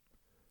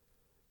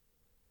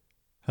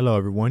Hello,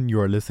 everyone.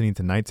 You are listening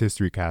to Knight's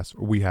History Cast,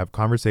 where we have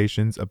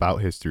conversations about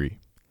history.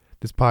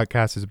 This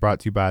podcast is brought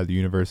to you by the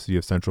University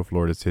of Central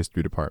Florida's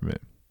History Department.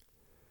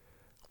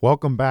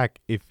 Welcome back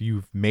if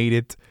you've made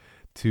it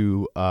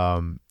to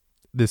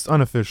this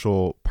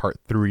unofficial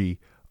part 3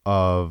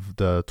 of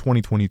the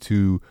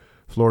 2022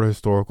 Florida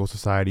Historical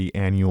Society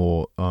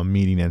Annual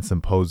Meeting and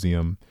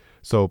Symposium.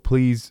 So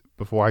please,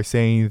 before I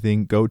say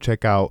anything, go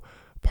check out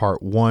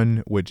part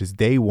 1, which is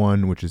day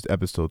 1, which is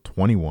episode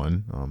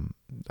 21.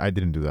 I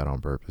didn't do that on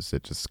purpose.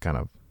 It just kind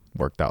of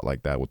worked out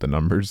like that with the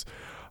numbers.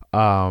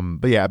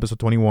 But yeah, episode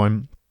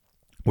 21,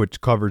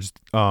 which covers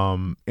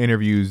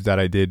interviews that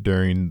I did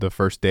during the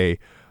first day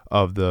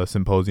of the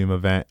symposium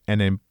event.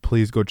 And then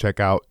please go check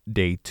out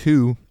day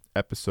 2,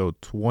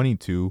 episode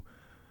 22,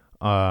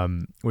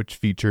 which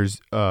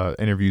features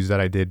interviews that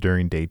I did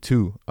during day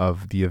 2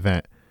 of the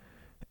event.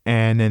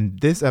 And then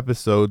this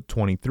episode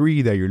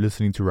 23 that you're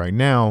listening to right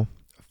now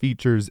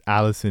features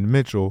Allison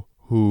Mitchell,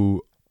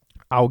 who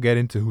I'll get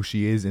into who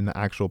she is in the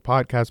actual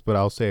podcast, but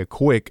I'll say a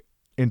quick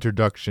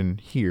introduction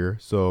here.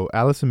 So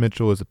Allison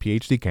Mitchell is a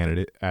PhD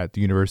candidate at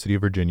the University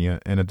of Virginia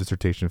and a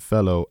Dissertation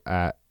Fellow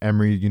at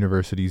Emory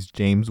University's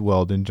James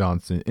Weldon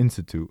Johnson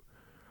Institute.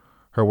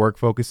 Her work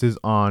focuses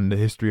on the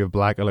history of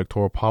Black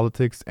electoral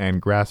politics and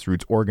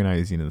grassroots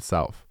organizing in the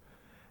South.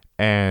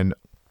 And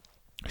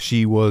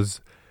she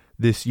was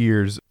this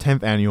year's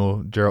 10th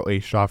annual Jerrell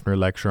H. Shofner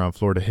Lecture on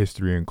Florida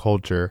History and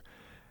Culture.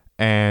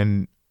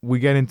 And we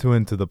get into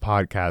the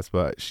podcast,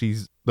 but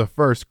she's the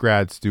first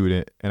grad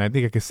student, and I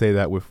think I can say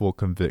that with full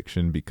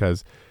conviction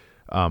because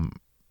I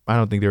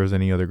don't think there was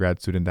any other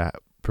grad student that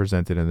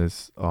presented in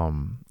this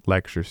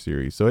lecture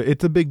series. So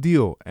it's a big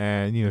deal,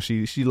 and you know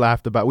we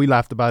laughed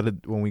about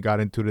it when we got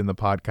into it in the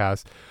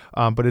podcast,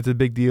 but it's a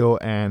big deal,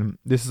 and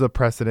this is a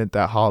precedent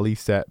that Holly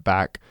set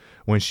back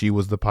when she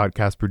was the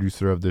podcast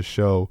producer of this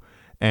show,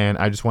 and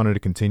I just wanted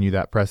to continue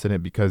that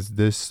precedent because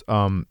this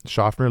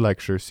Shofner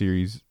Lecture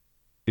Series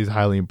is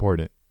highly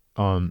important.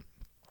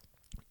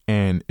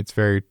 And it's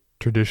very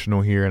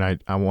traditional here,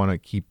 and I want to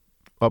keep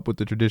up with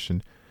the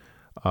tradition,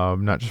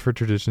 not just for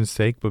tradition's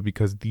sake, but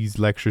because these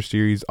lecture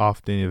series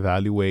often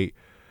evaluate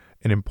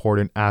an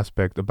important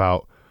aspect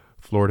about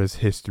Florida's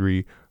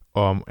history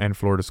and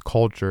Florida's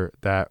culture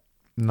that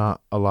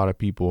not a lot of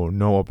people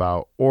know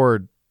about,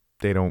 or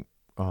they don't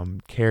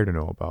care to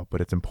know about,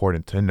 but it's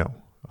important to know.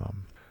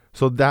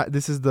 So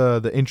this is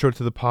the intro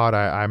to the pod.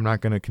 I'm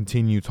not going to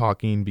continue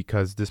talking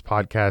because this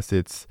podcast,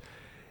 it's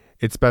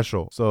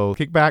special. So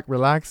kick back,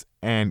 relax,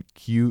 and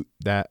cue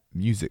that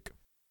music.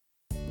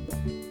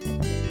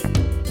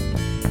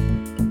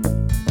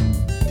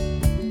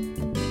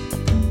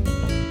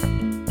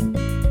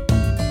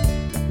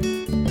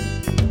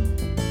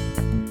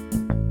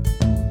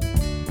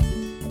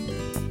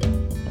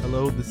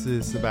 Hello, this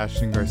is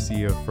Sebastian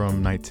Garcia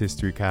from Knight's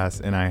History Cast,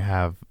 and I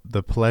have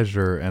the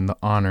pleasure and the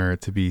honor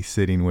to be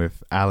sitting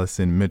with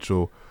Allison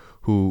Mitchell,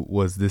 who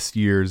was this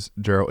year's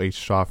Jerrell H.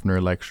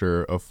 Shofner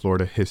Lecturer of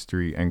Florida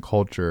History and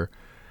Culture.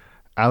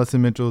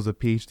 Allison Mitchell is a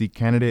PhD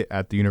candidate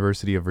at the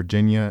University of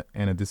Virginia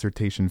and a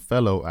Dissertation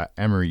Fellow at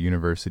Emory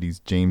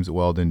University's James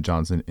Weldon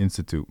Johnson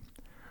Institute.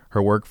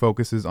 Her work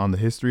focuses on the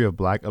history of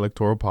Black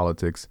electoral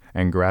politics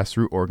and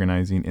grassroots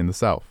organizing in the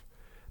South.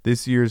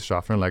 This year's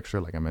Shofner Lecture,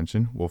 like I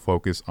mentioned, will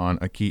focus on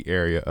a key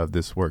area of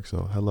this work.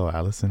 So hello,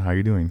 Allison. How are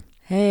you doing?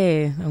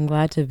 Hey, I'm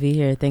glad to be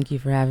here. Thank you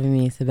for having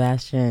me,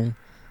 Sebastian.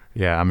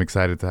 Yeah, I'm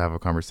excited to have a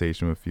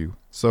conversation with you.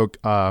 So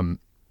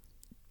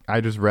I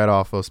just read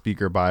off a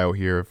speaker bio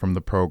here from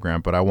the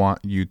program, but I want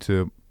you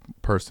to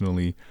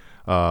personally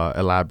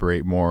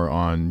elaborate more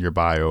on your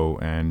bio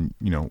and,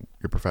 your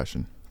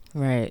profession.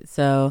 Right.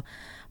 So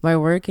my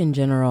work in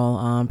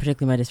general,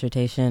 particularly my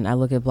dissertation, I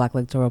look at Black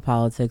electoral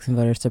politics and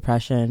voter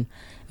suppression,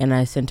 and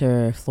I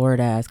center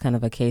Florida as kind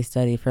of a case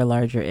study for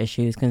larger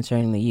issues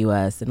concerning the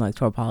U.S. and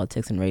electoral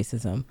politics and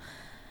racism.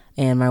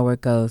 And my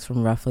work goes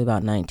from roughly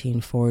about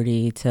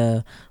 1940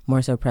 to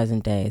more so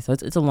present day. So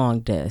it's a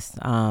long disc.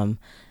 And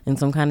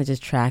so I'm kind of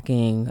just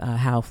tracking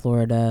how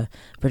Florida,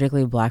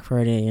 particularly Black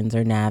Floridians,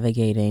 are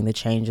navigating the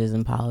changes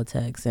in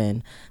politics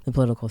and the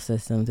political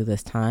system through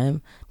this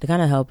time to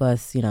kind of help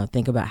us,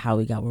 think about how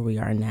we got where we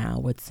are now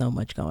with so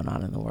much going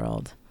on in the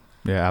world.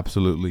 Yeah,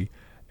 absolutely.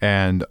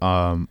 And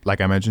like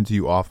I mentioned to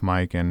you off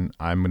mic, and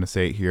I'm going to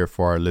say it here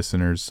for our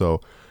listeners. So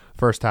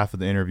first half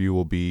of the interview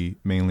will be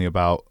mainly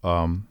about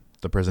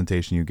the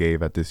presentation you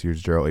gave at this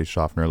year's Jerrell H.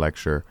 Shofner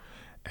Lecture.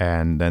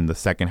 And then the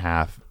second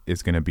half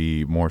is going to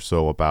be more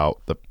so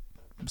about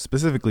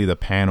specifically the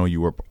panel you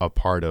were a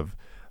part of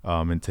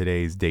in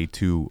today's day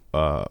 2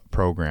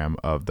 program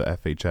of the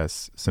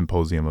FHS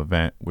Symposium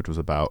event, which was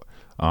about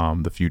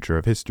the future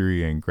of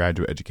history and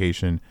graduate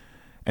education.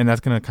 And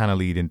that's going to kind of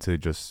lead into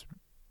just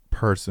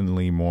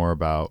personally more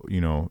about,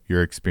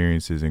 your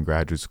experiences in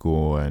graduate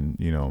school and,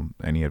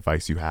 any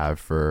advice you have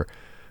for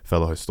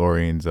fellow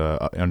historians,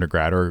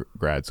 undergrad or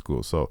grad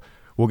school. So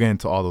we'll get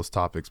into all those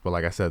topics. But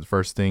like I said,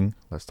 first thing,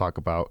 let's talk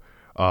about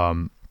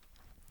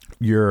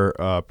your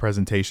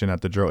presentation at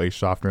the Jerrell H.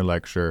 Shofner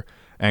Lecture.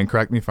 And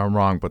correct me if I'm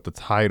wrong, but the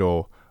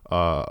title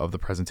of the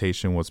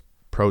presentation was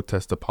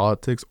protest to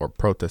politics or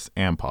protest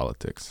and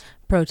politics?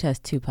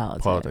 Protest to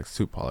politics. Politics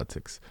to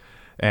politics.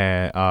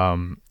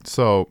 And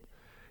so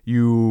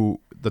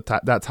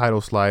that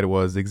title slide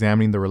was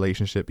examining the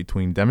relationship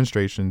between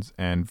demonstrations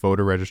and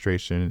voter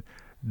registration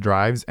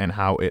drives and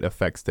how it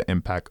affects the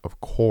impact of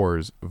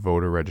CORE's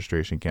voter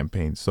registration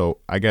campaign. So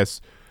I guess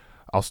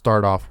I'll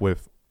start off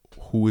with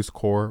who is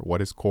CORE,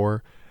 what is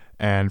CORE,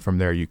 and from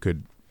there you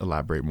could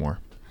elaborate more.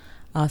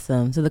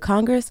 Awesome. So the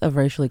Congress of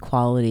Racial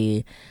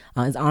Equality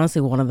is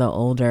honestly one of the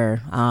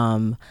older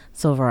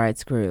civil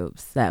rights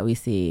groups that we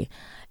see.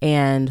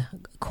 And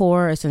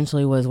CORE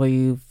essentially was where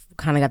you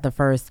kind of got the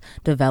first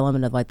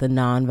development of like the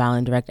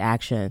nonviolent direct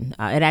action.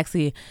 It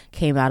actually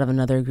came out of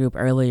another group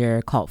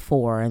earlier called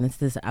FOR, and this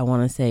is, I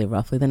want to say,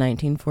 roughly the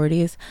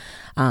 1940s.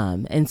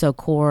 And so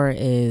CORE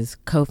is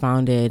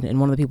co-founded, and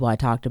one of the people I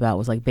talked about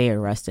was like Bayard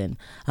Rustin,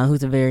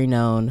 who's a very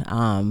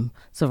known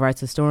civil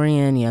rights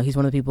historian. You know, he's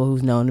one of the people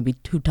who's known to be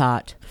who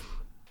taught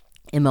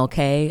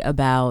MLK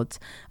about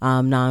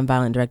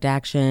nonviolent direct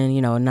action,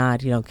 you know,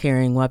 not, you know,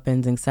 carrying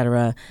weapons,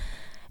 etc.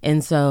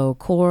 And so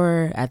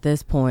CORE at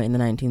this point in the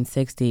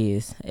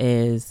 1960s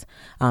is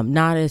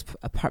not as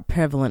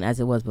prevalent as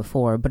it was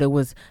before, but it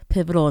was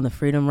pivotal in the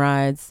freedom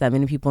rides that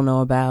many people know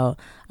about,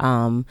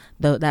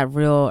 that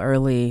real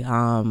early,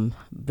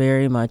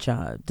 very much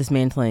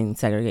dismantling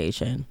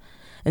segregation.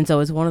 And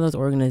so it's one of those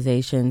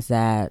organizations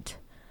that,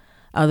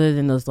 other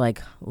than those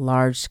like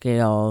large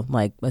scale,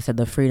 like I said,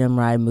 the freedom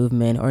ride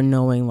movement, or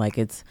knowing like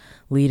its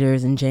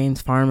leaders, and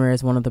James Farmer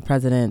is one of the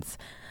presidents,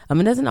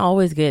 it doesn't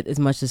always get as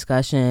much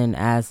discussion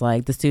as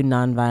like the Student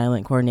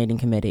Nonviolent Coordinating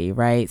Committee,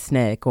 right?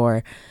 SNCC,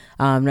 or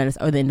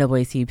the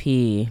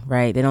NAACP,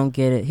 right? They don't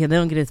get it. They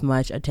don't get as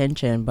much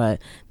attention, but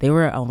they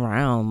were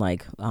around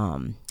like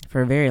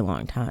for a very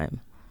long time.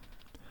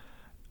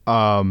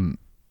 And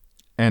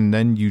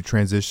then you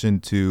transition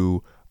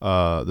to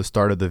the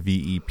start of the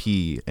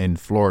VEP in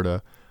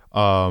Florida.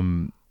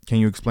 Can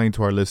you explain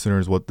to our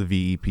listeners what the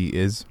VEP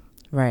is?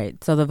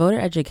 Right. So the Voter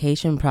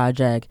Education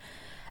Project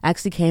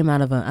actually came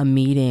out of a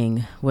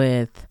meeting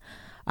with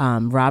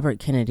Robert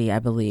Kennedy, I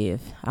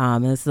believe.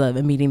 This is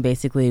a meeting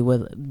basically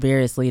with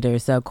various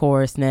leaders, so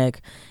CORE,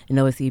 SNCC, and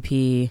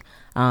OSCP,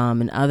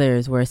 and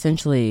others, where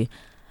essentially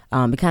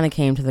it kind of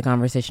came to the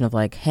conversation of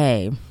like,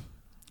 hey,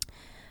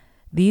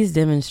 these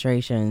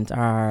demonstrations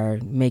are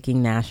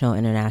making national,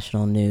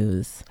 international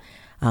news.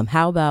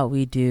 How about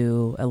we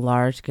do a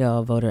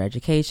large-scale voter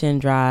education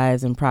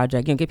drives and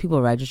project, get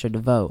people registered to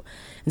vote.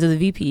 And so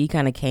the VPE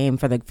kind of came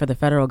for the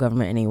federal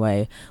government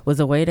anyway, was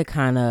a way to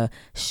kind of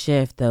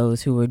shift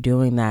those who were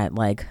doing that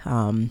like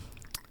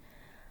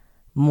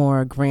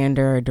more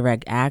grander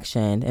direct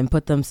action and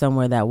put them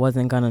somewhere that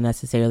wasn't going to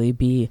necessarily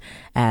be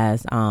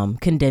as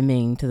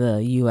condemning to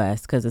the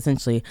U.S., because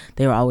essentially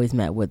they were always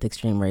met with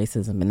extreme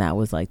racism, and that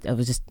was like, it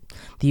was just,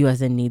 the U.S.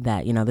 didn't need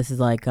that. You know, this is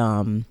like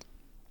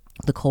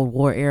the Cold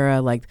War era,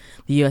 like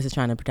the U.S. is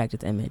trying to protect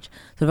its image.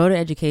 So the Voter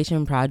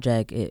Education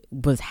Project, it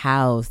was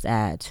housed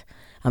at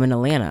in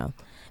Atlanta,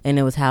 and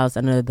it was housed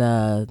under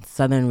the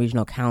Southern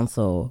Regional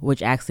Council,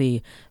 which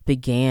actually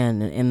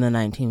began in the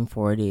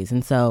 1940s.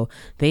 And so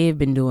they've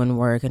been doing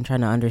work and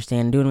trying to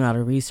understand, doing a lot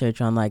of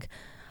research on like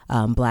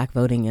black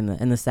voting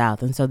in the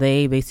South. And so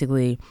they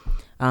basically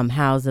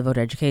house the Voter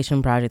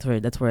Education Project,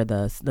 where that's where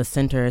the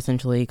center,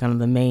 essentially kind of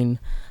the main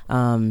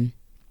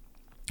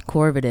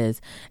core of it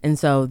is. And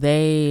so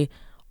they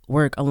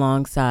work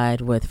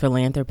alongside with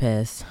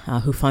philanthropists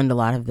who fund a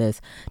lot of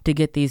this to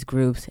get these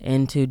groups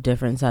into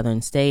different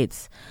southern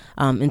states,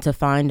 and to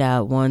find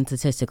out, one,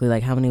 statistically,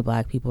 like how many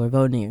black people are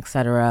voting, et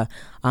cetera,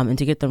 and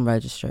to get them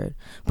registered.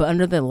 But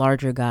under the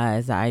larger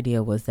guise, the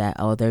idea was that,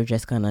 they're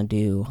just going to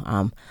do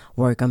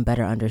work on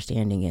better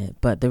understanding it.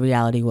 But the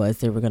reality was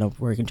they were going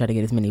to work and try to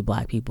get as many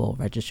black people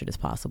registered as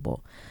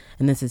possible.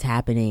 And this is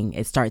happening,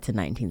 it starts in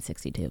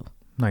 1962.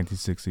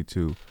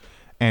 1962.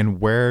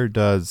 And where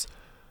does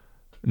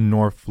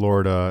North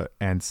Florida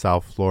and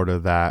South Florida,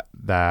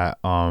 that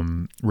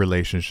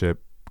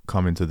relationship,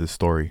 come into this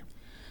story?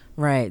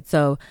 Right.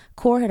 So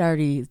CORE had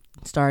already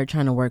started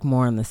trying to work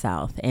more in the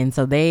South. And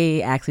so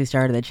they actually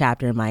started a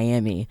chapter in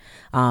Miami,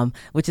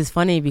 which is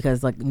funny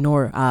because like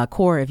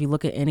CORE, if you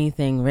look at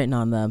anything written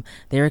on them,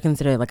 they were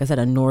considered, like I said,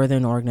 a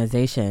northern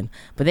organization.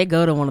 But they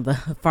go to one of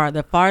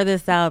the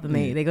farthest south, and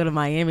they go to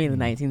Miami in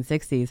the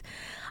 1960s.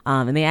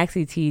 And they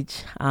actually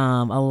teach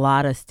a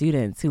lot of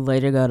students who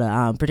later go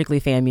to particularly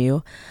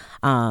FAMU.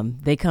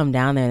 They come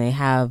down there and they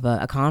have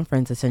a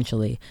conference,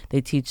 essentially.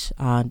 They teach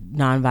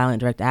nonviolent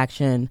direct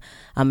action.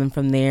 And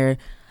from there,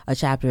 a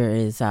chapter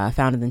is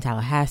founded in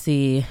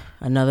Tallahassee,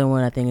 another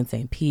one, I think, in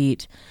St.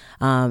 Pete.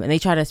 And they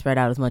try to spread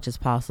out as much as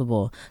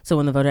possible. So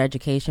when the Voter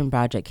Education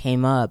Project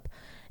came up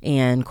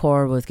and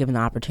CORE was given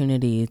the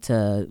opportunity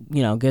to,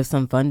 give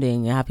some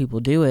funding and have people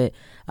do it,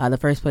 the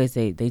first place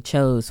they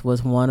chose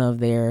was one of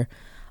their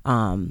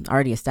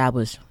already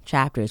established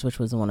chapters, which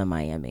was the one in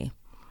Miami.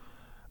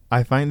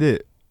 I found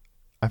it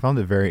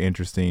very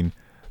interesting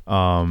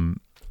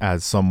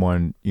as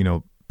someone,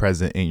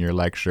 present in your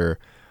lecture,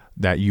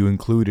 that you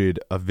included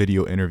a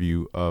video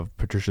interview of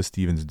Patricia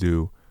Stevens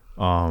Dew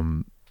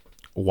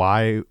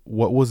why?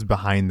 What was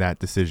behind that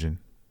decision?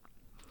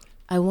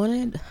 I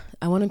wanted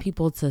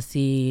people to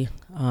see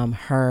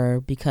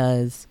her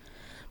because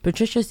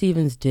Patricia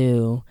Stevens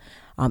Dew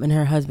and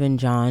her husband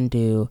John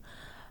Dew,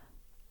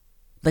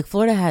 like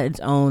Florida had its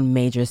own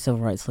major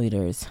civil rights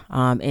leaders,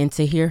 and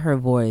to hear her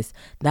voice,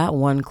 that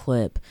one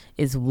clip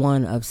is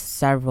one of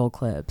several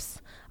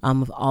clips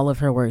of all of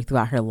her work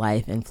throughout her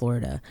life in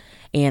Florida.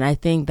 And I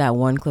think that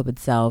one clip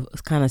itself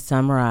kind of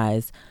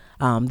summarized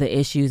the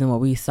issues and what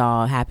we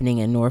saw happening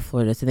in North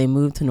Florida. So they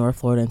moved to North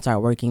Florida and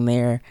started working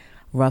there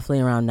roughly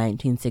around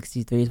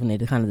 1963 is when they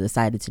kind of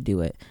decided to do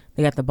it.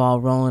 They got the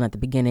ball rolling at the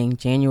beginning,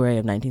 January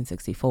of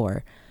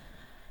 1964.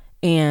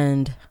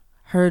 And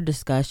her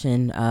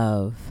discussion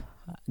of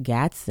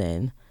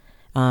Gadsden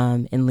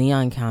in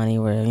Leon County,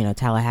 where, you know,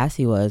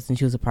 Tallahassee was, and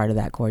she was a part of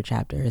that core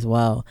chapter as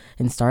well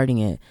in starting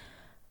it,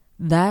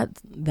 that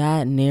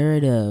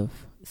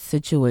narrative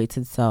situates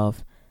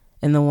itself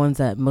in the ones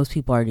that most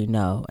people already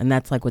know. And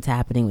that's like what's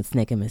happening with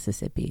SNCC in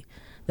Mississippi.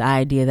 The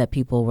idea that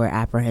people were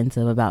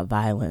apprehensive about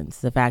violence,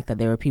 the fact that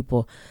there were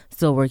people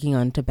still working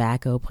on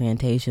tobacco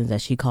plantations,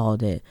 as she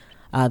called it,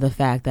 the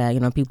fact that, you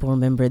know, people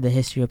remember the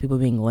history of people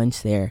being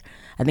lynched there.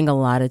 I think a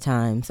lot of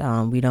times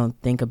we don't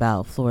think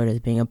about Florida as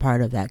being a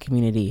part of that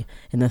community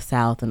in the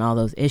South and all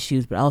those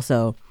issues, but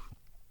also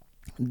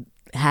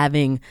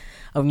having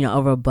a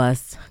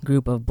robust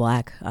group of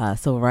Black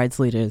civil rights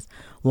leaders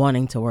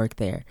wanting to work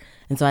there.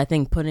 And so I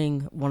think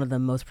putting one of the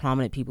most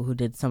prominent people who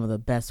did some of the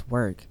best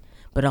work,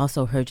 but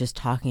also her just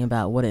talking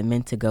about what it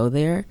meant to go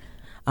there,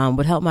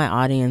 would help my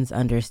audience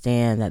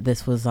understand that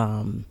this was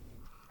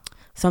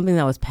something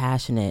that was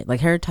passionate.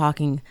 Like her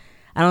talking,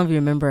 I don't know if you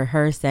remember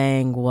her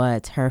saying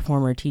what her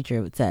former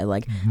teacher would say,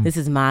 like, this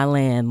is my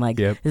land, like,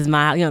 this is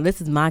my, this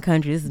is my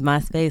country, this is my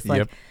space.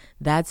 Like,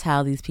 that's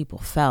how these people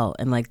felt.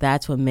 And like,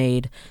 that's what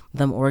made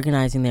them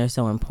organizing there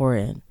so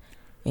important.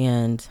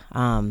 And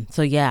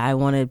so, yeah, I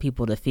wanted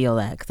people to feel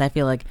that, because I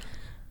feel like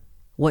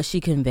what she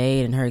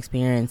conveyed in her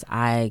experience,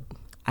 I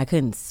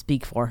couldn't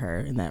speak for her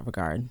in that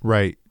regard.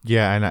 Right.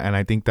 Yeah. And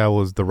I think that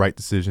was the right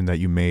decision that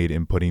you made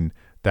in putting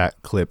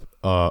that clip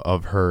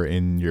of her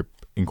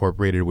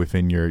incorporated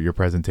within your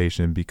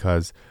presentation,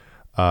 because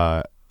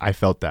I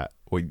felt that,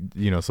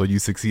 so you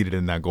succeeded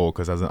in that goal,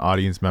 because as an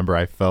audience member,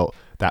 I felt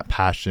that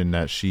passion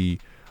that she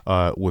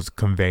was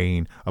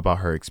conveying about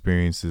her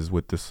experiences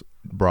with this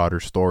broader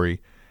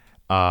story.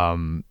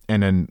 And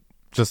then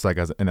just like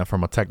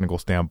from a technical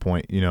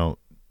standpoint,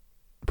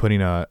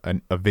 putting a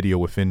video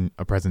within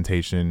a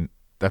presentation,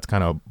 that's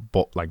kind of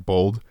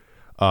bold,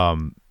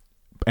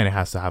 and it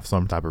has to have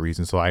some type of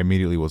reason. So I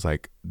immediately was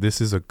like,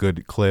 this is a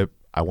good clip.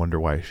 I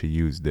wonder why she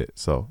used it.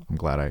 So I'm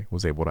glad I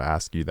was able to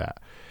ask you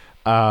that.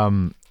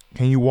 Can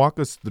you walk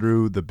us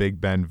through the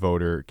Big Bend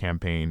voter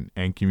campaign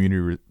and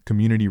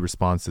community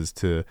responses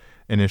to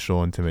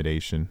initial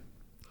intimidation?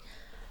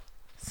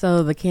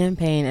 So the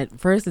campaign, at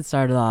first it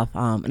started off,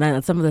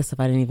 and some of this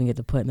stuff I didn't even get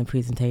to put in the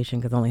presentation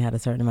because I only had a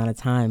certain amount of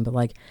time, but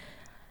like,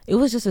 it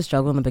was just a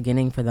struggle in the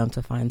beginning for them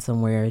to find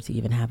somewhere to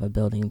even have a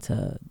building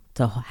to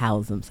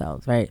house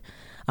themselves, right?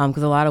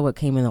 Because a lot of what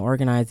came in the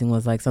organizing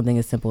was like something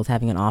as simple as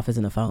having an office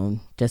and a phone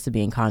just to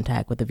be in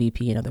contact with the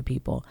VP and other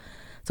people.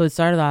 So it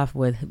started off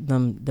with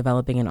them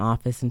developing an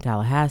office in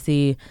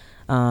Tallahassee,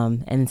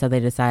 and so they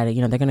decided,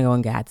 they're going to go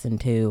in Gadsden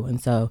too.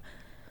 And so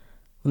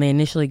when they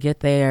initially get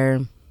there,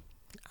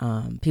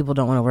 people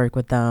don't want to work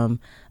with them.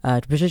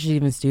 Patricia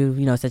Stevens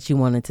Dew, said she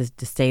wanted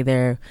to stay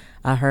there.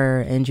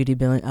 Her and Judy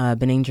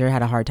Benninger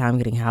had a hard time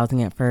getting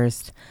housing at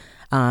first.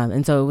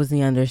 And so it was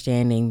the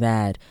understanding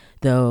that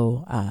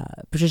though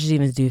Patricia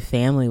Stevens Dew's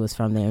family was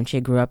from there and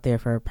she grew up there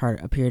for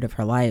a period of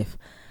her life,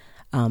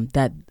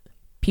 that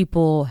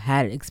people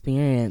had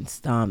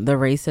experienced the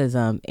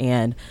racism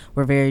and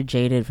were very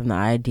jaded from the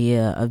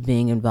idea of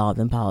being involved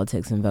in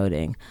politics and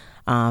voting.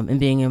 And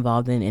being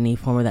involved in any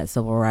form of that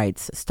civil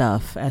rights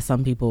stuff, as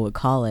some people would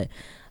call it.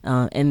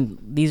 And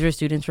these were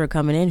students who were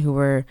coming in who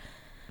were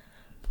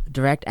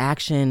direct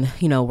action,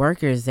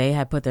 workers. They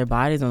had put their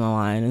bodies on the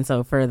line. And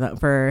so for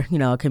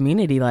a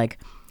community, like,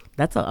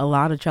 that's a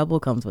lot of trouble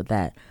comes with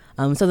that.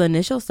 So the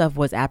initial stuff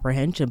was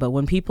apprehension. But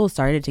when people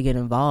started to get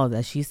involved,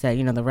 as she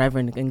said, the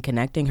Reverend, in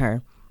connecting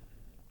her,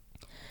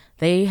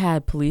 they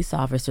had police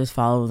officers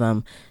follow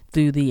them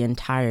through the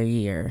entire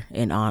year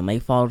and on. They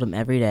followed them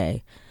every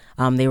day.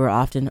 They were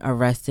often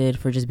arrested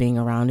for just being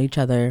around each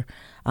other.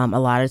 A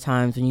lot of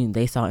times when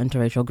they saw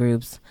interracial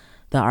groups,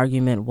 the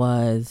argument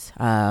was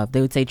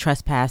they would say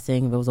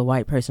trespassing if it was a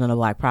white person on a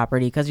Black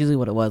property, because usually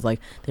what it was,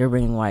 like, they were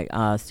bringing white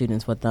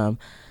students with them.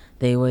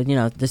 They would,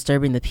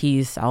 disturbing the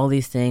peace, all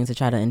these things to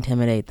try to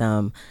intimidate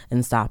them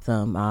and stop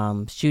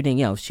them.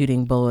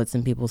 Shooting bullets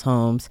in people's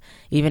homes.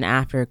 Even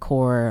after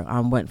CORE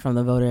went from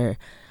the voter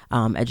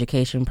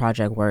education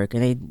project work,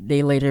 and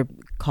they later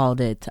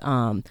called it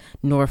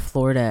North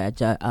Florida,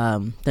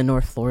 the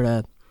North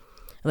Florida,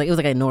 like it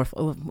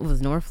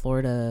was North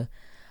Florida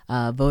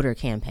voter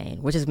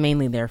campaign, which is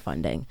mainly their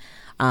funding.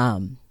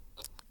 And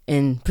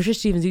Patricia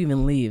Stevens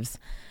even leaves,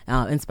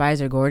 and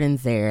Spicer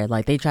Gordon's there.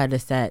 Like, they tried to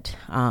set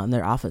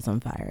their office on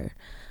fire.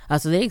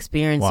 So they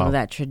experienced some Wow. of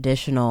that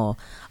traditional,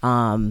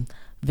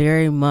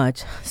 very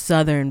much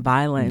Southern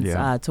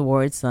violence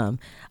towards them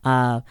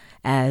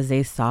as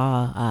they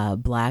saw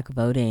Black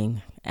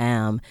voting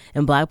and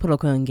Black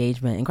political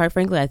engagement. And quite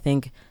frankly, I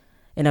think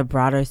in a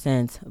broader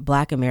sense,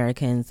 Black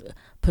Americans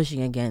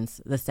pushing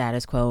against the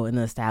status quo and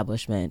the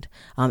establishment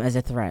as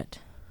a threat.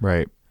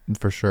 Right,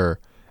 for sure.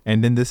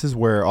 And then this is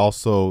where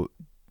also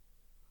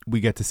we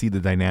get to see the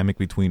dynamic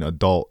between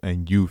adult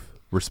and youth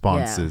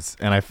responses.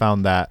 And I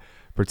found that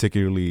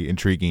particularly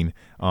intriguing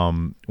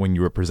when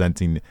you were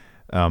presenting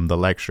the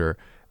lecture,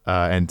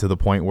 and to the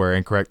point where,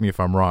 and correct me if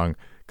I'm wrong,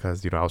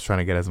 because I was trying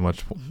to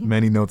get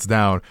many notes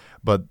down,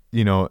 but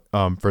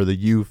for the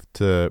youth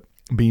to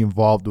be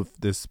involved with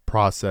this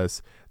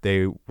process,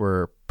 they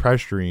were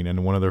pressuring,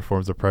 and one of their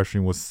forms of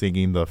pressuring was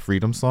singing the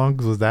freedom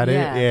songs. Was that it?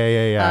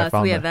 Yeah. I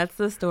found that. That's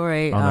the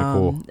story.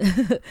 Cool.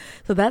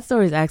 So that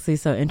story is actually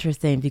so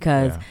interesting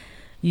because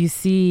you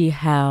see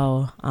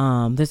how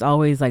there's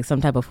always like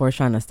some type of force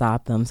trying to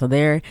stop them. So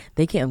they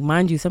can't,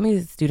 mind you, some of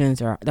these students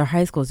they're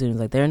high school students,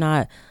 like they're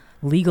not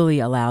legally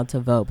allowed to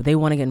vote, but they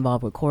want to get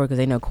involved with CORE because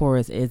they know CORE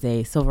is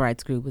a civil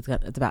rights group.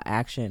 It's about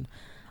action.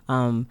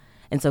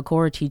 And so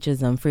CORE teaches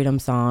them freedom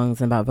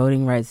songs and about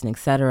voting rights and et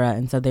cetera.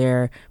 And so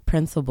their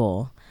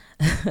principal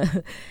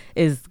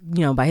is,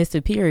 by his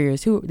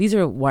superiors, these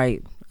are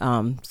white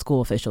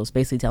school officials,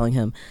 basically telling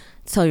him,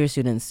 tell your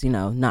students,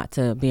 not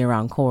to be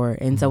around CORE.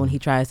 And so when he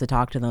tries to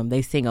talk to them,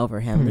 they sing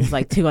over him. There's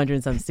like 200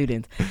 and some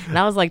students. And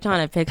I was like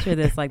trying to picture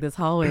this, like this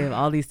hallway of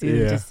all these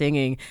students just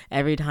singing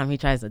every time he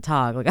tries to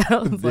talk. Like I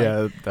was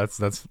like, that's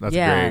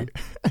great.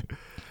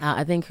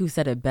 I think who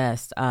said it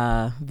best?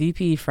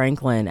 VP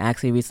Franklin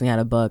actually recently had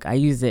a book. I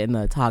used it in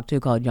the talk too,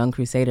 called Young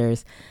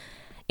Crusaders.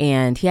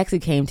 And he actually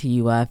came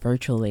to UF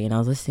virtually, and I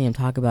was listening to him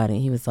talk about it.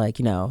 And he was like,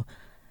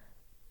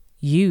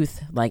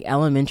 youth, like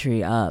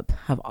elementary up,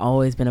 have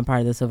always been a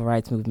part of the civil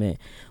rights movement.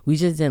 We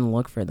just didn't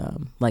look for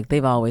them. Like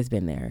they've always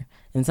been there.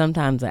 And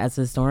sometimes as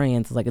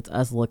historians, it's like it's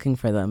us looking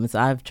for them. And so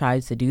I've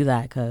tried to do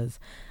that because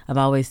I've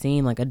always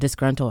seen like a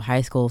disgruntled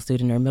high school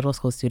student or middle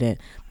school student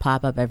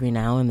pop up every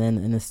now and then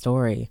in a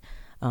story.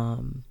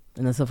 In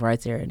the civil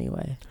rights era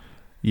anyway.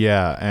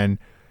 Yeah, and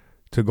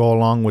to go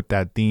along with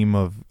that theme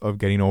of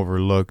getting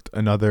overlooked,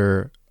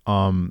 another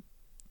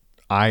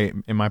I,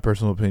 in my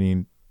personal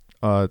opinion,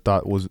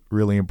 thought was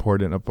really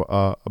important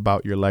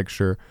about your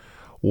lecture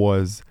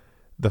was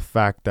the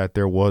fact that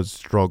there was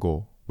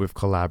struggle with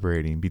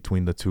collaborating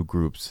between the two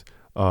groups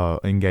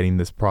in getting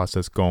this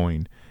process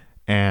going.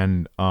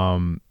 And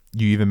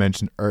you even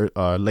mentioned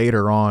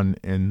later on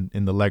in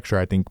the lecture,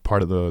 I think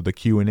part of the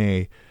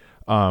Q&A,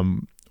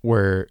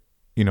 where,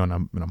 and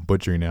I'm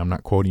butchering it, I'm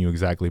not quoting you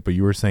exactly, but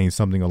you were saying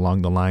something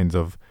along the lines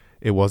of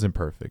it wasn't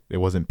perfect, it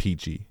wasn't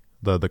peachy,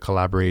 the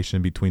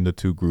collaboration between the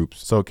two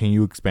groups. So can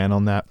you expand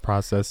on that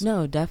process?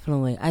 No,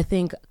 definitely. I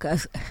think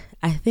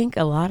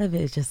a lot of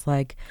it is just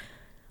like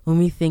when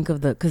we think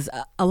of because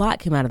a lot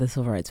came out of the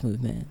civil rights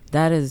movement.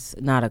 That is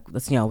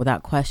that's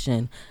without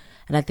question.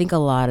 And I think a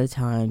lot of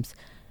times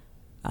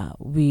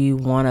we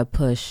want to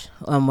push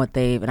on what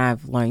and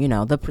I've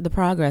learned, the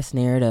progress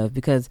narrative,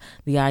 because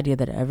the idea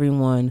that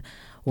everyone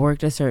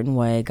worked a certain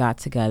way, got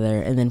together,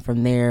 and then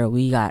from there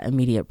we got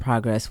immediate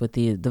progress with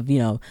the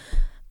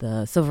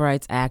Civil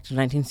Rights Act of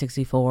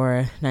 1964,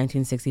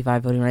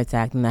 1965 Voting Rights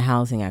Act, and the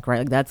Housing Act, right?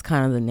 Like that's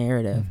kind of the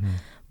narrative. Mm-hmm.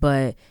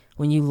 But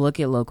when you look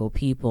at local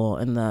people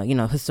and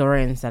the,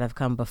 historians that have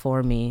come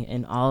before me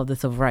in all of the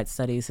civil rights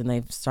studies, and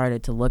they've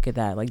started to look at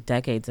that like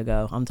decades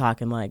ago, I'm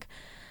talking like,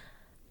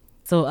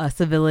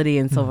 Civility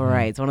and Civil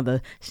Rights, one of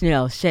the,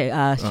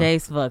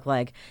 Shay's book,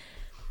 like,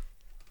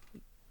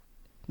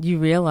 you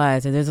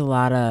realize that there's a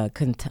lot of,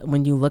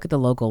 when you look at the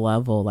local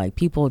level, like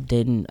people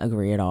didn't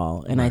agree at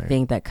all. And right. I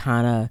think that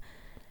kind of,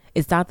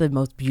 it's not the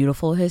most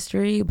beautiful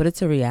history, but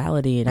it's a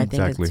reality. And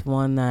exactly. I think it's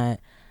one that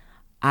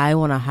I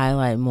want to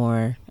highlight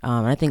more.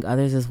 And I think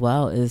others as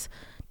well, is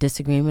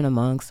disagreement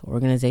amongst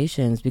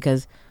organizations,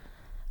 because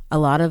a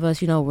lot of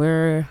us,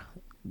 we're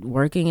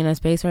working in a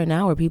space right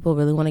now where people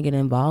really want to get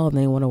involved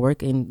and they want to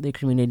work in the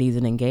communities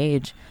and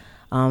engage.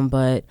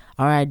 But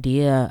our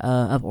idea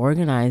of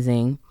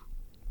organizing,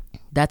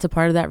 that's a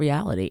part of that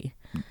reality.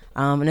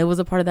 And it was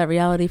a part of that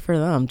reality for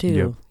them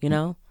too,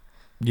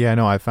 Yeah,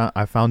 no, I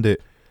found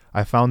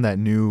that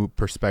new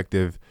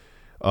perspective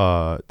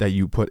that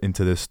you put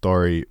into this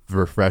story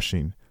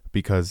refreshing,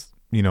 because,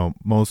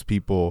 most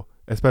people,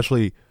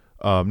 especially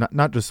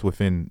not just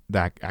within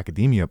that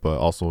academia, but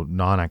also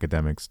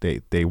non-academics,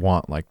 they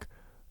want like,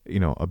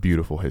 a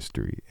beautiful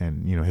history,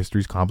 and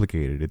history's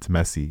complicated, it's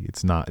messy,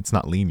 it's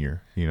not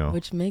linear,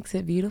 which makes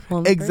it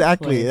beautiful.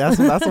 Exactly. That's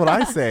what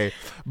I say.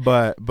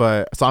 But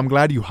so I'm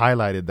glad you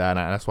highlighted that,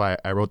 and that's why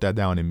I wrote that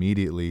down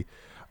immediately.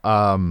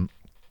 And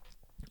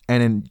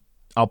then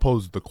I'll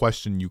pose the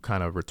question you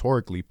kind of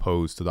rhetorically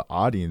posed to the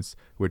audience,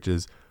 which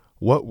is,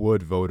 what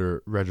would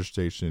voter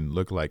registration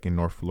look like in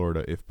North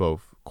Florida if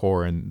both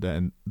CORE and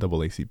the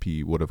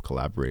NAACP would have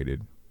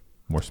collaborated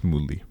more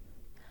smoothly?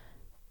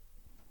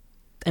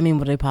 I mean,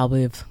 would they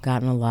probably have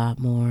gotten a lot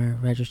more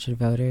registered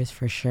voters,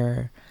 for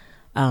sure.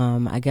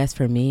 I guess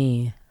for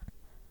me,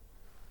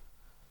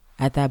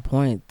 at that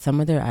point, some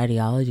of their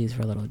ideologies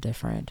were a little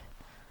different.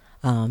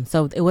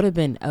 So it would have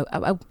been,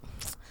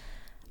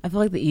 I feel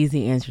like the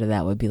easy answer to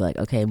that would be like,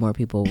 okay, more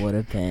people would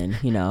have been,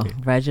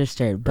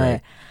 registered. But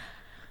Right.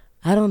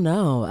 I don't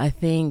know. I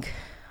think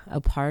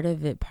a part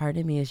of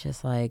me is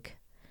just like,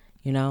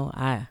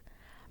 I'm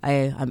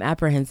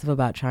apprehensive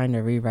about trying to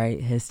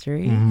rewrite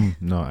history.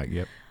 No, I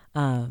get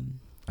But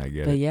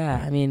it.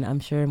 yeah, I mean, I'm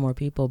sure more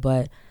people,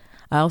 but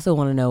I also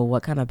want to know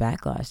what kind of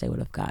backlash they would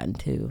have gotten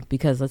to,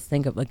 because let's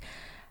think of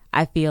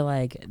I feel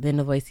like the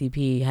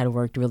NAACP had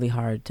worked really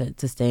hard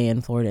to stay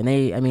in Florida.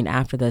 And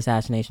after the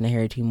assassination of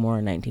Harry T. Moore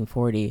in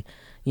 1940,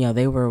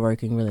 they were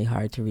working really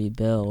hard to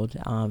rebuild.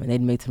 And they'd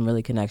made some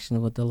really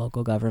connections with the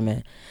local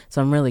government.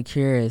 So I'm really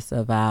curious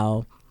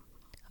about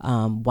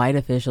white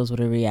officials would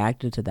have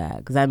reacted to that.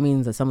 Because that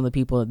means that some of the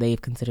people that they've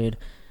considered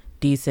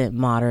decent,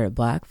 moderate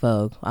black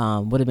folk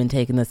would have been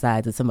taking the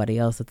sides of somebody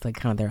else that's like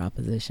kind of their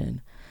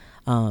opposition.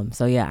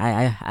 So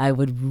yeah, I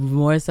would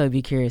more so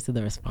be curious of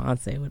the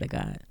response they would have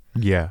got.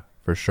 Yeah,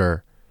 for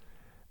sure.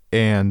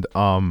 And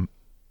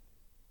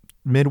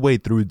midway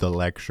through the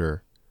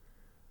lecture,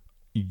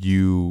 I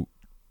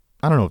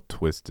don't know if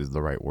twist is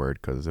the right word,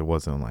 because it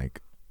wasn't like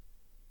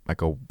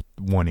a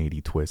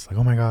 180 twist. Like,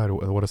 oh my God,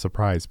 what a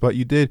surprise. But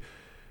you did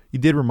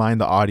remind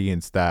the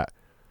audience that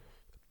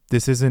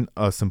this isn't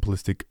a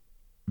simplistic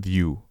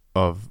view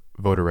of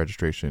voter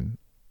registration.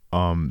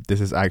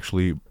 This is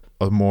actually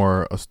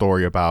a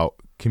story about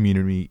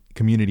community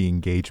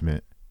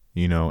engagement,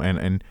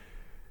 and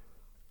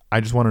I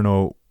just want to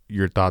know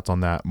your thoughts on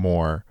that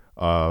more.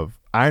 I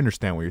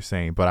understand what you're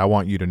saying, but I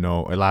want you to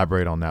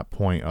elaborate on that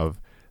point of,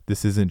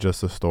 this isn't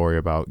just a story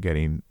about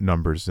getting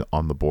numbers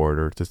on the board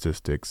or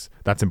statistics.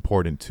 That's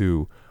important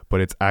too,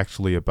 but it's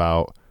actually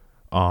about,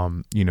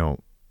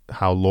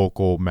 how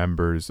local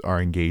members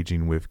are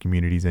engaging with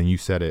communities, and you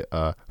said it,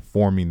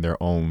 forming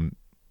their own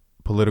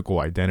political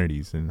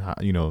identities and how,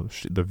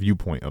 the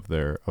viewpoint of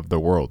their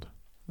world.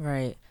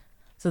 Right.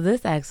 So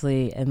this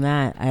actually, and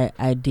that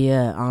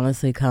idea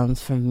honestly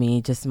comes from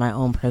me, just my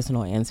own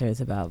personal answers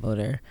about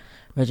voter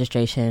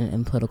registration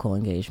and political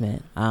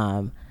engagement.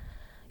 I'm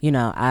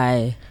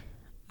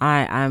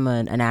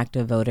an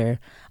active voter,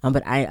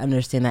 but I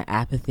understand that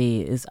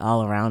apathy is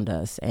all around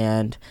us.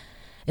 And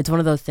it's one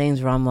of those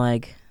things where I'm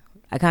like,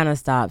 I kind of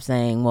stop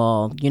saying,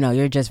 well,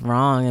 you're just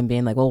wrong, and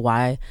being like, well,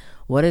 why?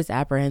 What is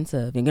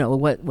apprehensive?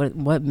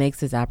 What makes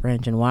this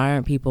apprehension? Why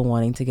aren't people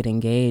wanting to get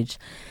engaged?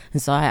 And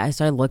so I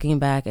started looking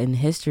back in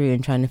history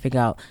and trying to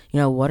figure out,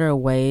 what are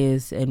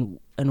ways in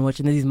which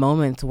in these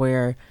moments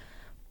where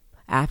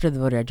after the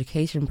voter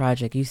education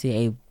project, you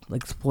see a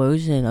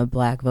explosion of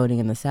black voting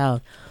in the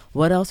South.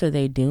 What else are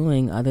they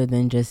doing other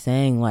than just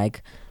saying,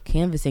 like,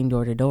 canvassing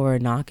door to door,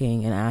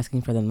 knocking and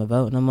asking for them to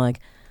vote? And I'm like,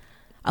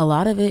 a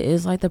lot of it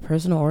is like the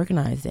personal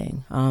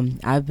organizing.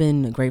 I've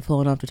been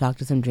grateful enough to talk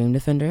to some dream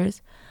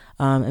defenders.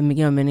 And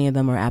many of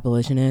them are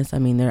abolitionists.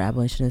 They're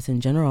abolitionists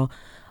in general.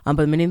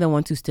 But many of the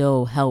ones who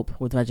still help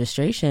with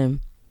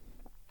registration,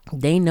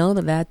 they know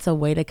that that's a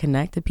way to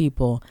connect to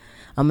people.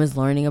 Is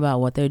learning about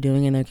what they're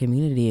doing in their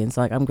community. And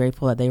so, I'm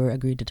grateful that they were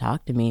agreed to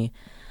talk to me,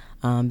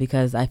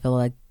 because I feel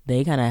like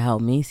they kind of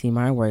helped me see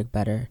my work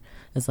better.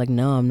 It's like,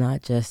 no, I'm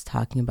not just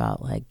talking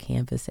about like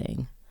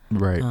canvassing.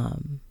 Right.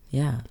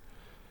 Yeah.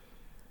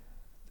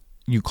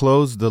 You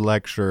closed the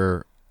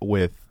lecture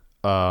with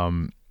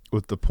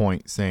the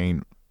point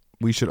saying,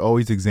 we should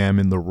always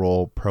examine the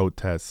role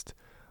protest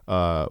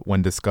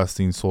when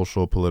discussing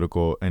social,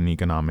 political, and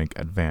economic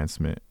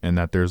advancement, and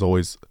that there's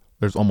almost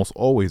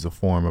always a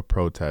form of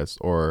protest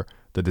or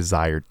the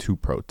desire to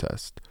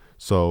protest.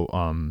 So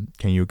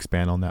can you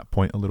expand on that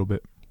point a little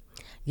bit?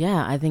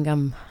 Yeah, I think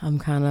I'm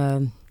kind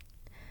of,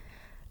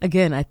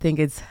 again, I think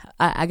it's,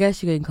 I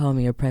guess you can call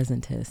me a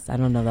presentist. I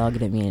don't know, that'll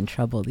get me in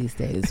trouble these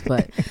days,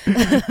 but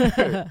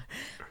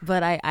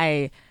but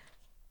I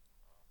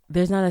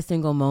there's not a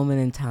single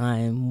moment in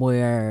time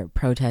where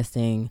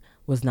protesting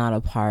was not a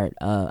part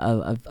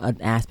of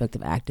an aspect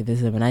of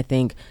activism. And I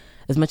think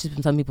as much as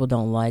some people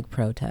don't like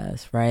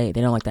protests, right, they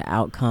don't like the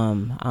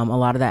outcome, a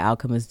lot of that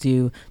outcome is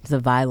due to the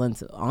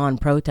violence on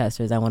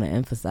protesters. I want to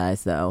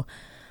emphasize, though,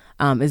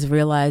 is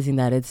realizing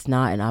that it's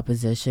not in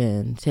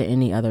opposition to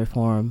any other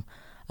form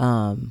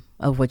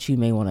of what you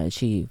may want to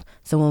achieve.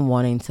 Someone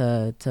wanting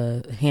to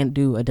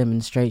do a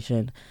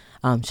demonstration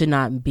should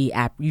not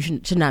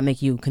should not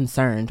make you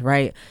concerned,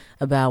 right?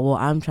 About, well,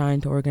 I'm trying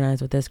to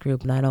organize with this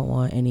group and I don't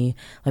want any,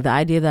 like the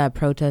idea that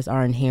protests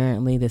are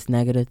inherently this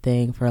negative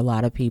thing for a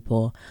lot of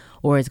people,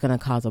 or it's going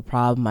to cause a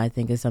problem, I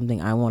think is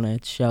something I want to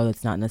show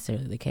that's not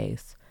necessarily the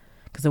case.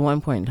 Because at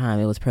one point in time,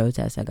 it was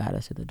protests that got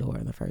us to the door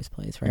in the first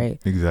place, right?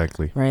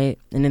 Exactly. Right?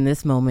 And in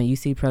this moment, you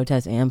see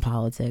protests and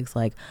politics,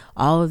 like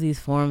all of these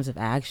forms of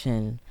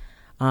action.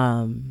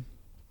 And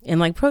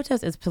like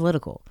protest is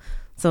political.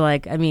 So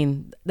like, I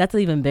mean, that's an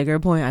even bigger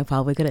point I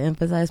probably could have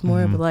emphasized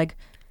more. But like,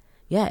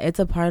 yeah, it's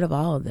a part of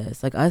all of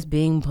this. Like us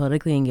being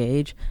politically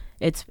engaged,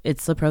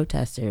 it's the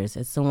protesters.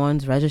 It's the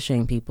ones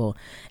registering people.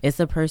 It's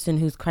the person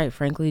who's quite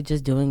frankly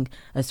just doing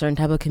a certain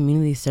type of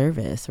community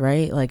service,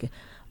 right? Like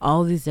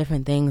all these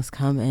different things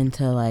come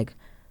into like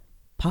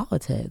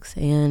politics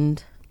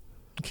and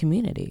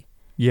community.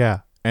 Yeah,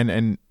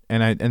 and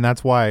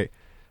that's why,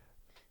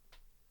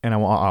 and I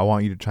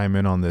want you to chime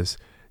in on this.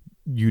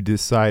 You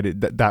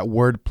decided that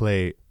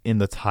wordplay in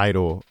the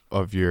title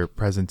of your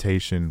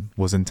presentation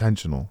was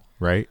intentional,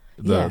 right?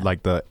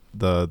 The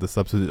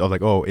substitute of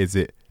like, oh, is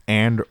it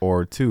and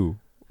or to?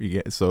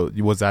 So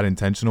was that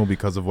intentional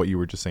because of what you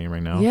were just saying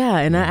right now? Yeah,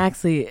 and I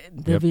actually,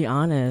 to be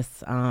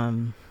honest,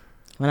 when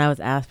I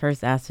was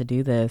first asked to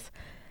do this,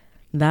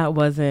 that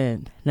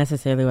wasn't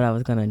necessarily what I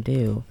was gonna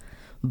do.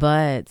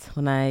 But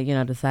when I,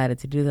 decided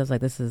to do this, I was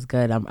like, this is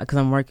good, because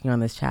I'm working on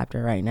this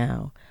chapter right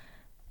now.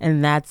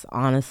 And that's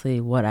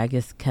honestly what I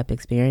just kept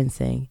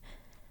experiencing.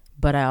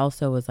 But I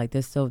also was like,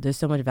 there's so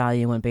much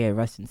value in what Bayard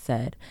Rustin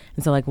said.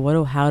 And so like,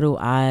 how do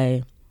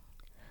I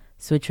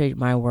situate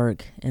my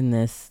work in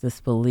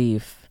this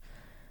belief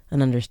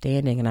and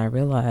understanding? And I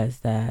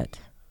realized that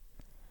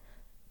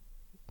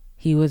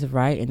he was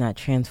right in that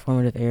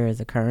transformative era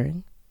is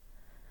occurring.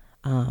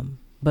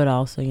 But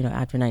also,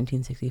 after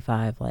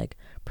 1965, like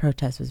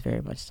protest was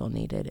very much still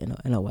needed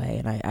in a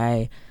way.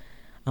 And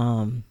I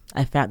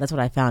found that's what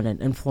I found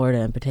in Florida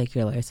in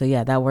particular. So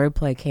yeah, that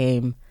wordplay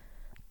came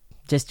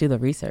just through the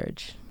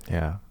research.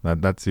 Yeah,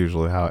 that's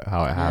usually how it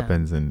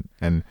happens,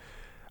 and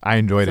I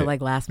enjoyed it. So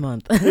like last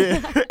month.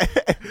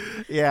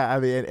 Yeah, I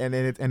mean, and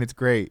it's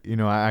great.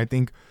 I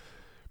think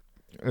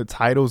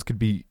titles could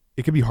be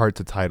hard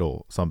to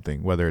title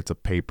something, whether it's a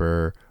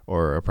paper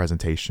or a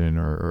presentation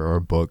or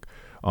a book.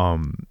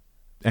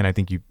 And I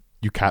think you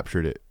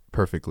captured it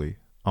perfectly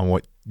on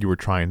what you were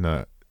trying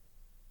to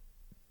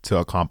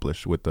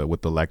accomplish with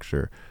the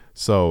lecture.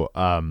 So,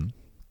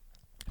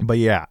 but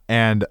yeah,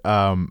 and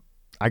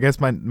I guess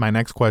my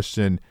next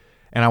question,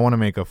 and I want to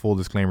make a full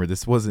disclaimer.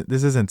 This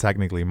isn't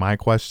technically my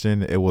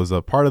question. It was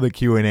a part of the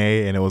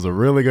Q&A, and it was a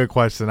really good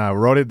question. I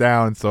wrote it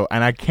down.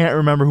 And I can't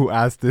remember who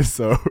asked this.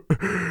 So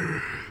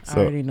I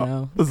already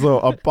know. So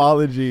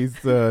apologies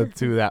to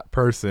that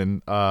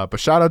person. But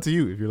shout out to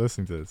you if you're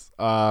listening to this.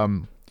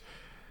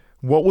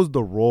 What was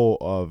the role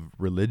of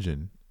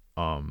religion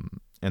and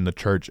the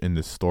church in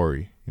this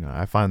story?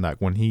 I find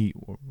that when he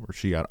or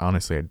she,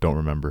 honestly, I don't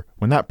remember.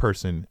 When that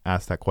person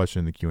asked that question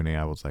in the Q&A,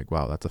 I was like,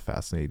 wow, that's a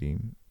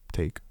fascinating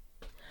take.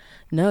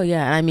 No,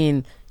 yeah. I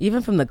mean,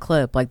 even from the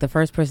clip, like the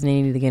first person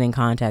they needed to get in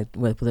contact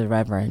with the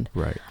Reverend.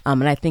 Right.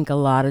 And I think a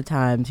lot of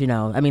times,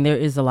 there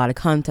is a lot of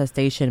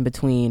contestation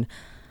between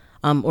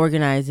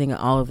organizing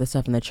all of the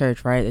stuff in the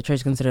church, right? The church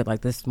is considered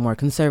like this more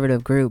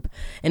conservative group.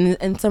 And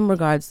in some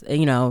regards,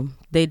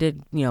 they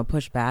did,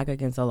 push back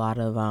against a lot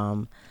of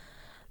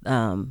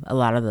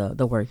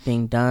the work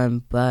being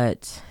done.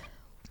 But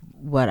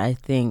what I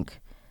think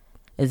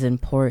is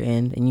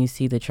important, and you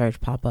see the church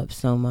pop up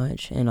so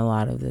much in a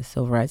lot of the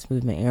civil rights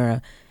movement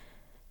era,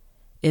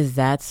 is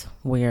that's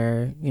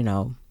where,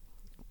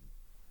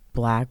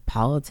 Black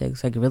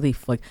politics, like really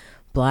like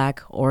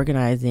Black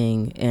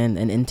organizing and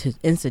an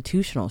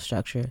institutional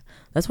structure,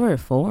 that's where it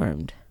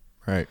formed.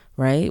 Right.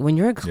 Right. When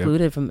you're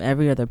excluded from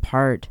every other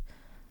part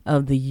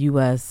of the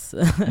U.S.,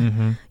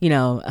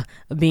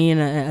 being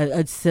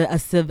a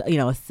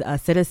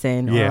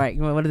citizen, or like,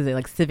 what is it,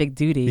 like civic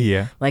duty?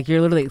 Yeah. Like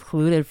you're literally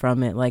excluded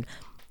from it. Like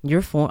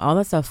all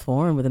that stuff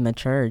formed within the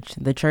church.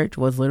 The church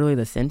was literally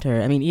the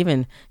center. I mean,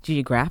 even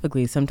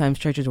geographically, sometimes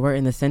churches were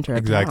in the center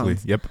of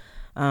towns. Yep.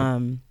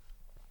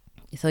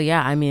 So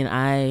yeah, I mean,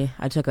 I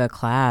took a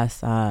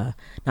class, not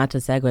to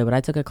segue, but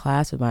I took a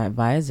class with my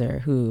advisor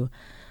who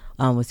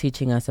was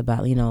teaching us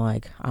about,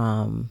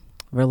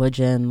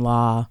 religion,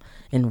 law,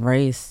 and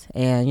race.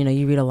 And,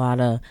 you read a lot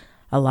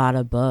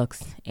of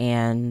books.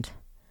 And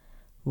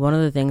one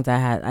of the things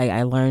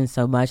I learned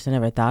so much I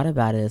never thought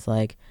about it is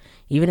like,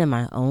 even in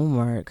my own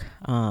work,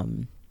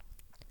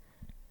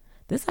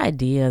 this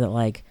idea that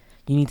like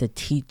you need to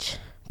teach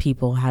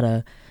people how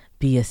to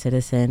be a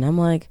citizen. I'm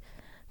like,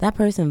 that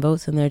person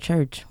votes in their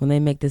church when they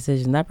make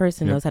decisions. That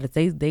person knows how to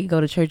say, they go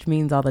to church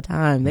meetings all the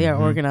time. They are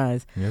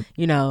organized. Yep.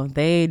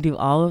 They do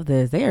all of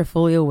this. They are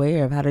fully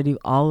aware of how to do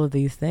all of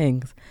these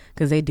things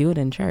because they do it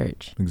in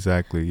church.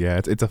 Exactly.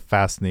 Yeah. It's a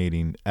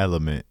fascinating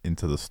element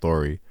into the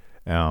story.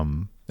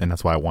 And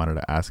that's why I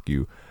wanted to ask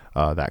you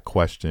that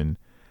question.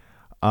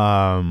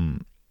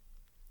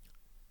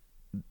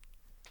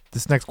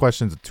 This next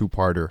question is a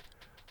two-parter.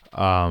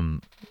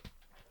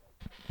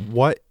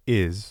 What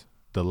is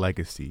the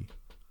legacy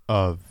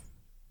of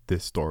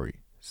this story,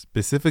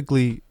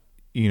 specifically,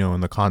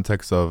 in the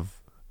context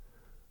of,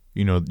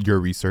 your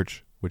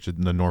research, which is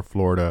in the North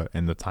Florida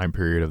and the time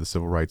period of the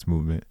civil rights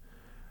movement,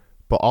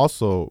 but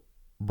also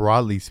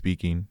broadly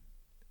speaking,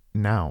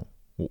 now,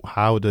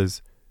 how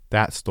does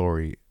that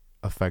story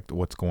affect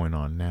what's going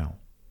on now?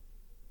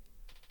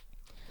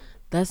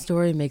 That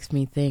story makes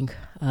me think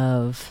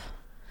of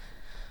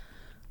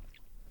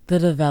the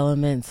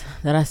developments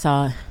that I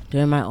saw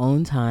during my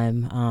own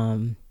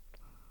time,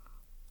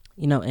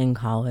 in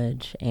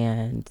college,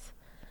 and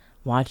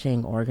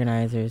watching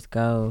organizers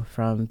go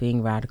from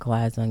being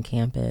radicalized on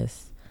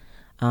campus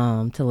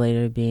to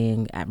later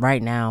being,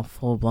 right now,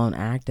 full-blown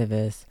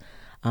activists.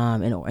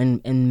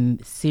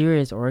 and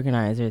serious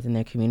organizers in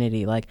their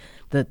community. Like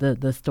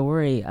the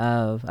story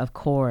of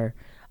CORE.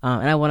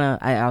 And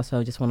I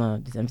also just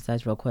want to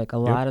emphasize real quick, a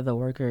lot of the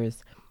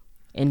workers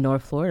in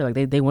North Florida,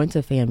 like they went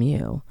to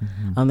FAMU,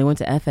 they went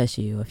to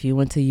FSU, a few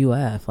went to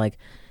UF. Like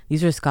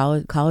these are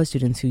college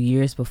students who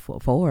years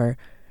before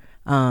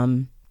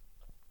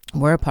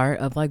were a part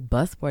of like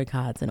bus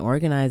boycotts and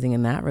organizing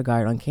in that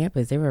regard on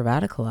campus. They were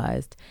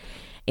radicalized,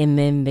 and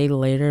then they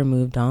later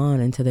moved on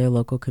into their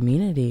local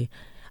community.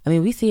 I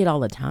mean, we see it all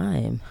the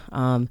time,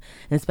 and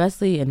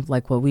especially in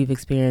like what we've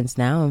experienced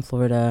now in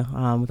Florida,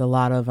 with a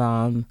lot of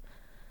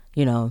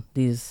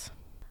these,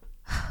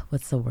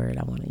 what's the word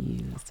I want to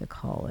use to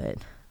call it?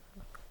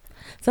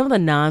 Some of the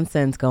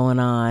nonsense going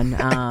on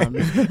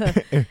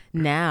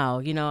now,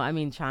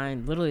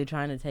 literally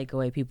trying to take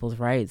away people's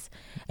rights.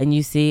 And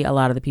you see a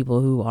lot of the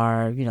people who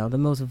are, the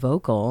most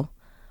vocal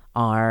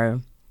are,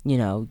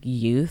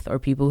 youth or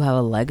people who have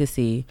a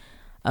legacy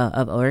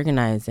of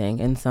organizing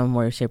in some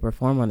way, shape, or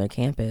form on their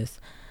campus.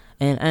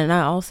 And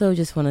I also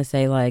just want to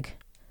say, like,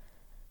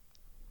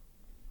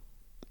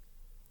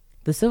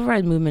 the civil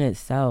rights movement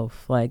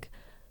itself, like,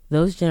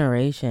 those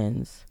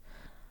generations,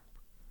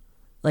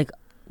 like,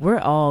 we're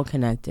all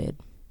connected.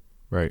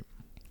 Right.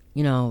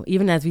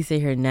 Even as we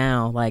sit here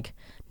now, like,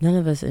 none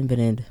of us we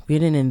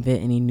didn't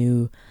invent any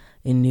new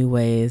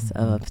ways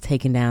of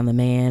taking down the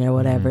man or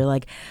whatever.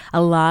 Like,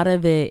 a lot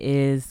of it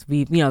is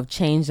we've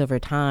changed over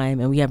time,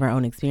 and we have our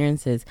own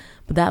experiences,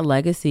 but that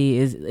legacy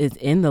is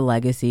in the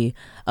legacy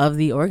of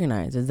the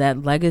organizers.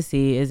 That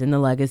legacy is in the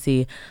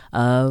legacy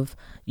of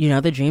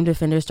the Dream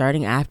Defenders,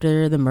 starting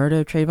after the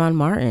murder of Trayvon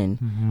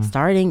Martin,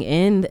 starting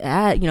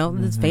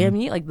this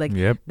family,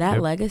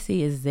 that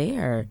legacy is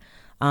there,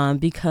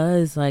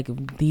 because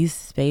like these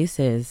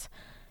spaces,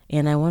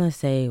 and I want to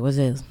say, was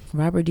it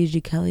Robert D.G.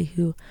 Kelly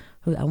who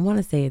I want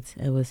to say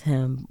it was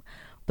him,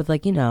 but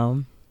like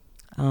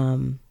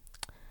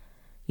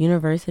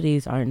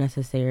universities aren't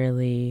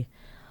necessarily,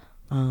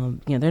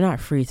 they're not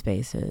free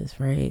spaces,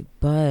 right?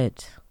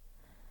 But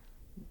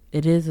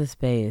it is a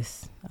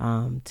space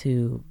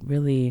to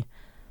really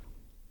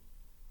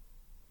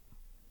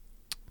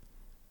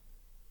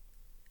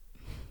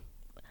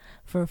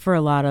for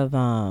a lot of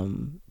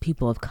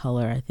people of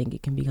color. I think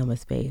it can become a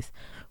space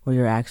where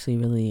you're actually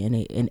really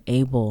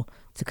able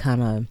to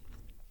kind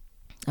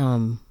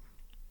of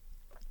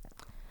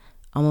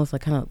almost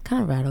like kind of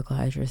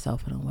radicalize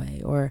yourself in a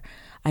way. Or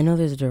I know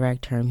there's a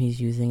direct term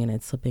he's using and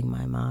it's slipping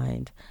my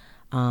mind.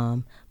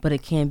 But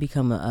it can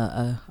become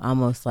a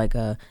almost like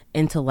a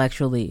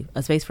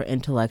space for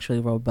intellectually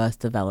robust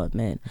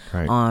development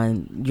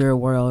on your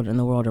world and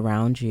the world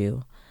around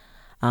you.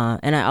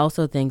 And I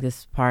also think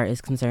this part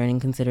is considering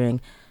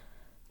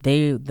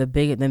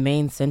the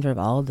main center of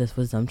all of this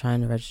was them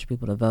trying to register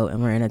people to vote,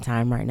 and we're in a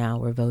time right now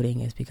where voting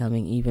is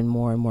becoming even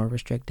more and more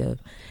restrictive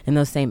in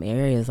those same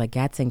areas. Like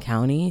Gadsden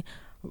County,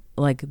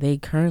 like they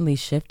currently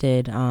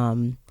shifted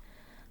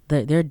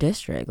their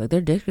district, like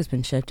their district's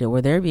been shifted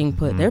where they're being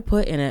put, they're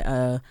put in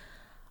a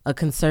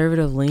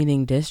conservative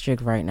leaning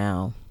district right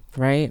now,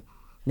 right?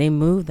 They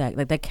moved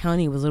that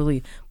county was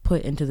literally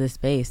put into this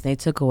space. They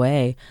took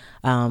away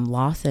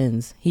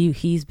Lawson's,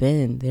 he's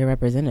been their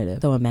representative.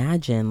 So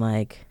imagine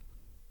like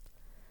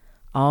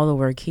all the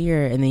work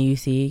here, and then you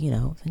see,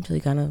 essentially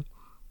kind of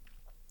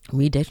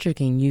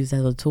redistricting used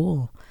as a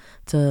tool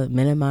to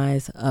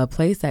minimize a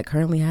place that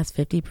currently has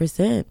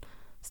 50%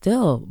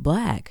 still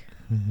black.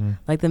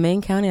 Like the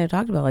main county I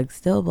talked about, like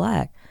still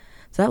black.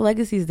 So that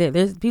legacy is there.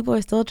 People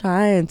are still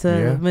trying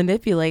to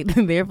manipulate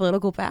their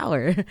political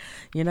power,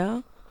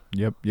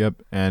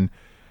 Yep. And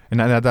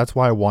that's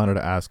why I wanted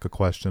to ask a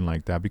question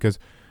like that, because,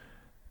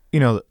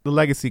 the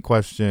legacy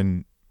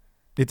question,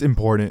 it's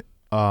important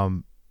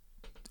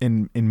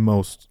in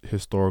most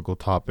historical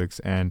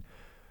topics,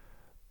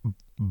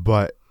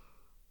 but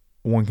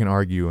one can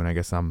argue, and I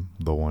guess I'm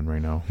the one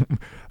right now,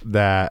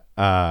 that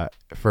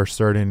for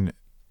certain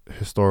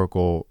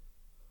historical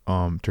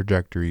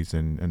trajectories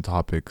and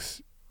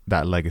topics,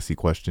 that legacy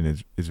question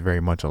is very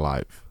much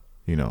alive,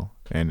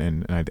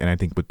 and I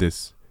think with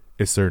this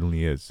it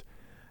certainly is,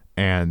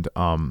 and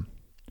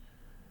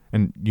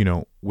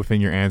within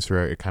your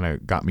answer it kind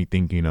of got me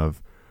thinking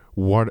of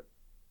what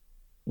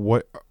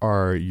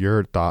are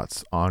your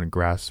thoughts on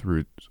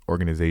grassroots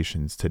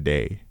organizations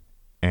today,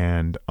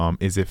 and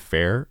is it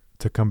fair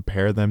to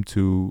compare them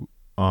to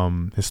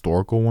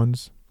historical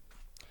ones?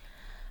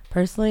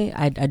 Personally,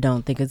 I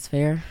don't think it's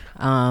fair.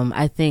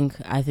 I think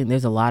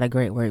there's a lot of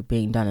great work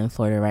being done in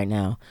Florida right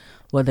now.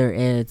 Whether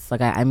it's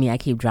like I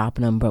keep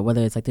dropping them, but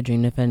whether it's like the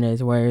Dream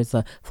Defenders, where it's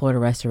the Florida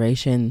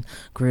restoration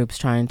groups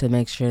trying to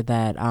make sure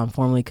that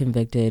formerly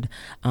convicted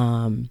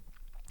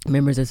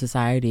members of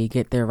society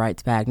get their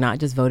rights back, not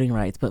just voting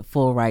rights, but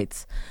full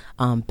rights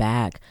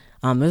back.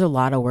 There's a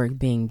lot of work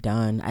being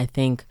done. I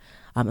think.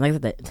 Like I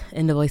said, the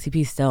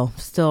NAACP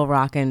still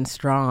rocking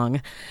strong.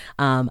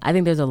 I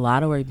think there's a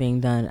lot of work being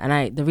done,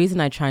 and the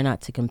reason I try not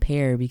to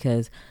compare,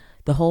 because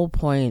the whole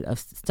point of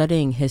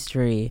studying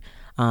history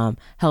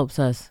helps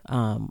us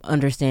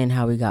understand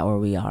how we got where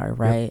we are,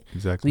 right? Yep,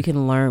 exactly.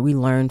 We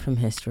learn from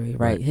history,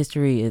 right?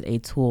 History is a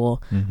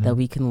tool Mm-hmm. that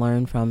we can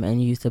learn from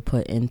and use to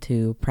put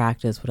into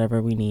practice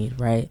whatever we need,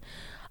 right?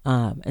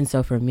 And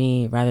so for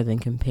me, rather than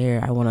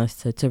compare, I want us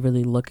to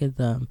really look at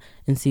them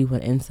and see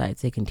what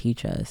insights they can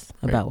teach us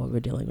about what we're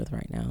dealing with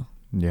right now.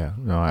 Yeah,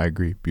 no, I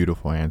agree.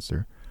 Beautiful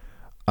answer.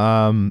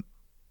 So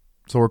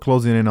we're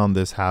closing in on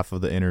this half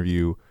of the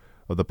interview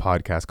of the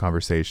podcast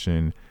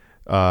conversation.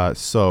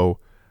 So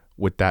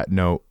with that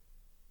note,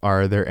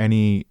 are there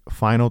any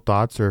final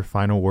thoughts or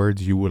final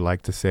words you would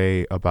like to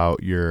say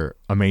about your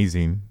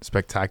amazing,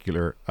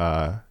 spectacular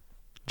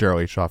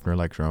Jerrell H. Shofner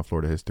Lecture on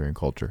Florida History and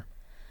Culture?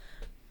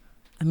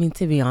 I mean,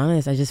 to be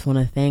honest, I just want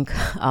to thank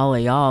all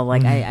of y'all.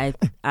 Like,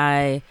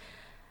 I,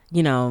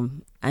 you know,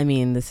 I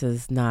mean, this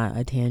is not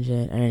a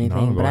tangent or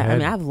anything, but I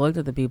mean, I've looked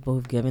at the people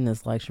who've given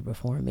this lecture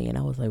before me, and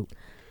I was like,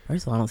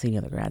 first of all, I don't see any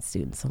other grad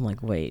students. I'm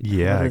like, wait,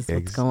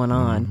 what's going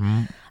on?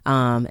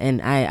 Mm-hmm.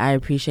 And I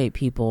appreciate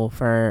people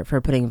for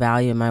putting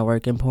value in my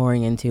work and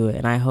pouring into it,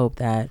 and I hope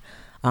that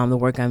the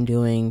work I'm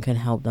doing can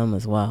help them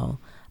as well.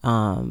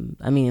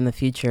 I mean, in the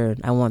future,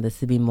 I want this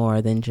to be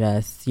more than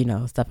just,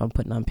 stuff I'm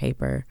putting on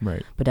paper,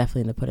 right? But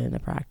definitely to put it into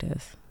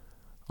practice.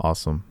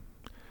 Awesome.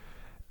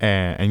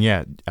 And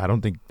yeah,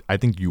 I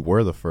think you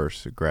were the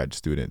first grad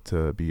student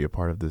to be a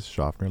part of this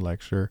Shofner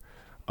lecture.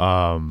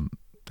 Am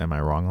I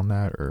wrong on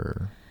that,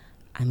 or?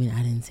 I mean,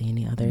 I didn't see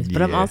any others,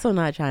 but I'm also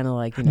not trying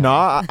to No,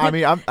 I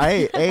mean,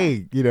 hey,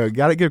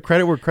 got to give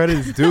credit where credit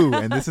is due,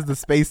 and this is the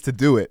space to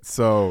do it.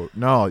 So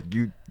no,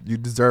 you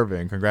deserve it,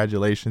 and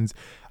congratulations.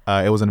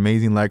 It was an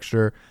amazing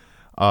lecture.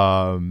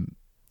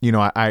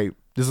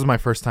 This is my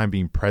first time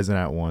being present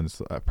at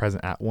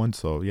one.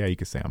 So yeah, you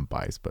could say I'm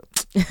biased,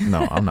 but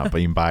no, I'm not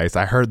being biased.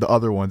 I heard the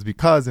other ones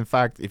because, in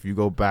fact, if you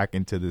go back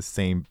into the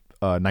same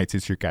Knights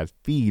History Cast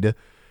feed,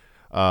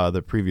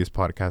 the previous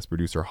podcast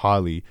producer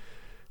Holly,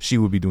 she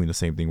would be doing the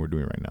same thing we're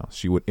doing right now.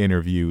 She would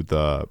interview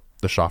the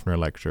Shofner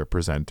lecture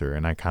presenter,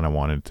 and I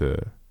wanted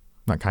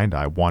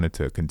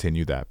to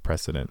continue that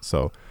precedent.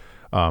 So.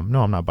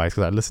 No, I'm not biased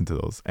because I listened to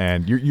those,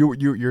 and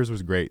yours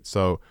was great.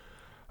 So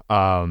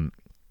now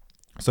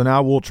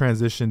we'll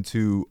transition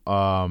to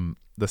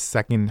the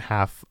second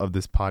half of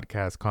this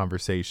podcast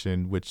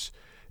conversation, which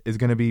is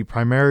going to be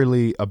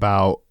primarily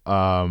about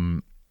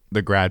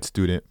the grad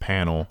student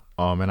panel.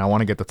 And I want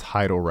to get the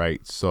title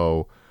right,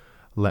 so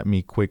let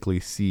me quickly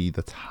see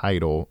the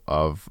title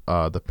of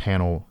the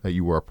panel that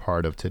you were a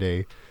part of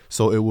today.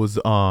 So it was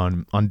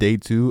on day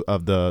 2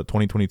 of the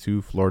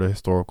 2022 Florida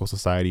Historical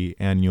Society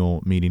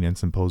Annual Meeting and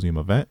Symposium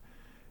event.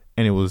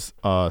 And it was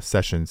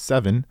session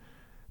 7,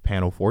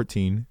 panel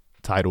 14,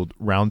 titled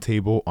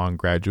Roundtable on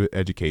Graduate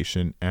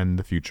Education and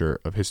the Future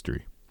of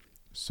History.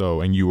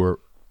 So, and your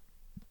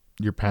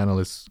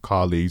panelist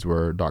colleagues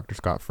were Dr.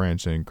 Scott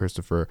French and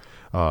Christopher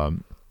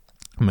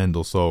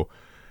Mendel. So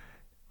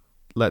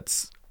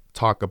let's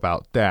talk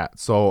about that.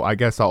 So I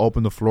guess I'll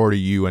open the floor to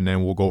you, and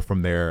then we'll go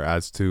from there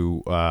as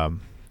to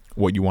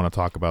what you want to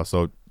talk about.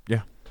 So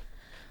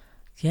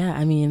yeah,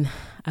 I mean,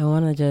 I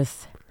want to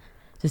just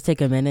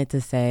take a minute to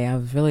say I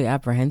was really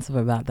apprehensive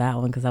about that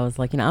one, because I was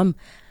like, I'm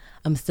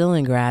still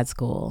in grad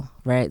school,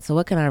 right? So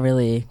what can I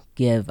really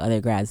give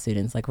other grad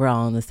students? Like, we're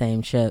all on the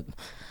same ship,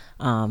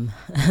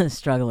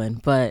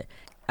 struggling. But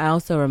I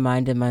also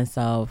reminded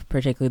myself,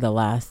 particularly the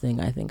last thing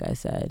I think I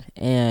said,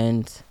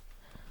 and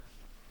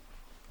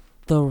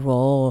the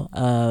role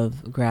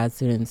of grad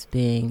students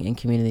being in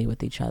community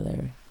with each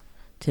other,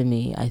 to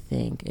me, I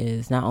think,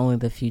 is not only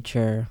the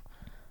future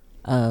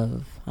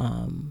of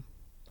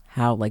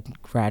how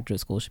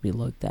graduate school should be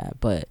looked at,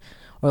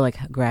 or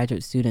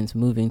graduate students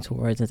moving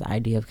towards this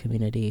idea of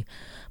community,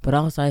 but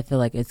also I feel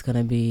like it's going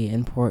to be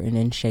important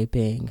in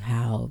shaping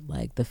how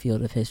the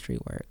field of history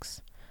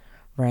works,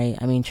 right?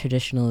 I mean,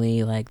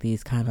 traditionally,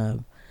 these kind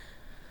of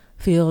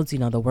fields,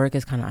 the work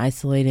is kind of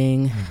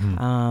isolating.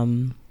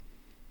 Mm-hmm.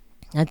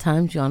 At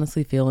times you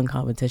honestly feel in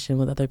competition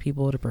with other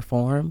people to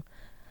perform.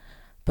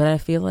 But I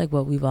feel like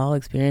what we've all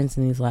experienced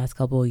in these last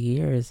couple of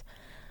years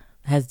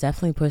has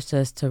definitely pushed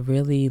us to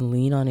really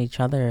lean on each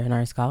other in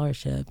our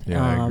scholarship,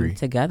 I agree.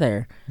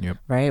 Together. Yep.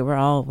 Right? We're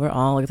all,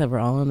 like I said, we're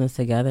all in this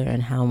together,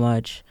 and how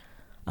much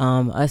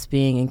us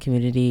being in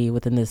community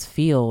within this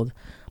field,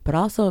 but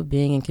also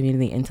being in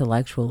community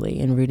intellectually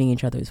and reading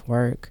each other's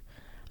work.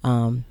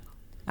 I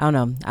don't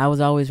know. I was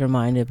always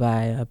reminded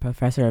by a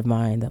professor of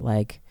mine that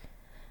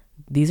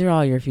these are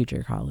all your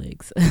future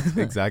colleagues.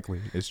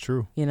 Exactly. It's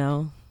true.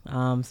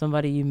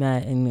 Somebody you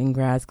met in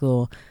grad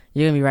school,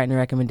 you're going to be writing a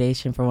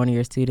recommendation for one of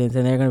your students,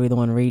 and they're going to be the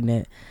one reading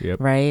it. Yep.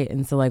 Right?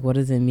 And so, what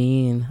does it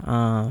mean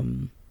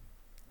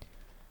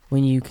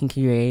when you can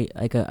create,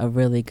 a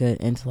really good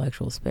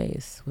intellectual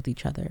space with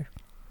each other?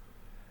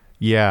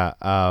 Yeah.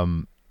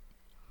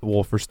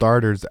 Well, for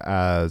starters,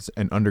 as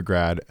an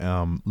undergrad,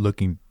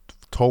 looking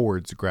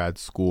towards grad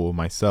school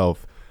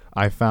myself,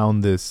 I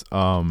found this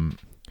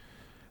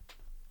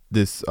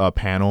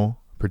panel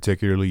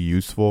particularly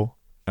useful,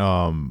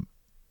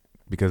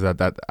 because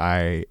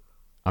I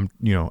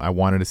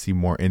wanted to see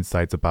more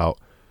insights about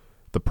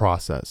the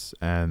process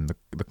and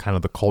the kind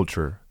of the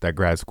culture that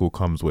grad school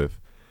comes with.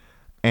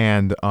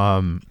 And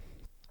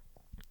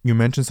you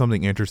mentioned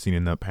something interesting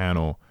in that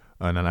panel,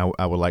 and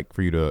I would like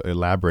for you to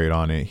elaborate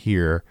on it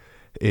here,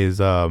 is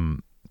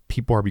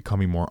people are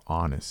becoming more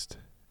honest.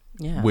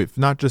 Yeah. With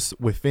not just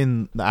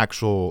within the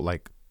actual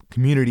like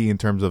community in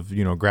terms of,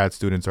 you know, grad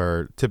students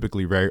are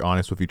typically very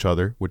honest with each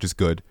other, which is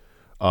good.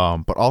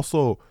 But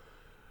also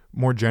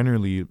more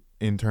generally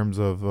in terms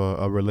of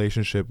a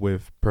relationship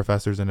with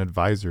professors and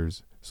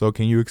advisors. So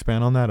can you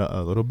expand on that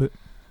a little bit?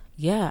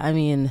 Yeah, I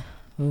mean,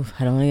 I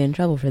don't want to get in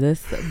trouble for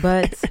this,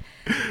 but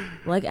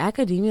like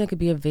academia could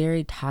be a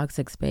very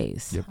toxic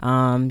space. Yep.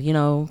 You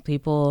know,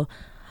 people,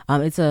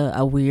 it's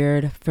a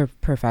weird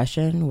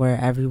profession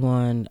where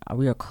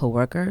we are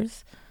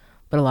coworkers,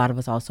 but a lot of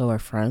us also are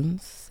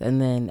friends.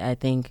 And then I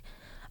think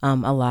a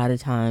lot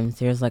of times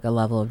there's like a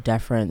level of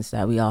deference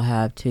that we all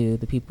have to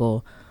the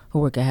people who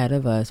work ahead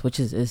of us, which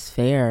is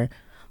fair.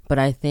 But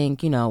I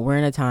think, you know, we're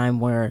in a time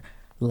where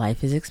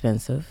life is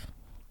expensive.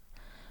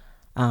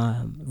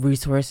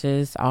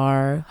 Resources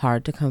are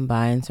hard to come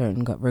by in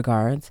certain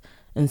regards.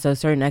 And so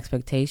certain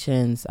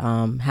expectations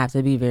have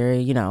to be very,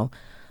 you know,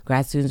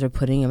 grad students are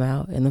putting them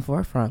out in the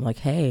forefront. Like,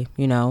 hey,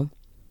 you know,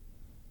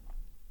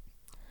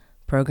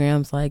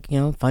 programs like, you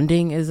know,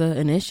 funding is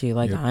an issue.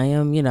 Like, yep. I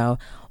am, you know,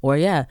 or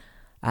yeah,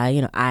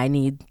 I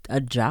need a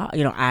job.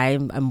 You know,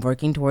 I'm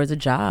working towards a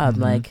job.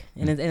 Mm-hmm. Like,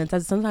 and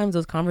it's sometimes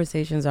those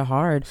conversations are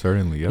hard.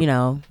 Certainly, yep. You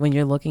know, when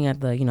you're looking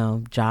at the, you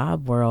know,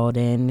 job world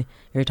and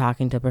you're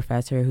talking to a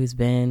professor who's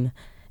been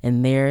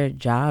in their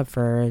job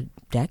for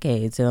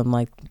decades, and I'm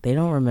like, they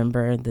don't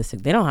remember this.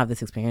 They don't have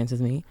this experience as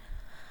me.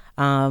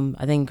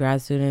 I think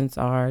grad students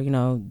are, you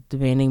know,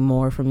 demanding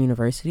more from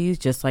universities,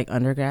 just like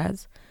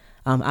undergrads.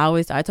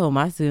 I told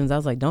my students, I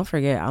was like, don't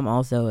forget, I'm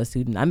also a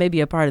student. I may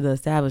be a part of the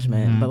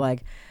establishment, mm-hmm. but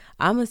like,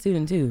 I'm a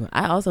student too.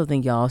 I also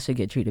think y'all should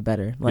get treated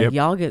better. Like,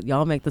 yep.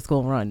 y'all make the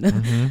school run.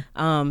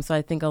 Mm-hmm. So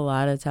I think a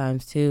lot of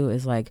times too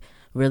is like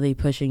really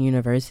pushing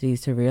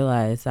universities to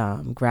realize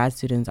grad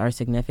students are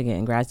significant,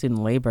 and grad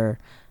student labor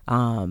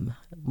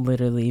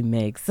literally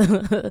makes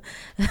the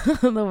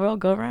world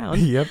go round.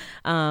 Yep.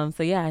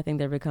 So yeah, I think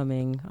they're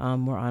becoming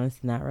more honest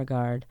in that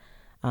regard,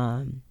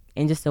 and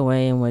just the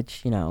way in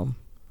which, you know,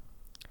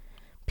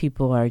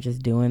 people are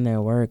just doing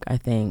their work, I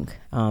think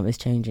is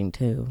changing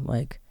too.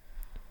 Like,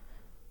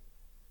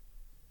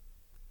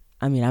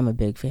 I mean, I'm a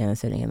big fan of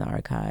sitting in the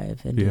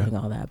archive and doing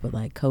all that, but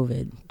like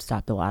COVID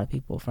stopped a lot of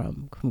people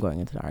from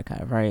going into the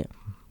archive, right?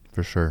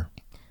 For sure.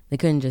 They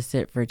couldn't just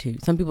sit for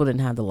some people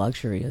didn't have the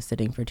luxury of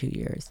sitting for 2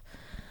 years.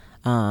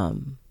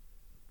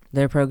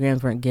 Their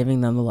programs weren't giving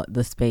them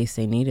the space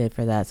they needed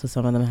for that. So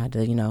some of them had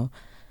to, you know,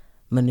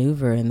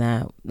 maneuver, and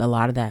that a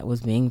lot of that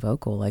was being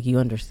vocal. Like, you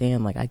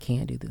understand, like, I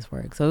can't do this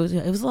work. So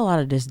it was a lot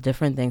of just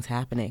different things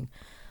happening.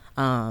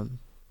 And,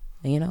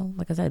 you know,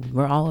 like I said,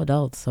 we're all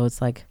adults. So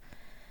it's like,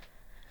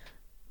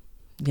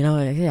 you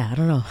know, yeah, I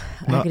don't know.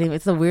 No.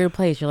 It's a weird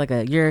place.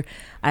 I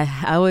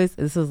always,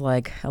 this is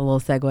like a little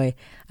segue.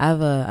 I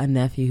have a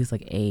nephew who's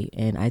like 8,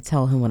 and I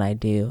tell him what I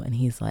do, and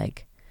he's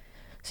like,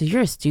 so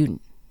you're a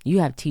student, you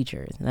have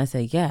teachers. And I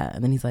say, yeah.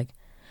 And then he's like,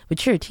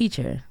 but you're a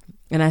teacher.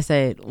 And I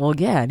say, well,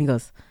 yeah. And he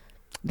goes,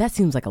 that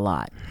seems like a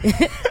lot.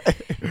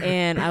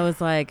 And I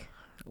was like,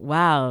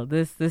 wow,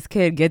 this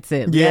kid gets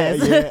it. Yeah,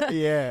 yes.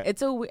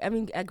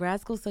 Yeah. Grad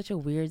school is such a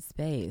weird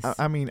space.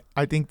 I mean,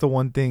 I think the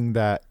one thing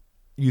that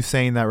you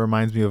saying that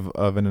reminds me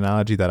of an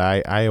analogy that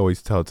I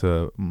always tell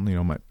to,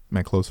 you know,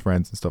 my close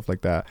friends and stuff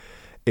like that,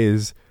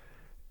 is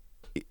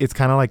it's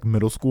kind of like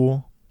middle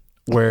school,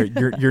 where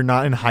you're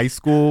not in high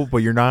school, but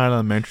you're not in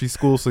elementary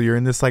school. So you're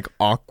in this like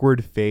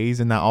awkward phase.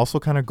 And that also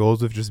kind of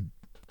goes with just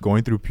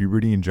going through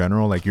puberty in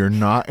general. Like, you're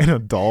not an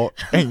adult,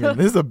 and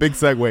this is a big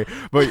segue,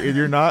 but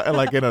you're not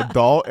like an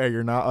adult and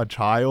you're not a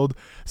child.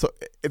 So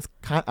it's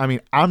kind of, I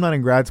mean, I'm not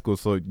in grad school,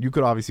 so you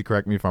could obviously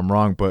correct me if I'm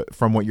wrong, but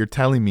from what you're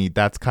telling me,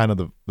 that's kind of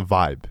the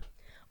vibe.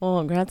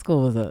 Well, grad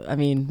school was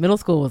middle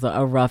school was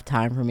a rough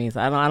time for me, so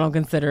I don't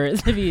consider it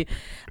to be,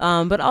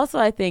 but also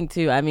I think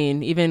too, I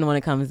mean, even when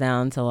it comes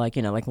down to like,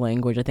 you know, like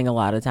language, I think a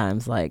lot of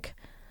times like,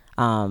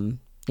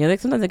 you know,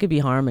 like sometimes it could be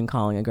harm in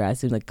calling a grad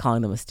student, like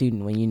calling them a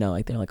student when you know,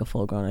 like they're like a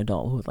full grown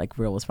adult with like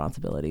real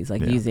responsibilities,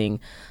 like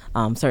using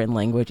certain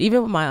language.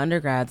 Even with my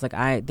undergrads,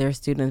 like they're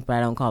students, but I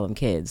don't call them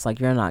kids. Like,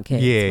 you're not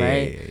kids,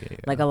 right? Yeah.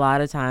 Like a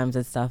lot of times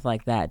it's stuff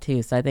like that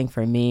too. So I think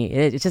for me,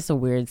 it's just a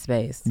weird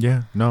space.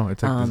 Yeah, no,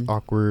 it's like this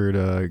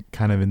awkward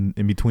kind of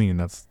in between, and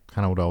that's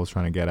kind of what I was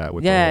trying to get at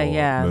with the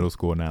whole middle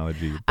school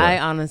analogy. But I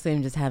honestly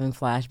am just having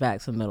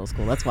flashbacks from middle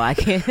school. That's why I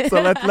can't.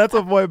 So let's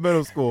avoid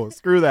middle school.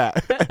 Screw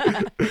that.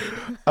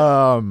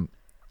 And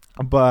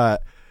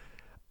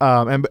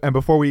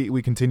before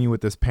we continue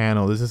with this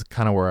panel, this is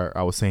kind of where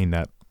I was saying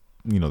that,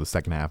 you know, the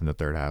second half and the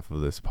third half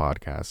of this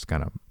podcast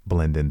kind of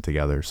blend in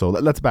together. So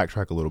let's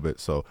backtrack a little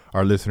bit so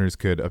our listeners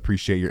could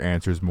appreciate your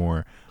answers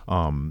more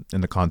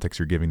in the context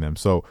you're giving them.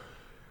 So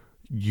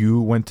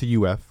you went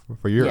to UF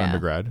for your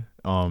undergrad,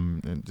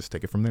 and just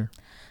take it from there.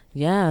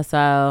 Yeah,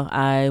 so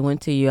I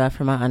went to UF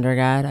for my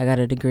undergrad. I got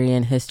a degree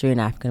in history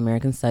and African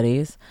American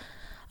studies.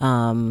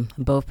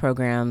 Both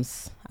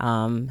programs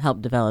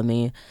helped develop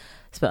me.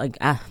 Like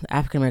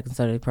African American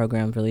Studies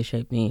program really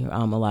shaped me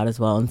a lot as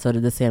well, and so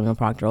did the Samuel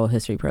Proctor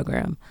History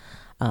program.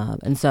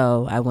 And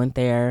so I went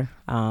there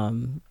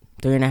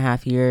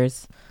 3.5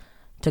 years,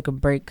 took a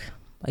break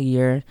a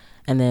year,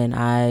 and then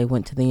I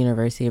went to the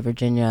University of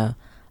Virginia,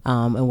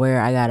 and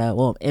where I got a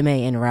MA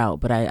en route,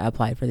 but I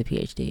applied for the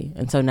PhD,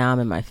 and so now I'm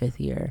in my 5th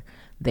year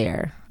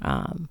there.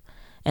 And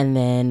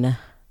then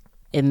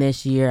in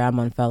this year, I'm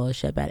on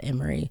fellowship at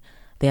Emory.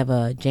 They have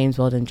a James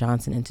Weldon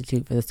Johnson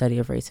Institute for the Study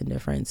of Race and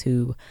Difference,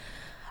 who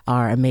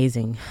are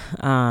amazing.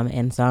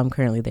 And so I'm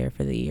currently there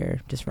for the year,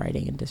 just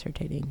writing and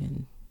dissertating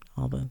and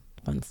all the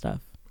fun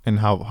stuff. And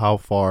how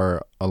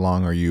far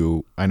along are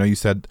you? I know you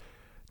said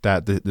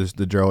that the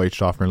Jerrell H.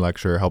 Shofner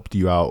lecture helped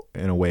you out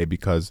in a way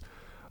because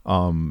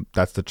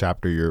that's the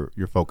chapter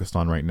you're focused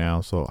on right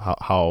now. So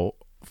how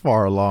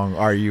far along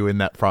are you in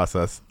that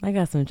process? I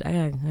got some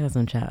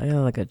some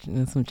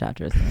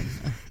chapters.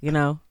 You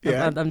know,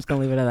 yeah. I'm just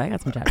gonna leave it at that. I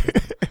got some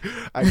chapters.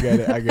 I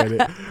get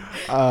it.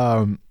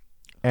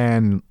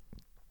 And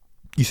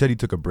you said you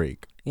took a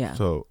break. Yeah.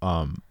 So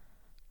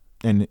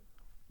and it's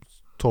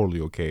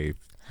totally okay.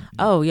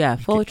 Oh yeah,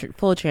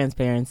 full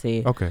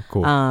transparency. Okay,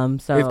 cool.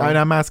 So and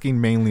I'm asking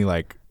mainly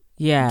like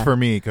for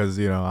me because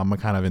I'm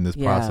kind of in this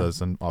Yeah. process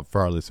and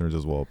for our listeners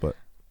as well. But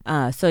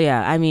so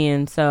yeah, I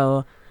mean,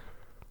 so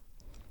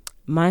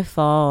my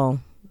fall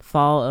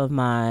of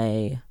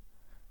my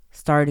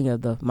starting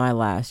of my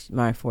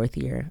 4th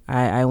year,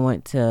 I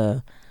went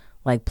to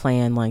like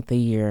plan like the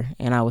year,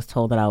 and I was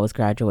told that I was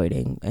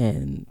graduating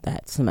in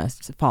that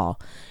semester fall,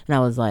 and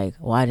I was like,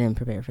 well, I didn't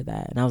prepare for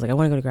that, and I was like, I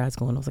want to go to grad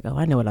school, and I was like, oh,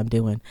 I know what I'm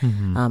doing.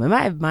 Mm-hmm.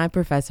 And my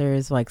professor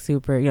is like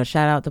super,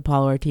 shout out to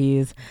Paul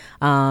Ortiz.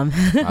 I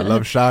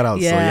love shout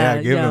outs.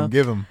 Yeah, so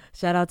give him.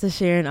 Shout out to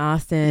Sharon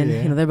Austin.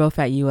 Yeah. They're both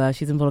at UF.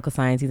 She's in political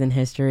science. He's in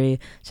history.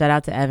 Shout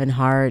out to Evan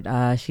Hart.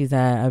 She's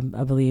at,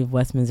 I believe,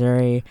 West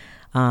Missouri.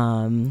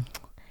 And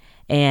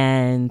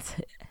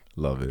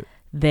Love it.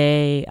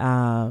 they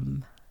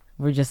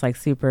were just like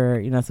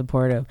super,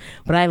 supportive.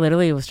 But I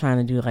literally was trying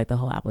to do like the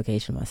whole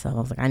application myself. I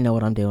was like, I know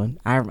what I'm doing.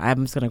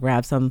 I'm just going to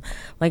grab some,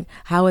 like,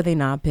 how would they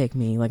not pick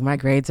me? Like, my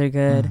grades are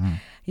good. Mm-hmm.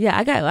 Yeah,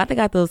 I think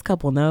I got those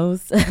couple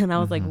no's. And I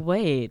was Mm-hmm. like,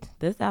 wait,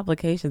 this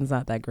application's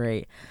not that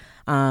great.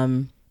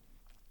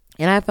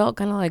 And I felt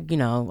kind of like, a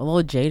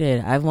little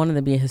jaded. I've wanted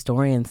to be a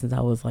historian since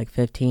I was like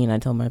 15. I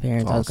told my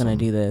parents I was going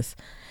to do this.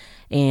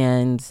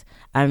 And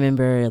I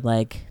remember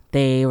like,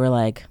 they were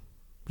like,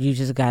 you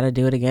just got to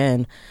do it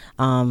again.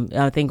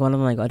 I think one of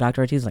them, like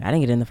Dr. Ortiz, like, I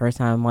didn't get in the first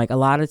time. Like a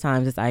lot of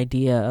times this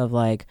idea of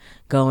like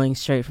going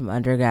straight from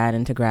undergrad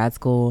into grad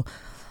school,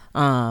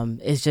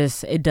 it's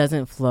just, it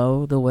doesn't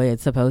flow the way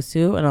it's supposed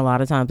to. And a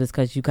lot of times it's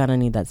because you kind of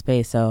need that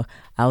space. So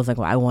I was like,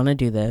 well, I want to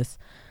do this.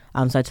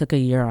 So I took a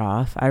year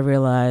off. I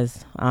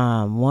realized,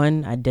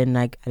 one, I didn't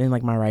like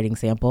my writing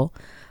sample.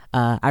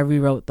 I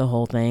rewrote the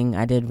whole thing.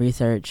 I did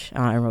research.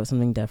 I wrote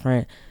something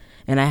different.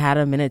 And I had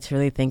a minute to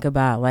really think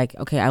about like,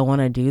 okay, I want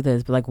to do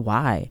this, but like,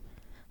 why?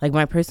 Like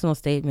my personal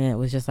statement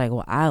was just like,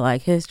 well, I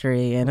like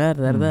history and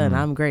and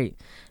I'm great.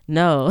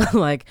 No,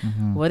 like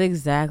what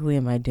exactly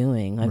am I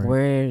doing? Like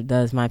where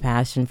does my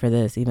passion for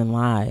this even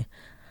lie?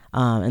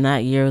 And that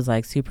year was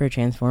like super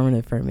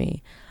transformative for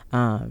me.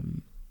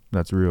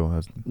 That's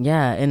real.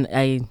 Yeah. And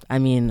I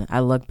mean,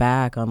 I look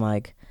back on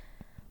like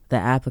the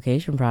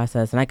application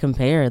process and I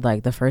compared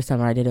like the first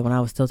time I did it when I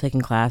was still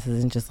taking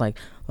classes and just like,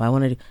 well, I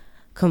want to do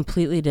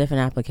completely different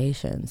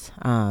applications.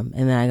 And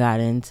then I got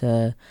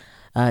into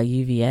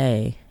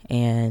UVA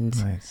and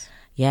nice.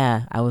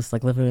 Yeah, I was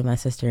like living with my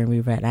sister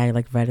and I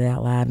like read it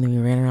out loud and then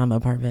we ran around the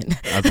apartment.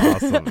 That's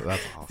awesome.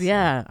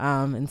 Yeah.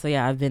 And so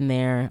yeah, I've been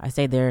there. I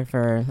stayed there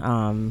for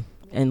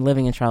and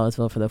living in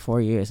Charlottesville for the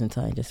 4 years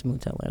until I just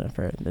moved to Atlanta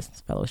for this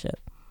fellowship.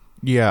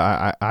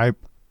 Yeah, I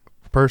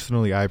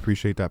personally I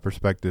appreciate that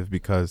perspective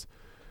because,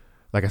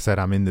 like I said,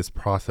 I'm in this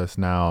process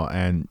now,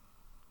 and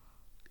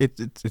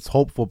it's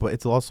hopeful, but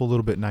it's also a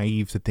little bit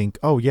naive to think,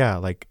 oh yeah,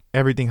 like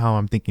everything how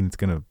I'm thinking it's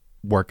gonna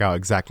work out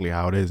exactly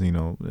how it is.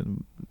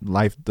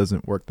 Life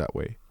doesn't work that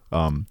way.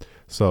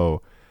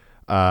 So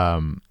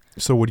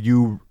would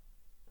you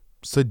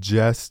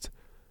suggest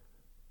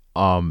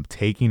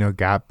taking a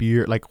gap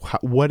year? Like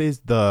what's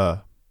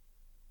the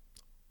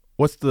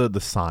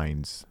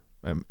signs,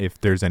 if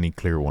there's any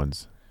clear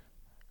ones?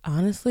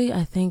 Honestly,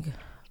 I think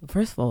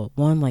first of all,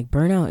 one, like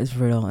burnout is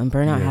real and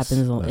burnout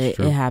happens.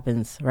 It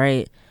happens,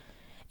 right?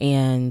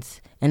 And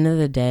end of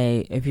the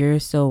day, if you're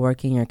still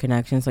working your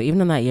connections, so even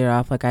in that year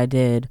off, like I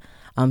did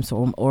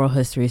some oral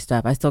history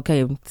stuff, I still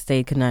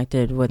stayed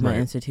connected with my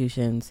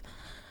institutions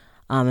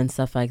and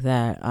stuff like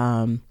that.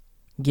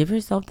 Give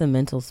yourself the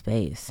mental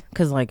space,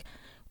 because like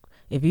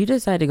if you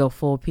decide to go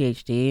full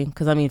PhD,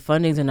 because I mean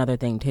funding's another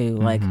thing too.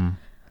 Like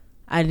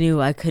I knew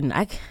I couldn't,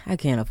 I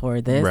can't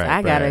afford this.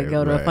 I gotta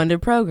go to a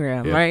funded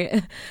program,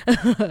 right?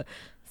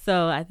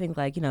 So I think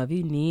like, if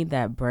you need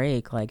that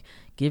break, like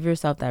give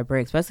yourself that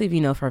break, especially if you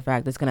know for a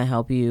fact it's going to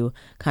help you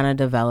kind of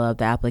develop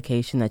the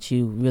application that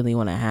you really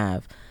want to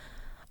have.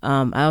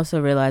 I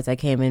also realized I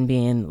came in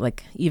being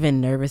like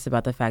even nervous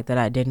about the fact that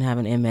I didn't have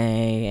an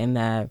MA and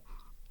that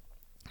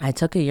I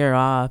took a year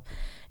off,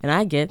 and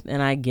I get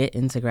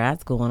into grad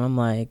school, and I'm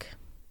like,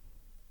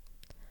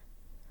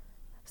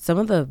 some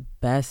of the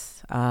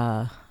best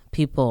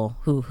people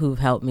who've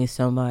helped me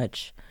so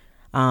much.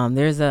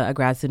 There's a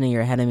grad student a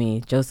year ahead of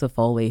me, Joseph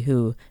Foley,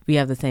 who we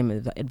have the same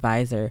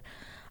advisor.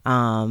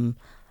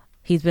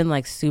 He's been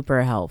like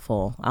super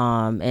helpful,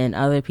 and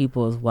other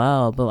people as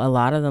well. But a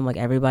lot of them, like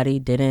everybody,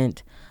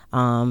 didn't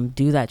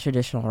do that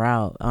traditional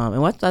route.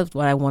 And that's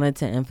what I wanted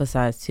to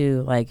emphasize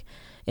too, like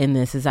in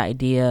this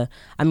idea.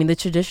 I mean, the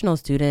traditional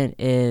student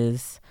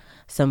is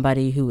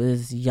somebody who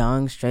is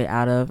young, straight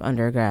out of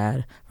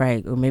undergrad,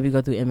 right? Or maybe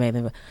go through MA,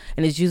 and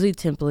it's usually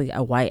typically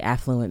a white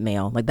affluent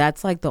male. Like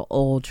that's like the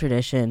old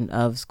tradition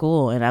of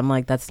school, and I'm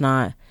like, that's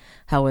not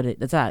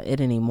that's not it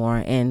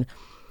anymore. And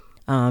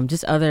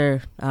just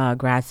other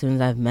grad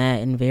students I've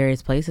met in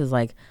various places,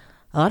 like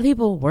a lot of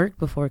people worked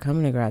before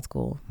coming to grad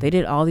school. They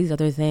did all these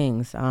other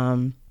things.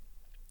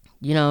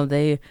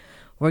 They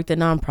worked at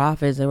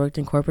nonprofits. They worked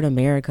in corporate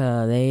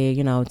America. They,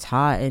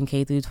 taught in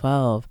K through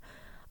 12.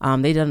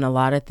 They done a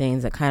lot of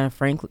things that kind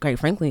of quite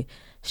frankly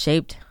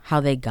shaped how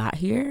they got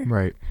here.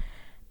 Right.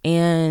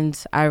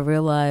 And I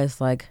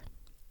realized like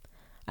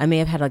I may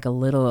have had like a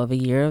little of a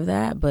year of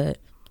that, but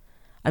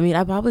I mean,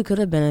 I probably could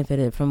have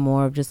benefited from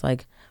more of just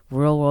like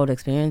real world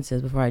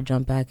experiences before I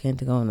jump back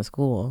into going to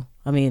school.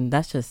 I mean,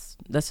 that's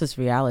just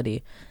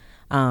reality.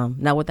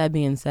 Now, with that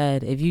being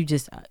said, if you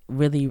just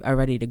really are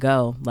ready to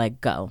go,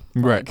 like go.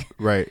 Right.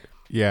 Right.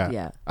 Yeah.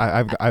 Yeah.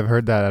 I've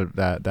heard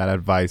that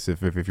advice.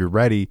 If you're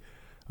ready,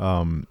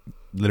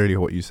 literally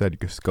what you said,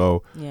 you just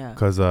go. Yeah.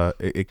 Because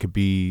it could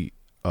be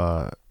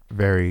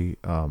very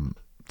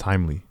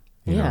timely.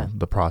 You know,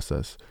 the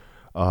process.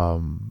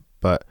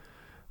 But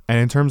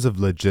in terms of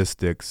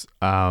logistics,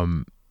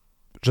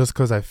 just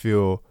because I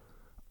feel,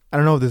 I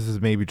don't know if this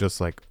is maybe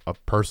just like a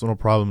personal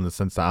problem in the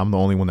sense that I'm the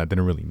only one that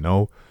didn't really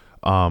know,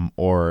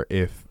 or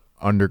if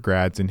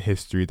undergrads in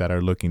history that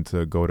are looking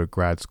to go to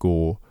grad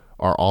school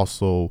are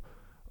also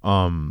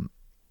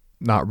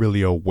not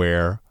really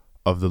aware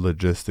of the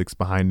logistics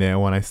behind it.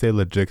 And when I say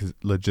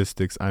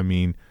logistics, I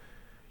mean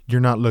you're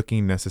not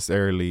looking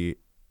necessarily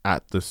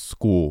at the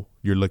school.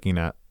 You're looking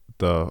at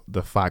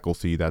the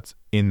faculty that's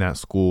in that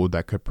school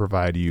that could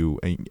provide you,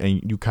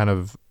 and you kind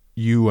of,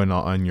 you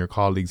and your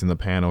colleagues in the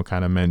panel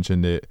kind of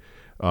mentioned it,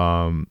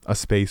 a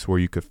space where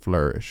you could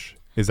flourish.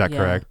 Is that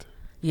correct?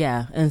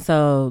 Yeah. And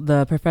so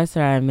the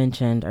professor I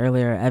mentioned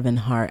earlier, Evan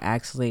Hart,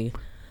 actually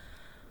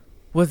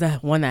was the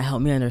one that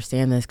helped me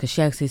understand this, because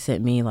she actually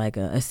sent me like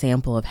a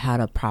sample of how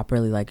to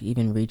properly like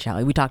even reach out.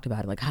 Like we talked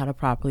about it, like how to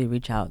properly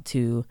reach out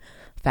to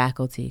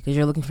faculty, because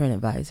you're looking for an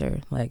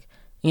advisor. Like,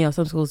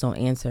 some schools don't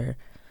answer,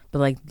 but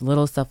like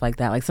little stuff like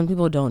that. Like some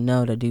people don't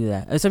know to do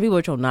that. Or some people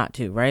are told not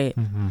to, right?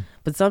 Mm-hmm.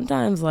 But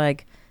sometimes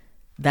like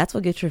that's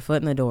what gets your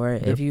foot in the door.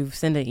 Yep. If you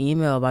send an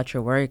email about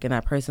your work and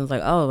that person's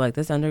like, oh, like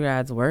this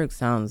undergrad's work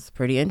sounds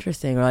pretty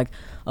interesting. Or like,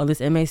 oh, this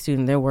MA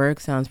student, their work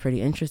sounds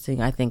pretty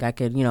interesting. I think I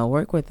could,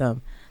 work with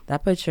them.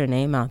 That puts your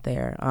name out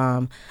there.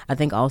 I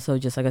think also,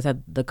 just like I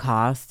said, the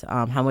cost,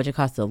 how much it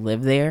costs to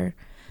live there.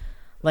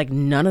 Like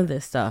none of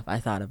this stuff I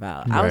thought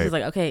about. Right. I was just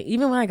like, okay,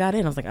 even when I got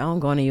in, I was like, oh, I'm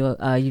going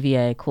to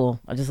UVA. Cool.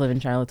 I just live in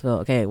Charlottesville.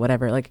 Okay,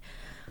 whatever. Like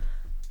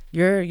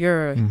you're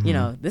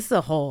mm-hmm. This is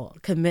a whole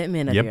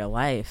commitment of your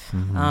life.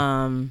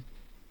 Mm-hmm.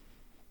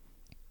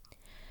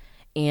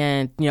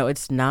 And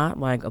it's not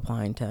like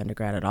applying to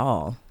undergrad at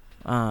all.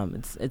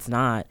 It's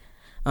not.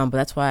 But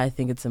that's why I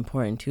think it's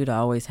important too to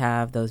always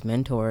have those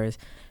mentors,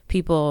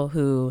 people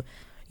who,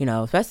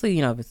 especially,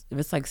 if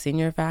it's like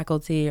senior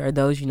faculty or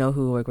those,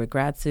 who work with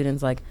grad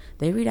students, like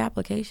they read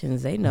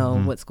applications, they know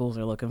mm-hmm. what schools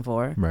are looking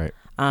for. Right.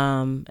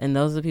 And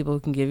those are the people who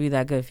can give you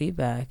that good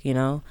feedback,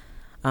 So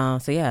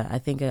yeah, I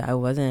think I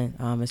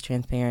wasn't as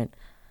transparent.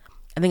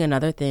 I think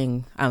another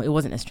thing, it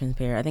wasn't as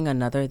transparent. I think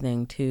another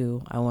thing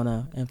too I want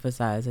to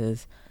emphasize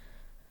is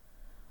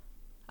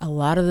a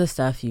lot of the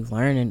stuff you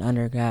learn in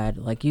undergrad,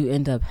 like you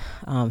end up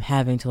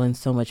having to learn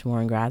so much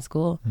more in grad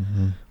school.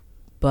 Mm-hmm.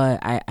 But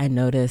I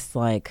noticed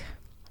like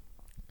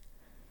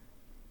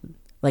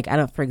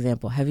for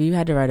example, have you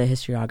had to write a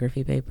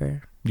historiography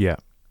paper? Yeah.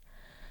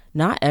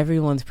 Not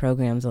everyone's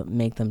programs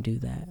make them do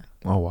that.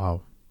 Oh,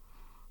 wow.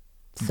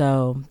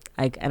 So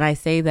and I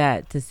say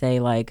that to say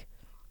like,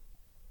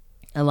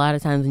 a lot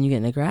of times when you get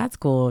into grad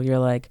school, you're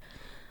like,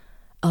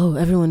 oh,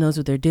 everyone knows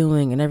what they're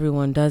doing and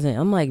everyone doesn't.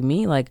 I'm like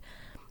me, like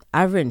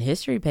I've written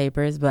history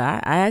papers, but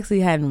I actually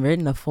hadn't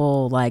written a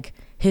full like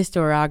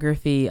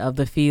historiography of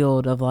the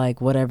field of like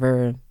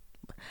whatever.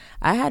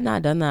 I had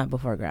not done that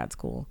before grad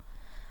school.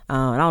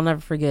 And I'll never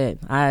forget,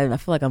 I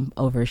feel like I'm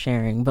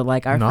oversharing, but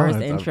like our first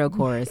intro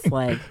course,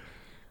 like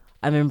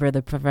I remember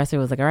the professor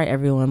was like, all right,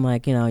 everyone,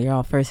 like, your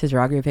all first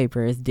historiography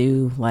paper is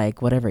due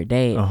like whatever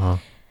date. Uh-huh.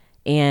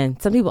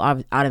 And some people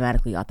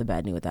automatically off the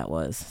bat knew what that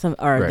was.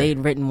 Right. They'd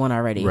written one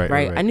already,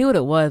 right? I knew what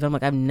it was. I'm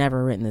like, I've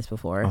never written this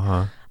before.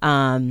 Uh-huh.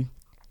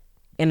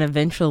 And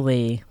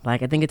eventually,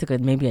 like, I think it took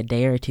maybe a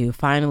day or two.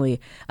 Finally,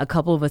 a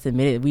couple of us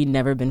admitted we'd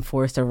never been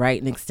forced to write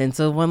an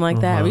extensive one like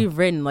that. We've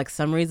written like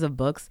summaries of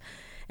books.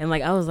 And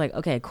like, I was like,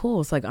 okay,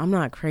 cool. It's like, I'm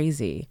not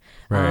crazy.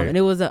 Right. And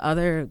it was the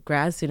other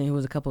grad student who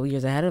was a couple of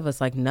years ahead of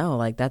us. Like, no,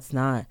 like, that's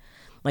not,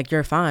 like,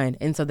 you're fine.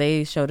 And so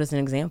they showed us an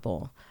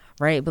example,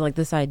 right? But like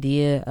this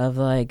idea of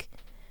like,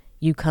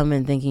 you come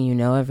in thinking you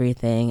know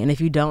everything. And if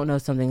you don't know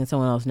something and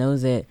someone else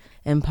knows it,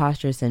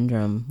 imposter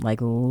syndrome, like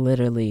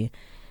literally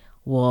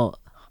will...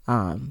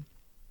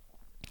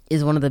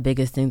 is one of the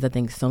biggest things I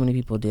think so many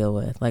people deal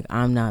with. Like,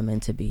 I'm not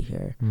meant to be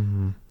here.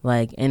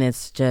 Like, and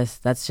that's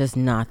just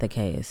not the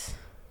case.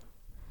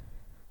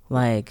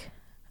 Like,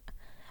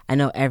 I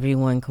know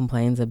everyone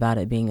complains about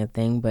it being a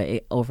thing, but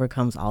it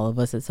overcomes all of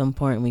us at some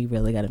point. And we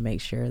really got to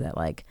make sure that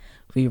like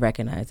we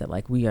recognize that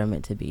like we are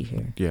meant to be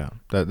here. Yeah,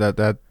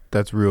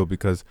 that's real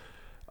because,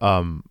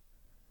 and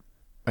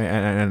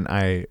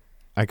I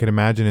can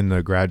imagine in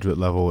the graduate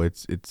level,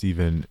 it's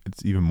even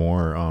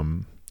more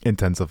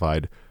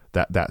intensified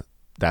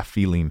that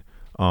feeling.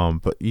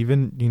 But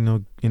even, you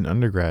know, in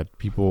undergrad,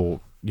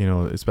 people, you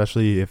know,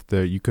 especially if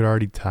you could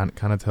already kind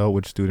of tell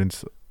which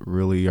students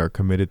really are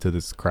committed to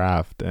this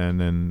craft, and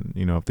then,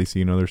 you know, if they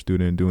see another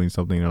student doing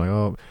something, they're like,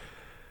 oh.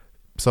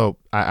 So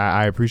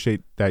I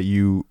appreciate that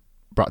you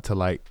brought to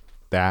light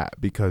that,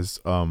 because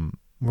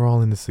we're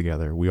all in this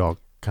together. We all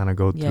kind of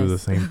go through the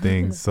same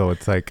things. So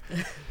it's like,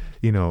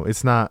 you know,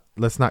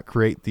 let's not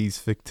create these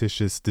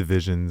fictitious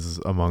divisions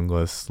among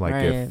us. Like,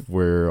 if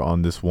we're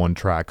on this one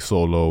track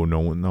solo,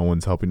 no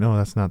one's helping. No,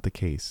 that's not the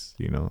case,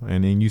 you know.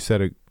 And then you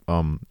said it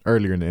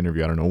earlier in the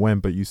interview, I don't know when,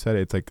 but you said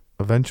it's like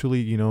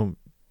eventually, you know,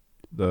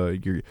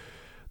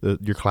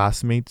 your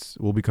classmates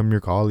will become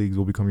your colleagues,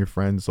 will become your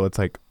friends. So it's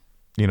like,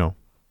 you know,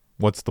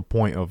 what's the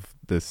point of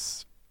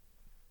this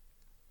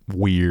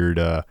weird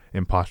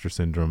imposter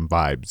syndrome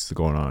vibes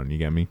going on? You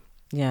get me?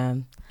 Yeah.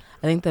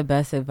 I think the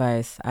best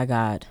advice I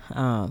got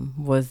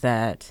was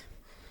that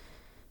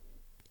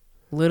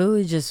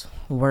literally just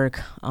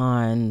work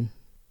on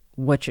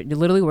what you're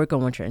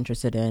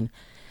interested in,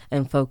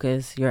 and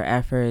focus your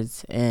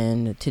efforts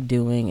into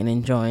doing and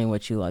enjoying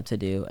what you love to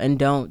do, and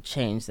don't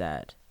change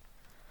that.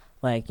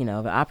 Like, you know,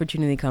 if an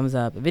opportunity comes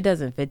up, if it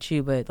doesn't fit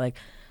you, but like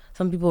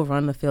some people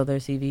run to fill their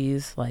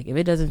CVs, like if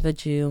it doesn't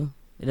fit you,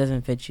 it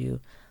doesn't fit you.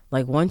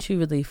 Like, once you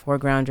really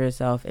foreground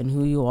yourself and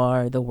who you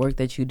are, the work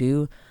that you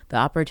do, the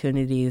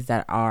opportunities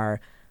that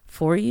are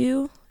for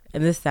you,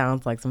 and this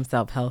sounds like some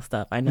self-help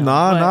stuff, I know.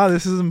 Nah,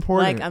 this is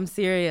important. Like, I'm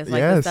serious.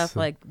 Like, the stuff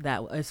like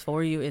that is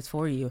for you, it's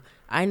for you.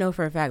 I know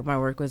for a fact my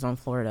work was on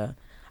Florida.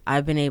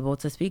 I've been able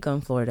to speak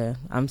on Florida.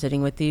 I'm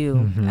sitting with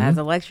you as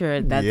a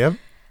lecturer. That's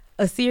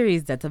a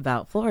series that's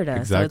about Florida.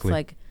 Exactly. So it's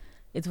like,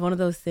 it's one of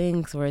those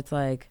things where it's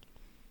like,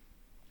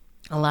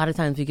 a lot of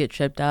times we get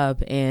tripped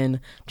up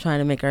in trying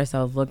to make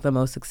ourselves look the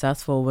most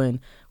successful, when,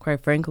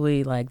 quite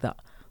frankly, like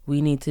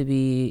we need to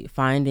be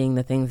finding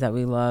the things that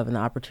we love and the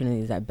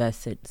opportunities that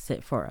best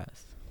sit for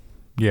us.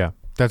 Yeah,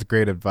 that's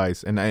great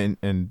advice. And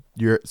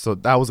so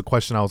that was a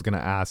question I was gonna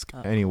ask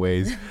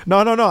anyways.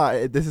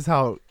 No. This is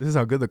how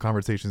good the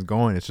conversation is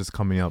going. It's just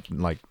coming up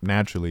like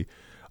naturally,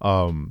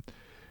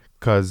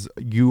 because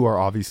you are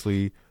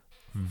obviously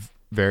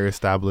very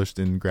established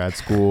in grad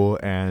school,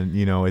 and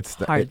you know it's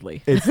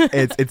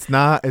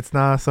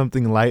not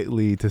something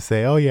lightly to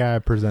say, oh yeah, I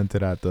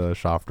presented at the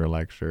Shofner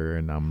Lecture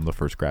and I'm the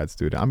first grad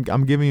student.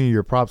 I'm giving you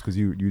your props because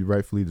you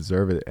rightfully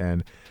deserve it,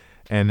 and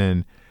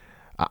then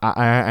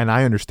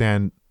I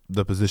understand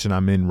the position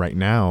I'm in right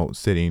now,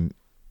 sitting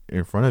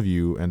in front of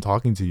you and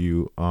talking to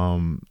you,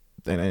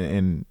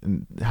 and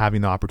having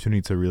the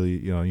opportunity to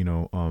really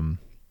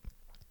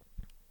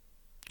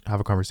have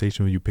a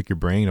conversation with you, pick your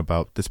brain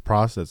about this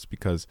process,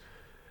 because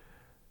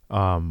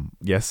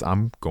yes,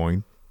 I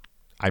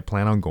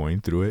plan on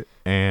going through it,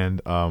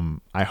 and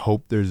I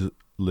hope there's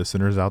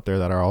listeners out there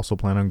that are also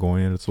planning on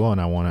going in as well, and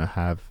I want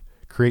to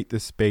create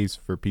this space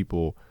for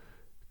people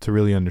to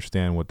really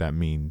understand what that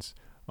means.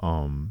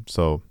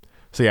 So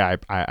yeah,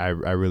 I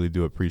really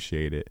do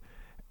appreciate it,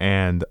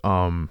 and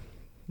I'm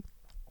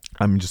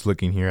just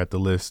looking here at the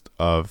list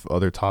of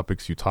other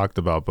topics you talked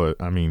about, but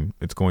I mean,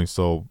 it's going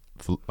so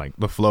like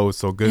the flow is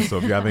so good. So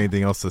if you have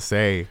anything else to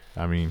say,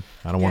 I mean,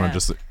 I don't want to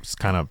just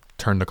kind of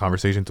turn the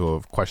conversation to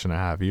a question I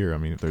have here. I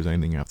mean, if there's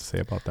anything you have to say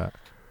about that.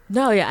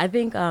 No, yeah, I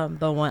think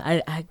the one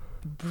I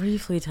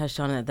briefly touched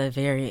on at the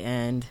very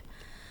end,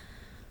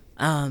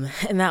 and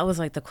that was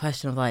like the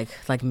question of like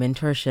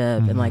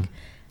mentorship and like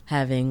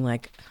having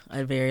like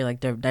a very like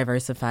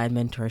diversified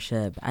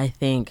mentorship. I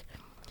think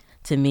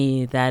to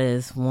me that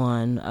is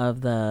one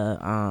of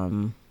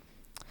the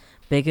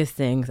biggest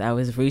things I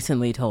was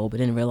recently told, but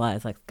didn't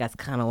realize like that's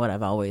kind of what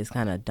I've always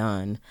kind of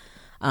done.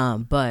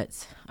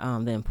 But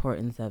the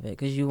importance of it,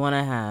 because you want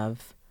to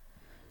have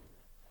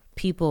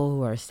people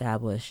who are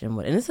established and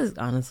this is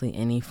honestly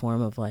any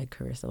form of like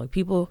career stuff, like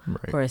people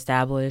who are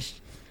established,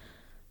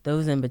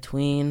 those in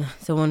between,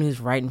 someone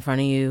who's right in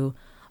front of you,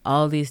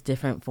 all these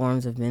different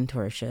forms of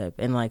mentorship,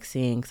 and like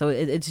seeing. So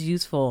it's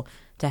useful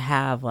to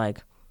have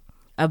like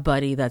a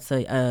buddy that's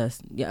a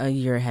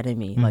year ahead of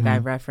me. Like I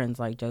reference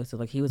like Joseph,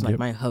 like he was like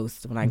my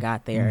host when I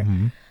got there.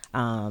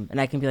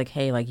 And I can be like,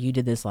 hey, like you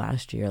did this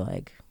last year.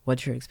 Like,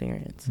 what's your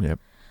experience? Yep.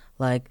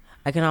 Like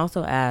I can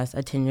also ask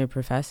a tenured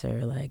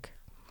professor, like,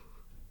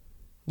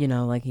 you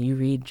know, like you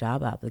read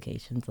job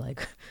applications,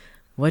 like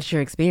what's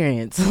your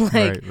experience?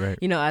 Like, right.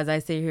 you know, as I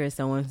sit here as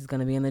someone who's going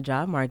to be in the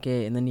job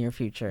market in the near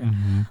future,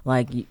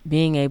 like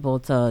being able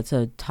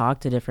to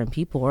talk to different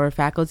people or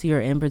faculty or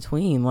in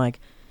between, like,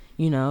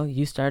 you know,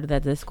 you started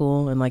at this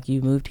school and like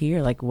you moved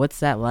here, like what's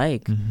that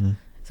like?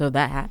 So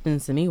that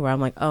happens to me where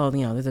I'm like, oh,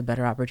 you know, there's a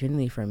better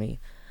opportunity for me.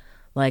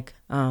 Like,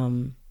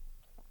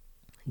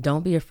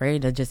 don't be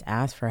afraid to just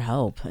ask for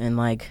help and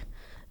like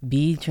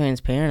be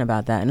transparent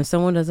about that. And if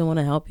someone doesn't want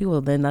to help you,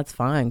 well, then that's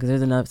fine because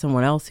there's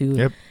someone else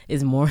who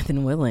is more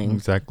than willing.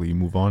 Exactly. You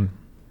move on.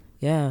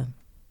 Yeah.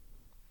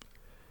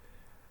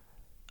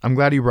 I'm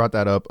glad you brought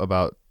that up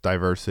about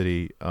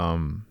diversity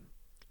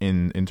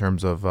in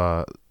terms of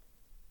the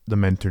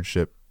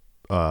mentorship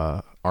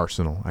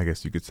arsenal, I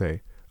guess you could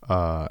say.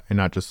 And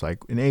not just like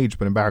in age,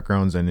 but in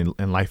backgrounds and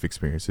in life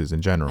experiences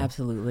in general.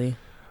 Absolutely.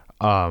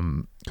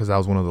 Because that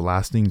was one of the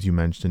last things you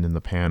mentioned in the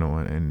panel,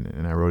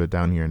 and I wrote it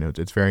down here, and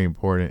it's very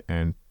important.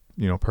 And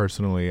you know,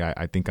 personally,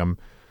 I think I'm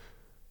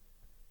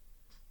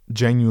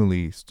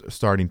genuinely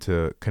starting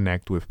to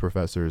connect with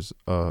professors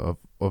of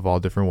all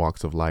different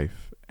walks of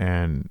life.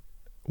 And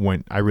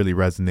when I really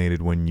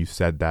resonated when you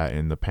said that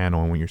in the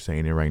panel, and when you're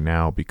saying it right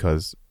now,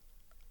 because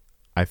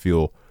I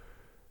feel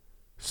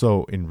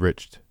so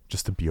enriched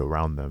just to be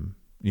around them,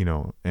 you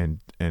know, and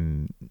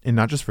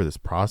not just for this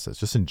process,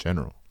 just in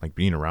general, like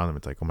being around them.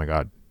 It's like, oh my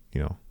God, you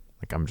know,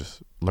 like I'm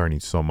just learning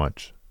so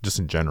much just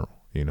in general,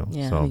 you know?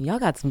 Yeah. So, I mean, y'all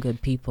got some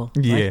good people.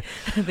 Yeah.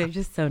 Like, they're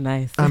just so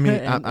nice. I mean,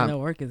 and the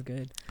work is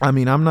good. I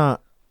mean, I'm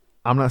not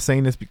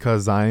saying this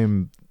because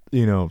I'm,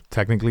 you know,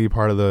 technically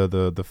part of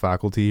the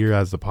faculty here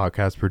as the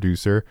podcast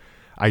producer.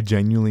 I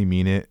genuinely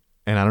mean it.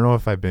 And I don't know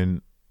if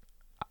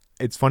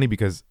it's funny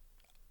because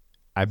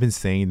I've been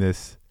saying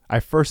this. I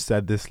first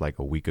said this like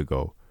a week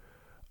ago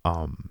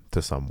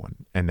to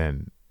someone, and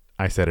then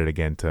I said it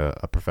again to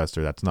a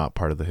professor that's not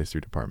part of the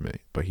history department,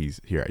 but he's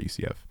here at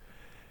UCF.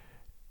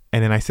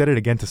 And then I said it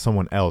again to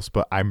someone else,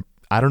 but I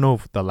don't know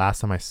if the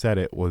last time I said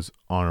it was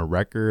on a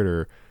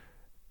record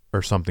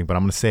or something, but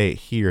I'm going to say it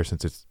here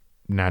since it's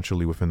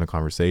naturally within the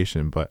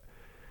conversation. But,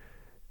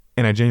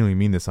 and I genuinely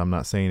mean this. I'm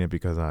not saying it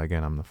because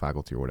again, I'm the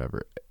faculty or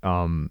whatever.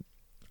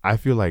 I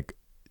feel like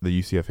the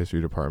UCF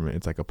history department,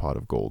 it's like a pot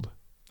of gold.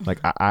 Like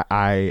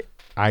I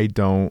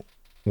don't,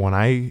 when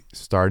I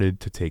started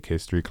to take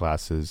history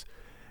classes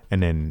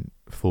and then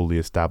fully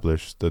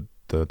establish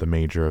the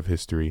major of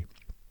history,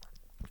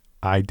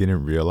 I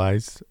didn't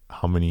realize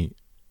how many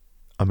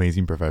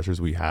amazing professors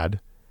we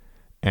had.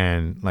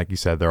 And like you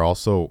said, they're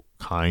also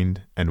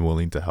kind and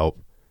willing to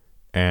help.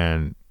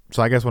 And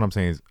so I guess what I'm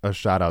saying is a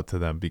shout out to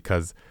them,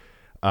 because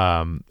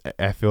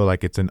I feel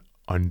like it's an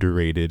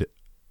underrated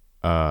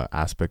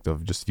aspect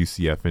of just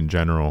UCF in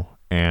general.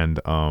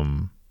 And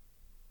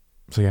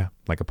so yeah,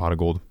 like a pot of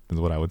gold is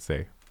what I would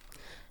say.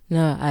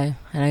 No, I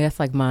guess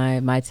like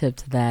my tip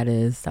to that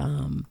is,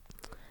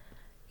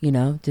 you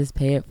know, just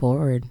pay it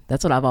forward.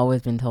 That's what I've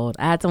always been told.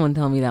 I had someone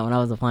tell me that when I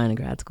was applying to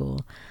grad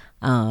school.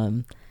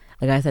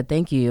 Like I said,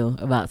 thank you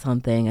about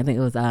something. I think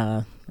it was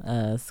a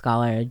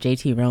scholar,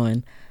 J.T.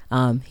 Rowan.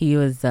 He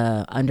was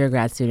an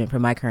undergrad student for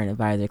my current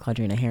advisor,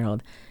 Claudrina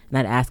Harold. And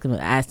I'd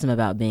asked him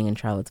about being in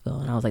Charlottesville.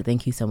 And I was like,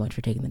 thank you so much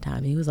for taking the time.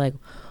 And he was like,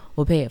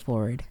 we'll pay it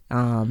forward.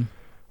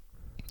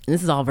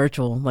 This is all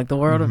virtual, like the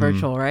world of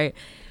virtual, right?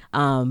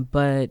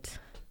 But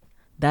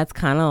that's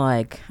kind of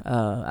like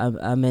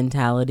a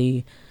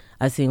mentality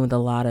I've seen with a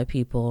lot of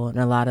people and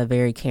a lot of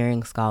very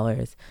caring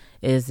scholars,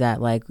 is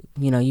that like,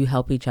 you know, you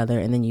help each other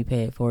and then you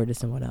pay it forward to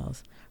someone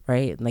else,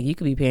 right? Like you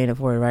could be paying it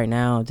forward right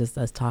now, just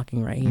us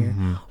talking right here,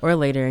 or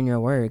later in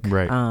your work,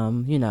 right?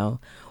 You know,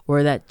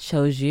 where that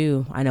shows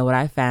you. I know what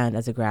I found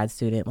as a grad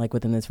student, like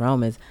within this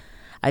realm, is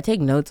I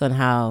take notes on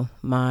how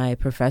my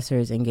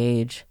professors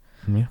engage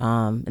in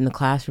the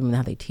classroom and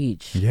how they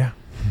teach. Yeah.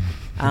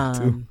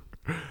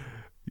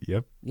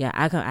 Yep. Yeah,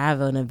 I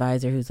have an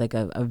advisor who's like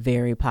a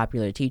very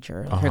popular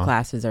teacher. Her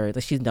classes are,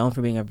 like, she's known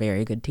for being a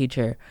very good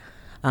teacher.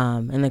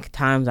 And the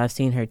times I've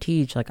seen her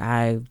teach, like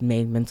I've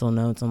made mental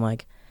notes on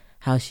like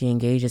how she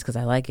engages because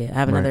I like it. I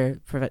have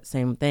another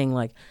same thing.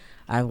 Like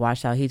I've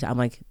watched how I'm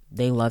like,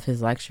 they love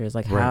his lectures.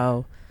 Like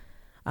how,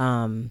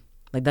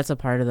 like that's a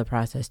part of the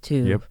process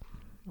too. Yep.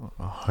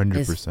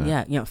 100%.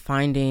 Yeah, you know,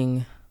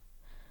 finding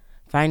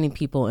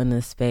people in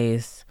this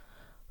space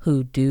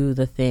who do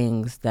the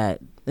things that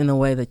in the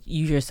way that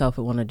you yourself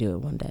would want to do it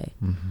one day,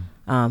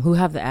 who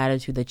have the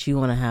attitude that you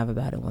want to have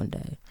about it one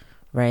day,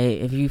 right?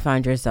 If you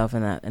find yourself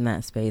in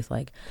that space,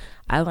 like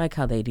I like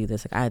how they do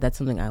this. Like that's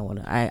something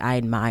I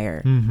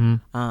admire.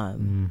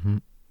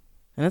 And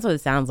that's what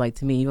it sounds like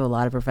to me. You have a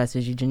lot of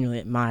professors you genuinely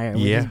admire,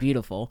 which is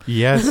beautiful.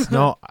 Yes,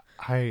 no,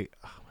 I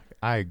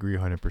agree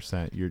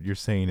 100%. You're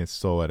saying it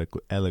so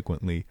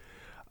eloquently,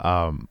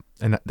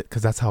 and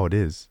because that's how it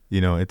is. You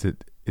know, it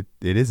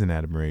is an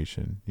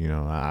admiration. You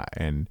know,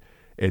 and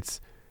it's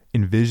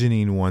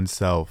envisioning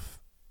oneself,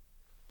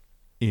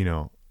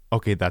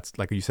 okay, that's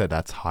like you said,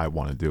 that's how I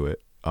want to do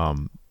it,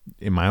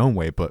 in my own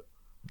way, but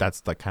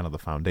that's like kind of the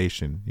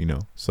foundation,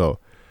 so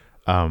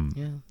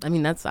yeah, I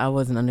mean, I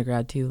was an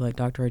undergrad too, like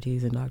Dr.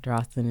 Ortiz and Dr.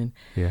 Austin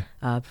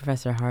and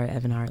Professor Hart,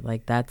 Evan Hart,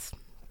 like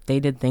they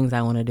did things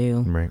I want to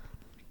do.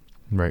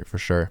 Right, for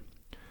sure.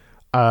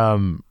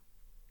 I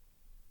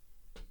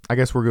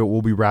guess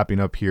we'll be wrapping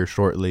up here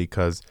shortly,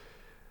 because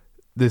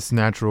this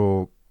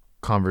natural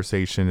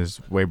conversation is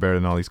way better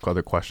than all these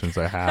other questions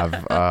I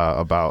have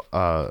about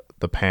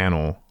the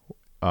panel,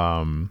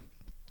 and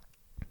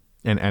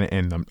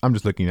I'm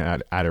just looking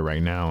at it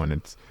right now,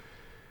 and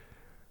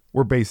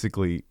we're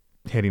basically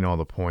hitting all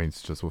the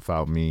points just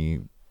without me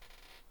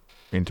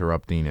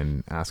interrupting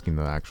and asking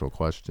the actual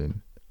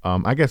question.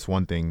 I guess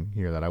one thing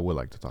here that I would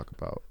like to talk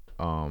about,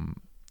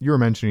 you were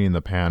mentioning in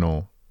the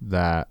panel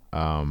that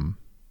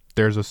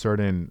there's a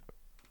certain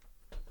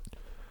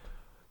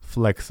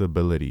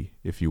flexibility,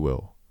 if you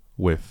will,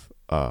 with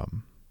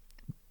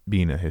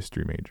being a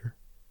history major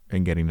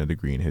and getting a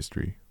degree in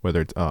history, whether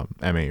it's MA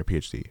or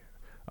PhD,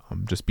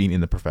 just being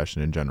in the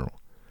profession in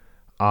general.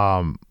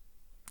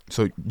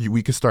 So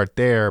we could start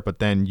there, but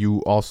then you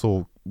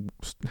also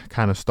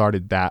kind of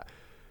started that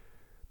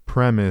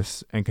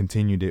premise and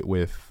continued it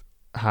with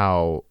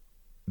how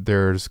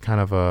there's kind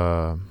of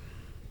a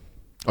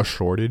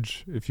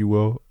shortage, if you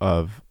will,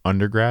 of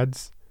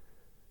undergrads.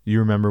 You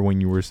remember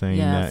when you were saying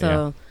that?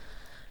 So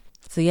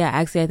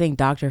actually, I think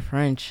Dr.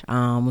 French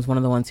was one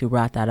of the ones who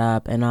brought that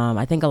up, and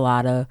I think a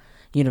lot of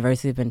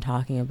universities have been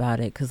talking about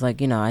it, because,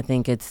 I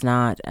think it's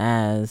not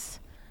as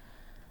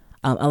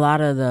a lot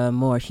of the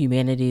more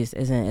humanities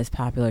isn't as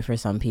popular for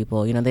some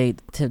people.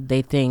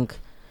 They think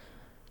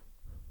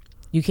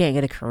you can't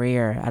get a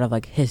career out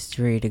of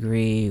history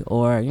degree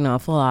or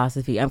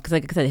philosophy, because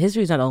like I said,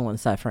 history is not the only one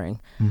suffering.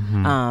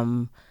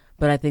 Mm-hmm.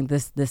 But I think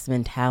this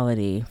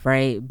mentality,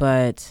 right?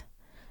 But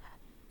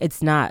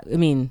it's not. I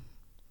mean,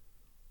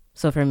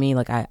 so for me,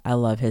 I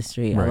love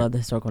history. Right. I love the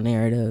historical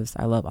narratives.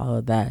 I love all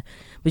of that.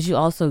 But you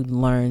also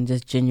learn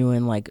just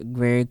genuine,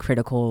 very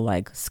critical,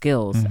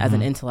 skills as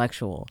an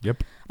intellectual.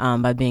 Yep.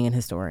 By being an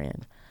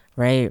historian,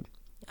 right?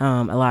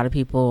 A lot of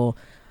people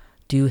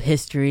do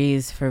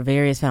histories for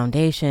various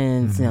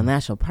foundations.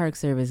 National Park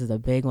Service is a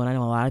big one. I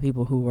know a lot of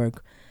people who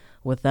work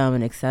with them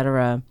and et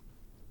cetera.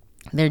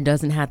 There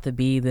doesn't have to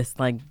be this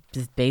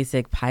just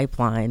basic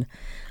pipeline.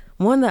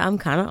 One that I'm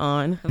kind of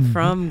on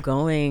from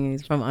going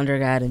from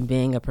undergrad and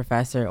being a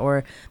professor,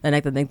 or I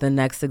think the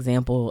next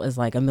example is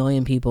a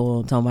million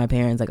people told my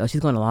parents oh,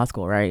 she's going to law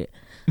school, right?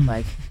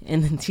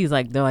 And then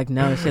they're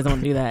no, she doesn't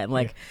want to do that.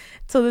 And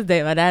to this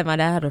day, my dad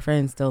had a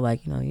friend still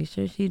you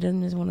sure she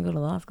doesn't just want to go to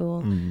law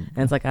school? And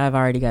it's I've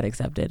already got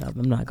accepted.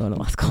 I'm not going to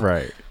law school.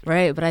 Right.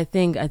 But I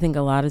think a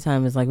lot of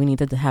times we need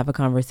to have a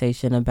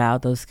conversation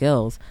about those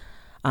skills.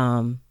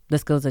 The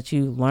skills that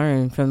you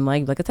learn from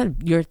like I said,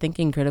 you're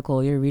thinking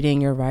critical, you're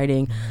reading, you're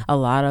writing. A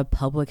lot of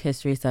public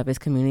history stuff is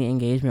community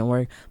engagement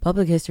work.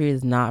 Public history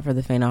is not for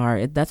the faint of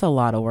heart. That's a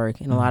lot of work,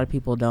 and a lot of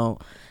people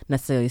don't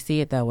necessarily see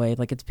it that way.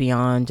 It's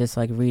beyond just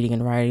reading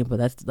and writing, but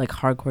that's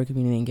hardcore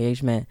community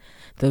engagement.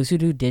 Those who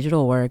do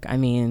digital work, I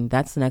mean,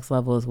 that's the next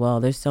level as well.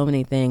 There's so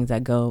many things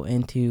that go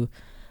into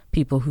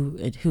people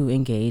who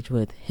engage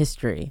with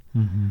history,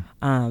 and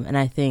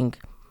I think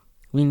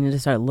we need to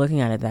start looking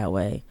at it that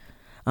way.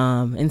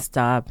 And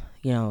stop,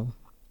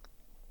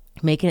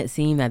 making it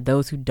seem that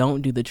those who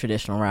don't do the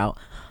traditional route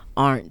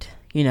aren't,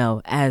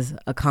 as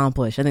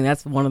accomplished. I think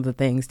that's one of the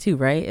things too,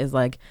 right? Is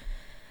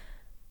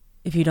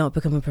if you don't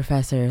become a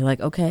professor,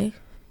 okay,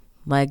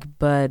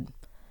 but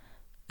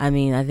I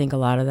mean, I think a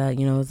lot of that,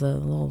 is a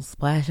little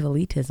splash of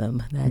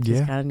elitism that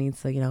just kind of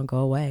needs to, go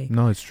away.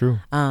 No, it's true.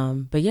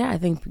 But yeah, I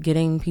think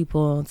getting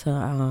people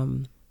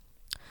to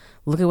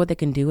look at what they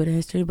can do with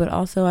history, but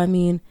also, I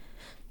mean,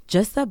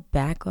 just the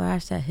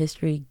backlash that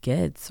history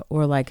gets,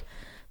 or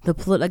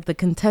the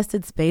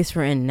contested space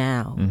we're in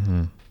now,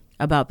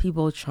 about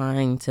people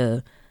trying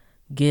to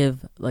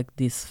give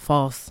these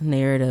false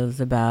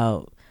narratives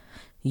about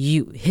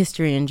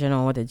history in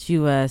general, whether it's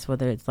U.S.,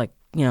 whether it's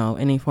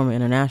any form of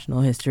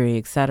international history,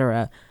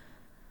 etc.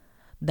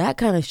 That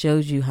kind of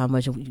shows you how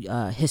much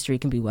history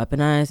can be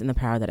weaponized and the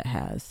power that it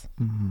has.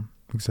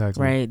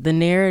 Exactly. Right. The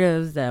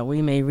narratives that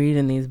we may read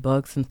in these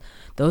books and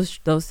those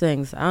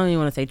things, I don't even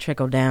want to say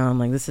trickle down.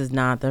 This is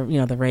not the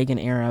the Reagan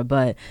era,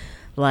 but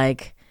we're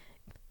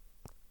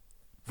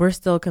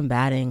still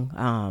combating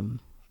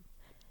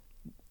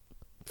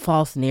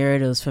false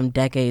narratives from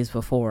decades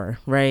before,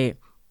 right?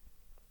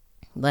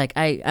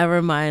 I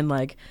remind,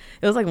 it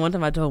was one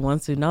time I told one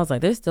student, I was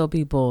there's still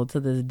people to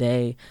this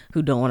day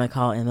who don't want to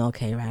call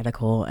MLK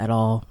radical at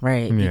all,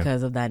 right? Yeah.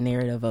 Because of that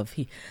narrative of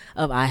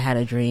I had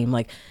a dream.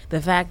 The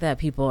fact that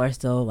people are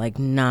still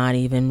not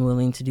even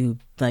willing to do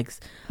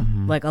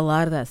a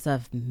lot of that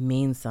stuff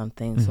means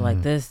something. So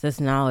this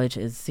knowledge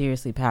is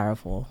seriously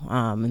powerful.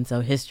 And so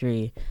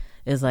history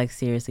is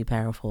seriously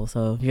powerful.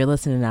 So if you're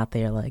listening out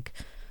there,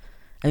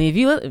 I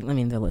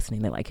mean, they're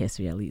listening. They like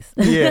history at least.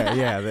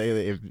 Yeah.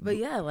 But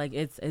yeah,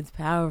 it's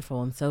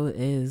powerful, and so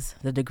is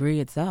the degree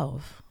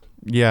itself.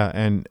 Yeah,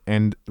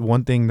 and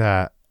one thing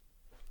that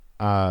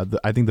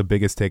I think the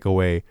biggest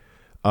takeaway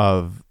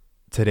of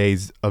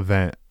today's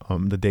event,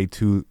 the day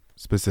 2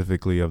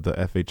 specifically of the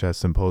FHS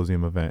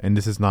Symposium event, and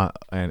this is not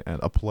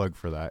a plug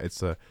for that.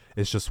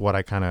 It's just what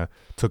I kind of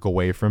took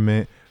away from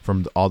it,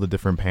 from all the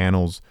different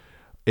panels,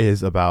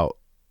 is about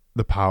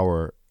the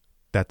power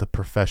that the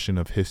profession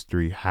of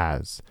history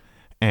has,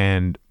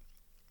 and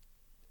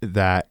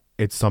that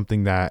it's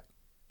something that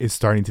is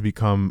starting to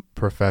become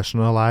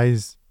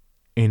professionalized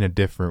in a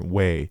different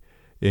way,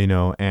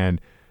 and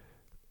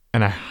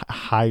I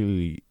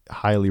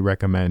highly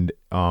recommend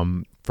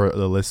for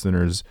the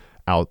listeners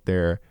out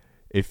there,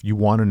 if you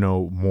want to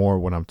know more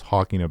what I'm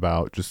talking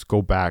about, just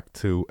go back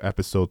to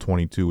episode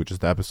 22, which is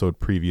the episode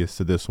previous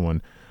to this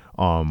one,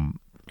 and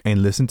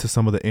listen to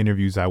some of the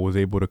interviews I was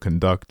able to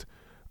conduct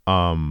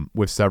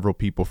with several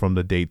people from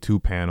the day 2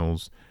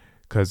 panels.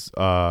 Because,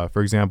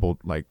 for example,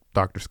 like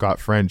Dr. Scott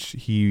French,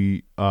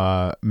 he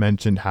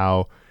mentioned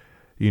how,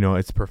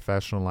 it's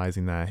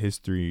professionalizing that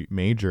history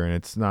major,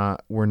 and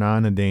we're not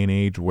in a day and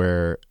age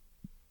where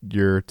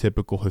your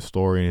typical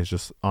historian is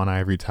just on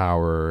ivory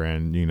tower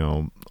and,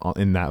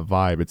 in that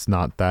vibe. It's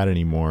not that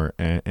anymore.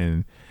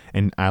 And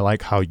I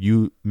like how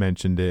you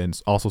mentioned it,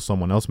 and also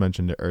someone else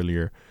mentioned it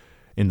earlier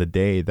in the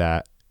day,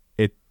 that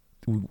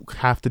we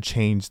have to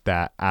change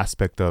that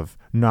aspect of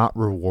not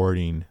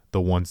rewarding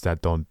the ones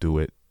that don't do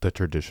it the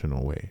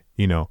traditional way.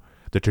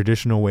 The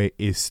traditional way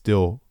is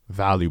still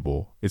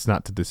valuable. It's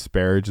not to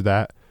disparage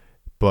that,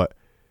 but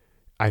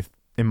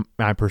in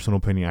my personal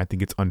opinion, I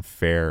think it's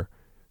unfair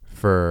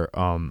for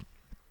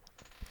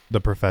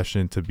the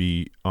profession to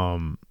be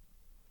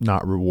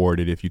not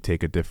rewarded if you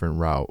take a different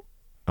route.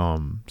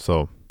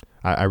 So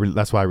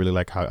that's why I really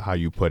like how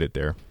you put it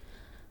there.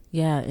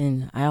 Yeah,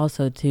 and I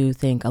also too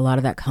think a lot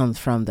of that comes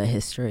from the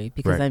history,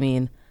 because Right. I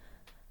mean,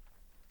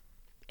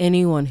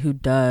 anyone who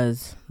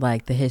does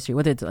like the history,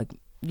 whether it's like,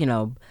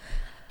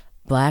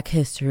 Black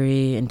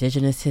history,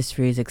 indigenous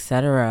histories,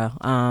 etc.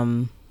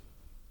 Some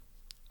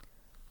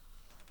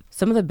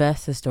of the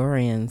best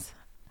historians,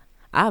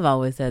 I've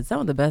always said, some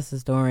of the best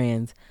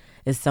historians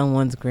is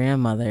someone's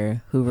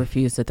grandmother who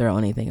refused to throw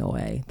anything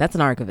away. That's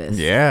an archivist.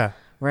 Yeah.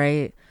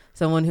 Right?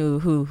 Someone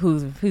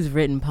who's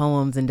written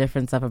poems and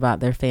different stuff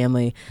about their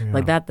family. Yeah.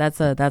 Like that's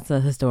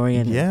a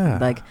historian. Yeah.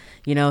 Like,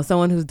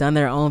 someone who's done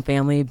their own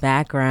family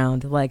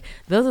background. Like,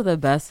 those are the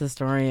best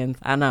historians.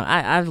 I know.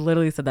 I've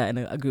literally said that in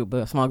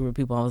a small group of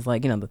people. I was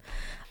like,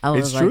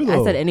 It's true, I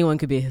though. said anyone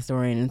could be a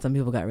historian, and some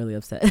people got really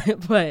upset.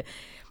 But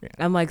yeah.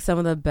 I'm like, some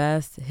of the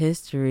best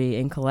history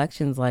and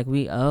collections, like,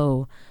 we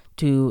owe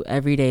to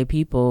everyday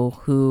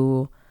people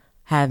who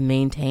have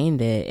maintained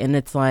it. And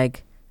it's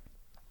like,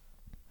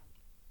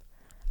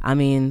 I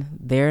mean,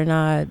 they're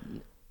not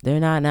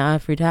in the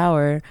ivory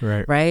tower,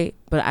 right?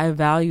 But I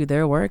value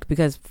their work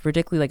because,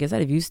 particularly, like I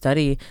said, if you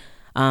study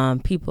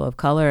people of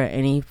color,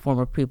 any form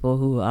of people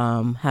who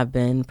have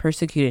been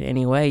persecuted in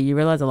any way, you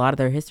realize a lot of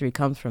their history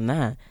comes from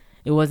that.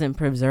 It wasn't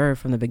preserved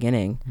from the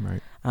beginning.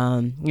 Right.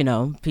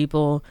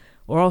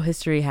 Oral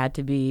history had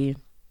to be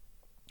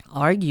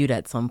argued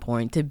at some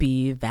point to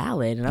be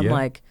valid. And I'm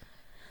like,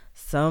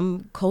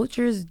 some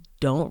cultures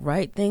don't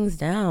write things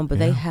down, but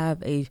they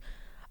have a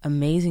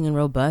amazing and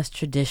robust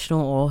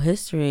traditional oral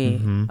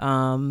history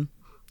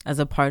as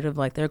a part of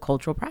like their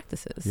cultural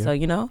practices. So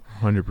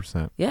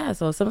 100%. Yeah,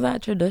 so some of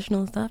that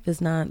traditional stuff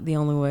is not the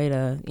only way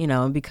to,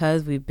 and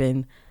because we've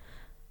been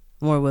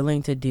more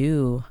willing to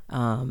do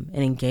and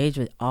engage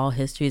with all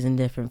histories in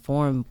different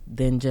form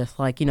than just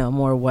like,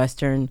 more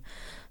Western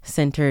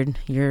centered,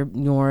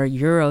 more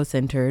Euro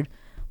centered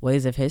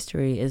ways of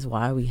history, is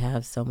why we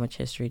have so much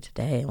history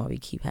today and why we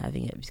keep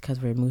having it,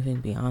 because we're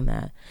moving beyond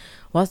that.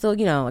 While still,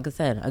 like I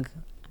said,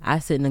 I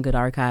sit in a good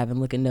archive and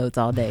look at notes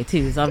all day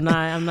too. So I'm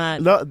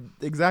not No,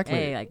 exactly.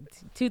 Hey, like,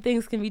 two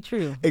things can be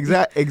true.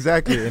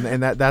 Exactly.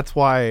 and that's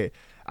why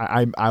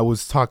I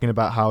was talking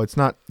about how it's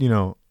not,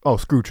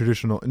 screw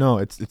traditional. No,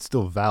 it's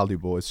still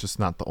valuable. It's just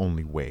not the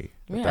only way.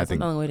 Yeah, it's not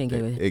the only way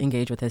to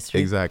engage with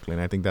history. Exactly.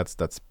 And I think that's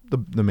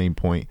the main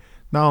point.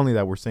 Not only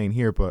that we're saying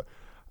here, but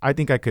I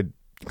think I could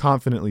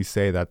confidently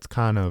say that's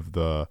kind of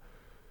the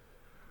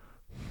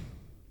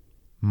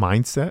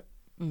mindset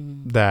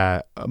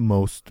that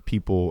most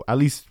people, at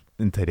least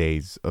in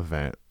today's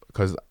event,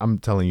 because I'm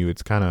telling you,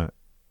 it's kind of,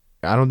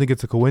 I don't think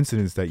it's a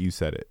coincidence that you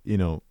said it,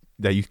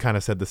 that you kind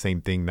of said the same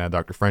thing that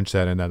Dr. French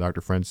said, and that Dr.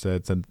 French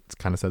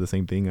kind of said the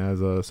same thing as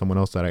someone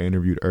else that I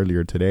interviewed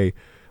earlier today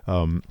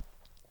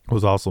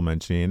was also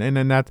mentioning. And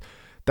then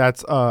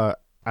that's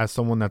as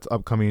someone that's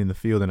upcoming in the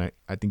field, and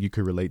I think you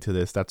could relate to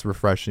this, that's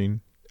refreshing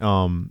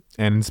and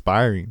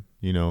inspiring,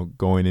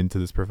 going into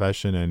this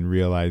profession and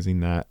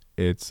realizing that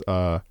it's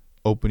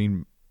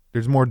opening,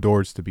 there's more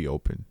doors to be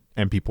open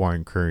and people are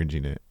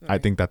encouraging it. Right. I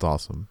think that's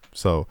awesome.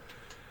 So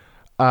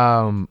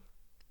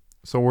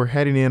we're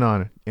heading in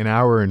on an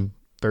hour and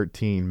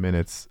 13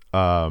 minutes.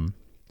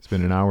 It's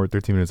been an hour and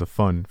 13 minutes of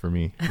fun for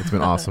me. It's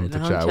been awesome to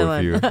chat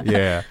with you.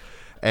 Yeah.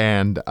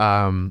 And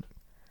I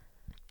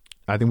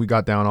think we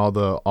got down all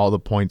the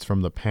points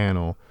from the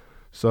panel.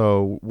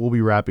 So we'll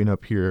be wrapping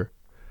up here.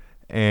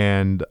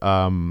 And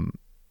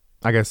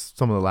I guess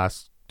some of the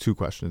last 2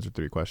 questions or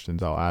 3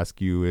 questions I'll ask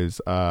you is,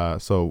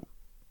 so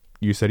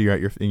you said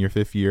you're in your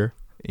 5th year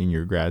in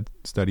your grad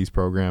studies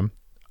program.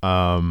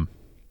 So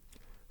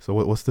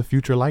what's the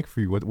future like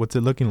for you? What's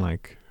it looking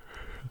like?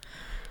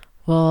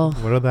 Well,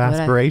 what are the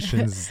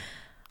aspirations?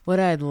 What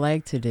I'd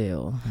like to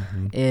do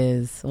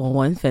is, well,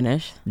 one,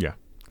 finish. Yeah.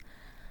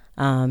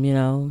 You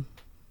know,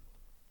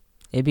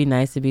 it'd be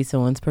nice to be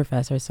someone's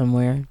professor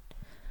somewhere,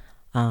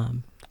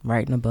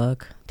 writing a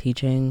book,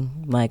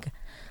 teaching.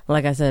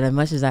 Like I said, as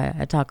much as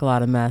I talk a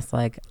lot of mess,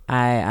 like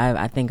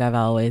I think I've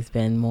always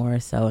been more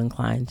so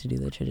inclined to do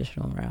the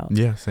traditional route.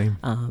 Yeah, same.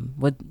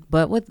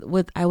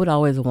 With I would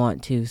always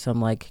want to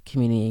some like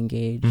community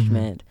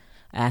engagement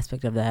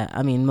aspect of that.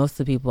 I mean, most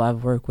of the people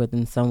I've worked with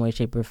in some way,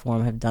 shape, or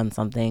form have done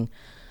something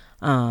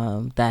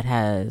that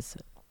has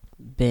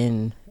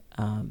been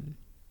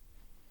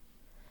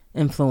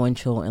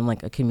influential in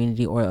like a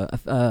community or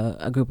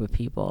a group of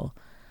people.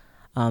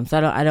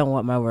 So I don't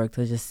want my work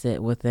to just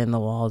sit within the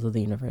walls of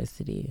the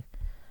university.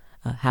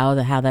 How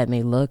that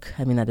may look,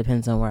 I mean, that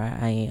depends on where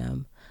I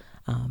am.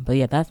 But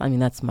yeah,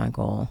 that's my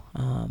goal.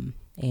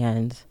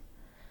 And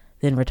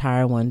then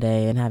retire one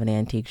day and have an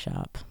antique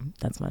shop.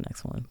 That's my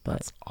next one. But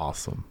that's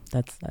awesome.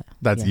 That's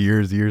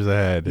years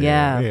ahead.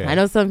 Yeah. I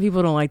know some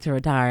people don't like to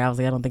retire. I was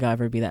like, I don't think I'll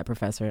ever be that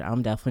professor.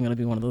 I'm definitely going to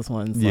be one of those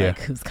ones like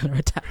who's going to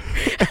retire.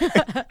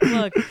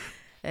 Look,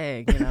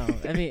 hey, you know,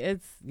 I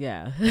mean,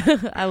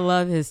 I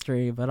love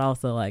history, but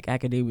also like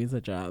academia's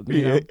a job.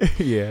 You know?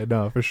 Yeah,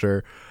 no, for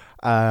sure.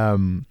 But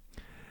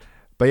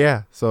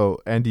yeah,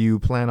 so, and do you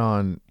plan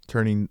on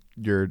turning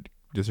your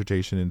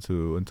dissertation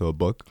into a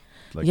book?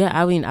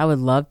 I mean, I would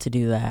love to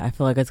do that. I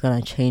feel like it's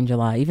going to change a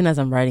lot. Even as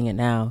I'm writing it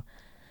now,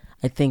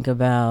 I think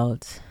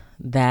about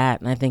that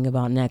and I think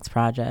about next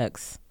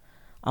projects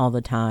all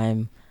the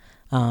time.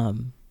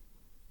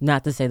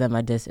 Not to say that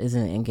my disc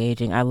isn't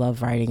engaging. I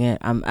love writing it.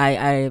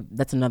 I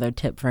that's another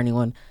tip for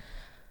anyone.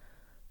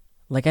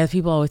 Like, as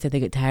people always say, they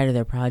get tired of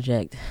their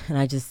project, and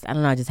I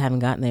don't know, I just haven't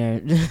gotten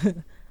there.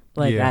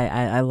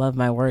 I love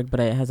my work, but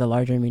it has a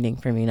larger meaning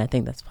for me, and I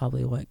think that's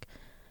probably what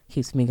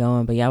keeps me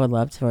going. But yeah, I would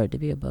love for it to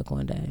be a book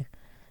one day.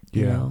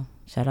 You know,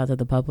 shout out to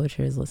the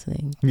publishers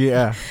listening.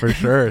 Yeah, for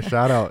sure.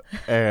 Shout out.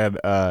 And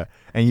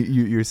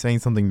you're saying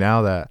something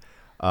now that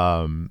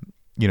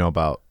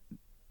about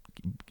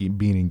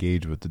being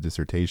engaged with the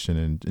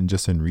dissertation and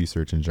just in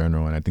research in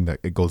general, and I think that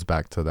it goes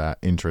back to that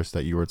interest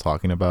that you were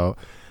talking about.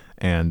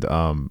 And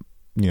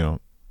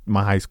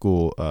my high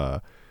school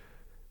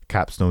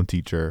capstone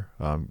teacher,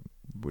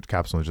 which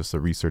capstone is just a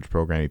research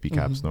program, AP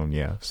capstone.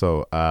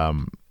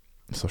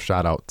 So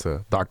shout out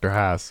to Dr.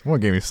 Haas. Well,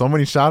 gave me so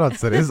many shout outs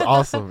today. This is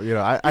awesome.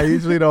 I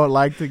usually don't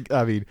like to,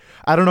 I mean,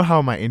 I don't know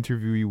how my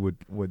interviewee would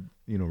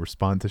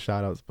respond to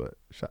shout outs, but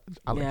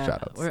I like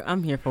shout outs.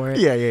 I'm here for it.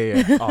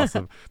 Yeah.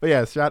 Awesome. But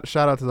yeah, shout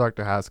out to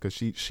Dr. Haas, because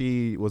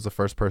she was the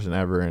first person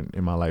ever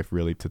in my life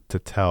really to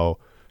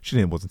tell,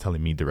 wasn't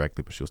telling me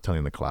directly, but she was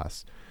telling the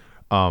class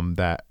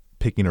that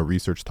picking a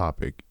research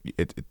topic,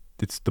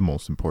 it's the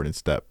most important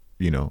step.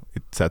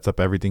 It sets up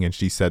everything. And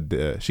she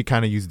said, she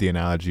kind of used the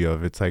analogy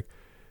of, it's like,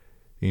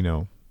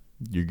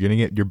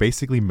 you're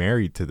basically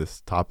married to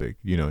this topic.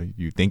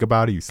 You think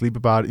about it, you sleep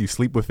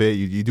with it,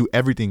 you do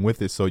everything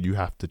with it. So you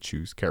have to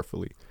choose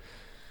carefully.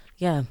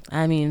 Yeah.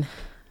 I mean,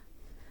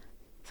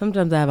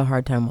 sometimes I have a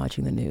hard time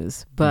watching the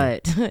news,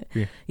 but but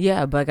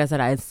like I said,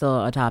 it's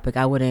still a topic.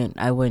 I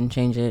wouldn't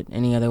change it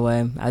any other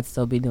way. I'd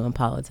still be doing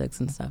politics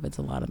and stuff. It's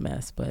a lot of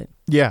mess, but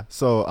yeah.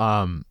 So,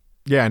 and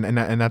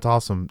that's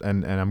awesome.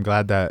 And I'm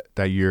glad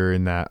that you're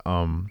in that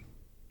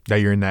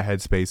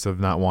headspace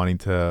of not wanting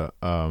to,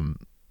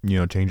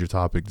 change your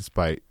topic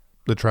despite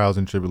the trials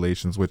and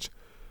tribulations, which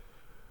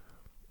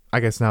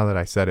I guess now that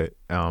I said it,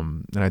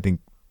 and I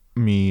think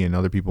me and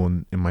other people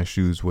in my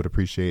shoes would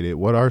appreciate it.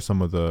 What are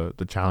some of the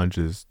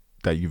challenges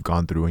that you've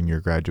gone through in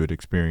your graduate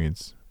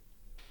experience?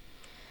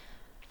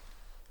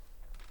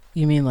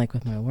 You mean like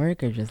with my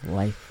work or just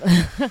life?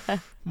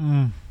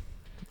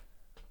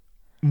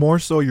 More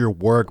so your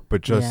work,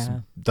 but just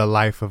the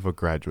life of a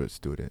graduate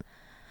student.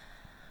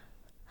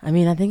 I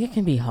mean, I think it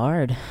can be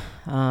hard.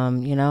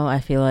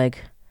 I feel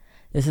like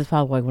this is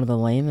probably like one of the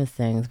lamest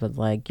things, but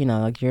like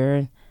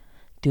you're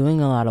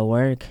doing a lot of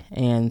work,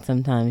 and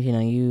sometimes,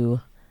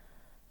 you're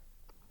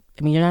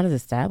not as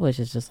established.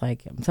 It's just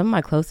like some of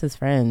my closest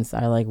friends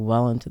are like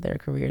well into their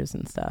careers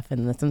and stuff.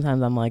 And then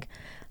sometimes I'm like,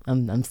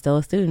 I'm still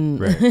a student.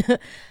 Right.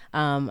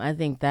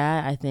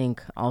 I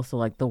think also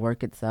like the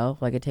work itself,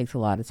 like it takes a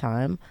lot of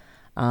time.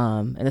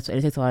 And it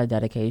takes a lot of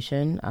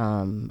dedication.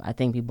 I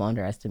think people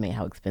underestimate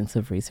how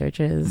expensive research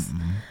is.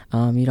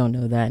 You don't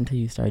know that until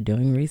you start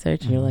doing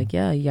research, and you're like,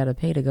 yeah, you got to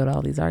pay to go to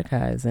all these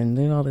archives and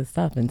do all this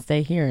stuff and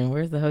stay here, and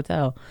where's the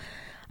hotel?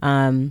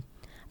 I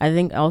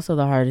think also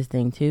the hardest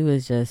thing too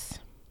is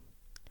just,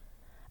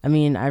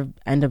 I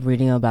end up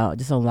reading about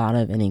just a lot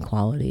of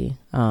inequality.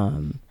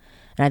 And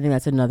I think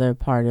that's another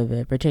part of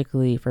it,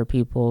 particularly for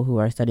people who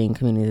are studying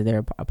communities that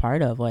they're a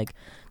part of. Like,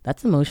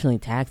 that's emotionally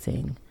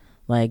taxing.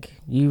 Like,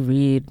 you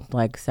read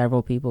like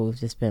several people who've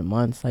just spent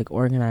months like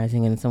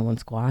organizing, and someone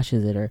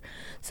squashes it, or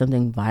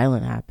something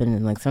violent happened,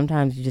 and like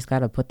sometimes you just got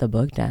to put the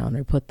book down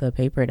or put the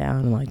paper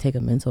down and like take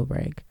a mental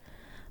break.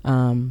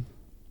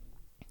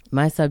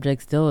 My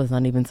subject still is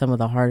not even some of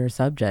the harder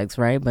subjects,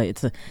 right?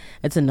 But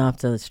it's enough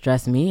to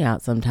stress me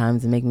out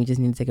sometimes and make me just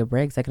need to take a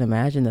break. So I can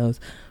imagine those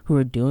who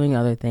are doing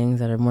other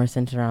things that are more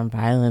centered around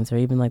violence, or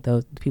even like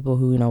those people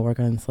who, work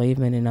on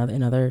enslavement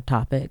and other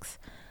topics.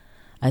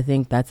 I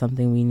think that's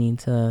something we need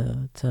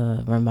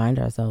to remind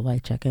ourselves,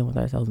 like check in with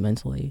ourselves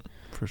mentally.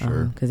 For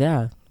sure. Because,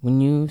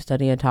 when you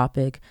study a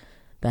topic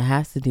that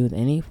has to do with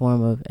any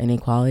form of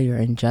inequality or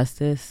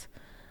injustice,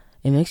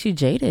 it makes you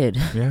jaded.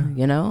 Yeah.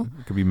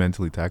 It could be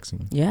mentally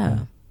taxing. Yeah.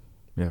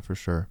 Yeah, for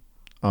sure.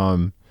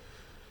 Do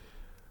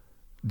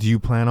you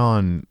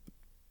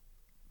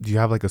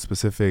have like a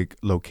specific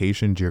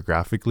location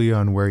geographically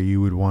on where you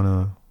would want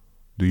to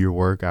do your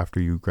work after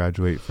you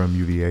graduate from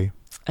UVA?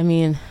 I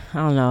mean, I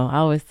don't know. I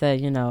always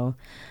said,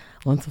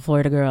 once a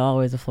Florida girl,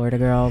 always a Florida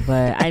girl.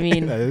 But I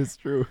mean, that is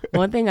true.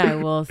 One thing I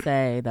will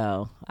say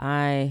though,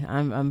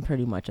 I'm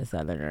pretty much a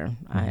Southerner.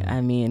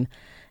 I mean,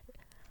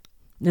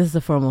 this is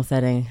a formal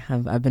setting.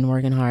 I've been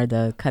working hard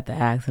to cut the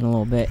accent a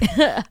little bit.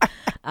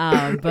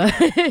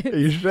 But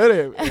you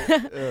shouldn't.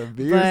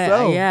 Be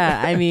yourself.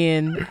 Yeah, I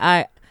mean,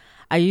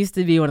 I used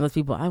to be one of those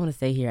people, I want to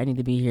stay here, I need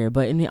to be here.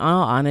 But in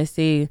all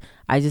honesty,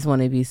 I just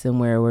want to be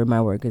somewhere where my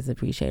work is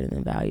appreciated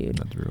and valued.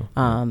 That's real.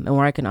 And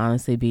where I can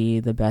honestly be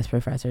the best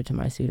professor to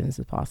my students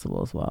as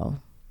possible as well.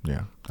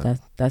 Yeah.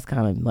 That's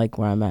kind of like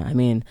where I'm at. I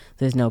mean,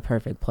 there's no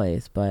perfect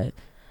place, but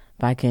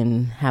if I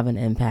can have an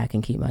impact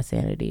and keep my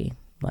sanity,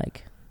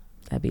 like,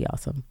 that'd be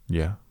awesome.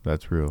 Yeah,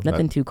 that's real.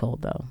 Nothing too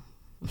cold though.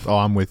 Oh,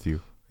 I'm with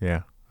you.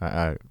 Yeah.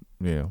 I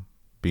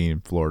being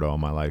in Florida all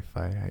my life,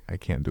 I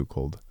can't do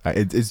cold.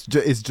 It's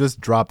just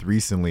dropped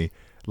recently.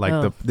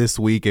 Like this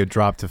week it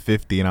dropped to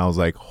 50 and I was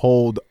like,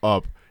 hold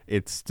up.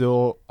 It's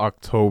still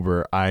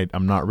October.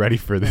 I'm not ready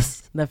for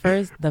this. The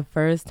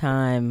first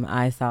time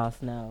I saw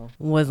snow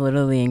was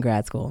literally in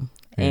grad school.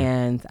 Yeah.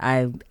 And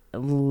I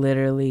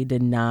literally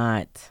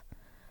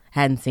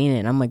hadn't seen it.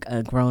 And I'm like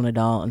a grown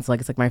adult. And so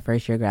it's like my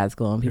first year of grad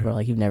school and people are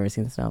like, you've never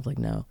seen the snow. I was like,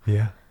 no.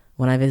 Yeah.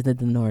 When I visited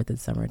the north,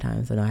 it's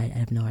summertime. So I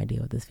have no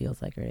idea what this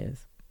feels like or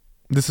is.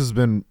 This has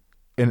been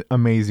an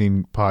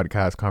amazing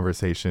podcast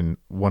conversation.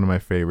 One of my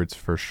favorites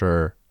for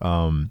sure.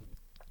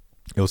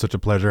 It was such a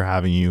pleasure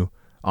having you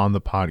on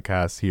the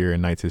podcast here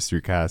in Knight's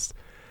History Cast.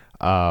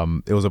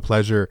 It was a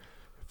pleasure,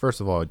 first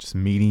of all, just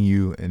meeting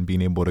you and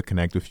being able to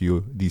connect with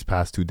you these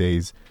past 2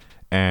 days.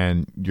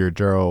 And your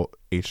Jerrell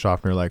H.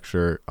 Shofner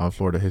lecture on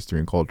Florida history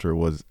and culture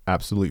was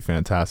absolutely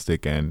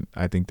fantastic. And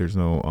I think there's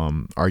no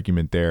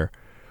argument there.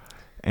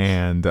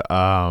 And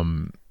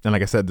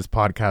like I said, this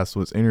podcast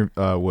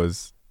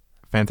was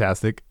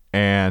fantastic.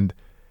 And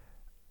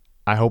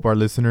I hope our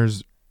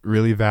listeners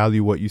really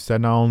value what you said,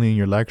 not only in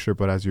your lecture,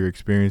 but as your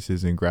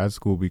experiences in grad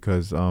school,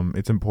 because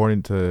it's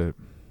important to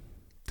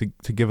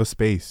give a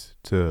space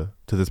to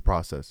this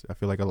process. I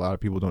feel like a lot of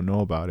people don't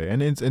know about it.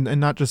 And it's and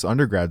not just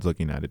undergrads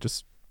looking at it,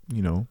 just,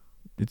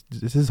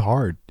 this is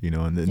hard,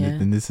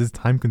 and this is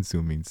time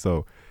consuming.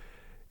 So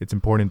it's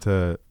important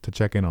to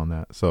check in on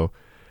that. So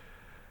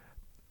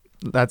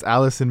that's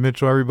Allison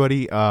Mitchell,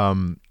 everybody.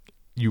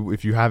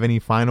 If you have any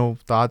final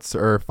thoughts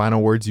or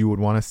final words you would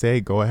want to say,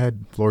 go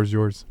ahead. Floor is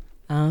yours.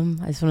 I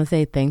just want to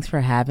say thanks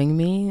for having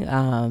me.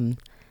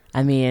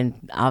 I mean,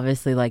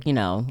 obviously, I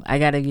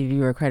got to give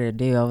you a credit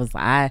due.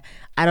 I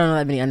don't know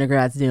that many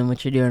undergrads doing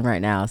what you're doing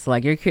right now. So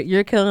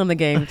you're killing the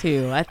game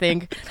too. I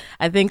think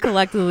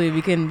collectively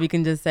we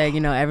can just say,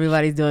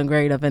 everybody's doing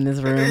great up in this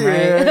room,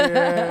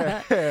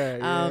 right?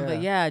 Yeah.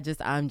 But yeah,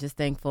 I'm just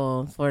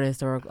thankful Florida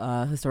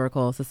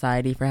Historical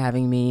Society for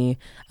having me,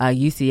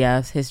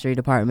 UCF's history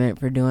department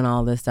for doing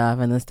all this stuff,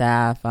 and the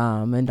staff,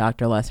 and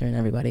Dr. Lesser and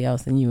everybody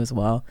else, and you as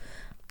well.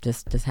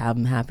 Just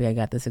I'm happy I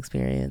got this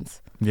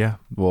experience. Yeah,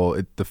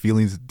 well, the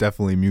feeling's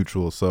definitely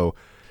mutual. So,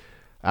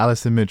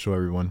 Allison Mitchell,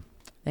 everyone.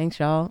 Thanks,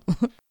 y'all.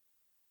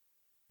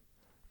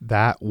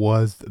 That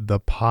was the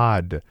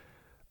pod.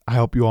 I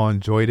hope you all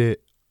enjoyed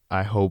it.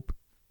 I hope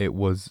it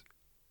was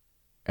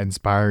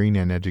inspiring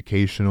and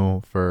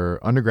educational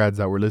for undergrads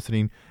that were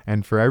listening.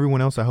 And for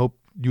everyone else, I hope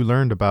you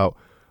learned about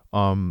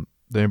the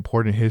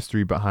important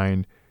history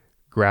behind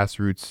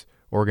grassroots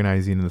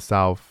organizing in the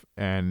South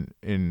and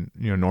in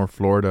North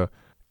Florida.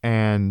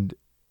 And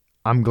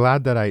I'm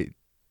glad that I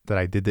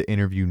did the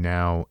interview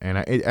now,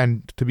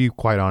 and to be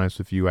quite honest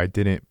with you, I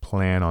didn't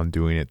plan on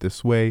doing it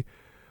this way.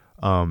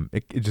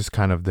 It just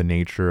kind of the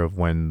nature of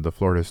when the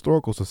Florida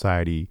Historical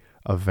Society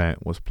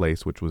event was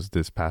placed, which was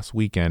this past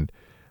weekend,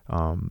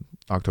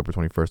 October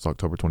 21st,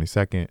 October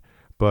 22nd.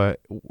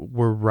 But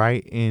we're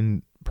right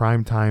in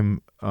prime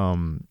time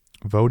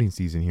voting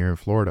season here in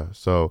Florida,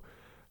 so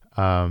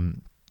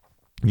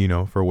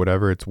for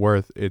whatever it's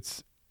worth,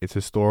 it's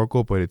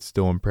historical, but it's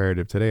still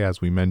imperative today,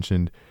 as we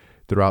mentioned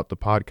throughout the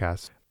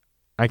podcast.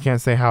 I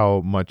can't say how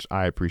much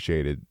I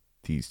appreciated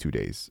these 2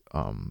 days.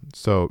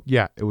 So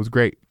yeah, it was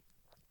great.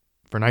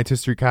 For Knight's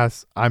History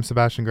Cast, I'm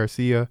Sebastian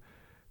Garcia.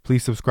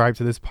 Please subscribe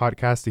to this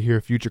podcast to hear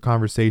future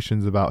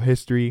conversations about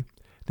history.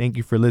 Thank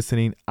you for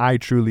listening. I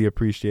truly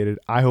appreciate it.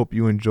 I hope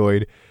you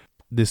enjoyed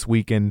this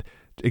weekend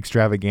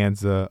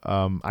extravaganza.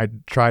 I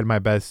tried my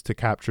best to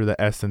capture the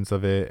essence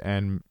of it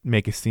and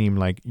make it seem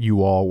like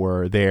you all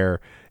were there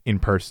in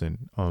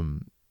person.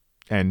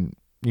 And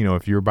you know,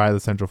 if you're by the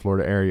Central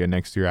Florida area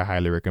next year, I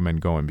highly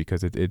recommend going,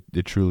 because it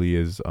truly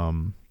is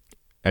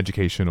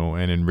educational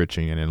and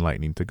enriching and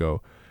enlightening to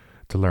go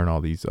to learn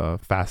all these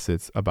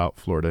facets about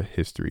Florida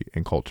history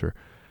and culture.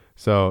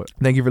 So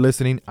thank you for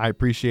listening. I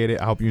appreciate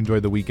it. I hope you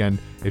enjoyed the weekend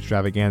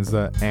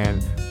extravaganza,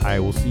 and I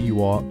will see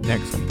you all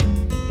next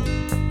week.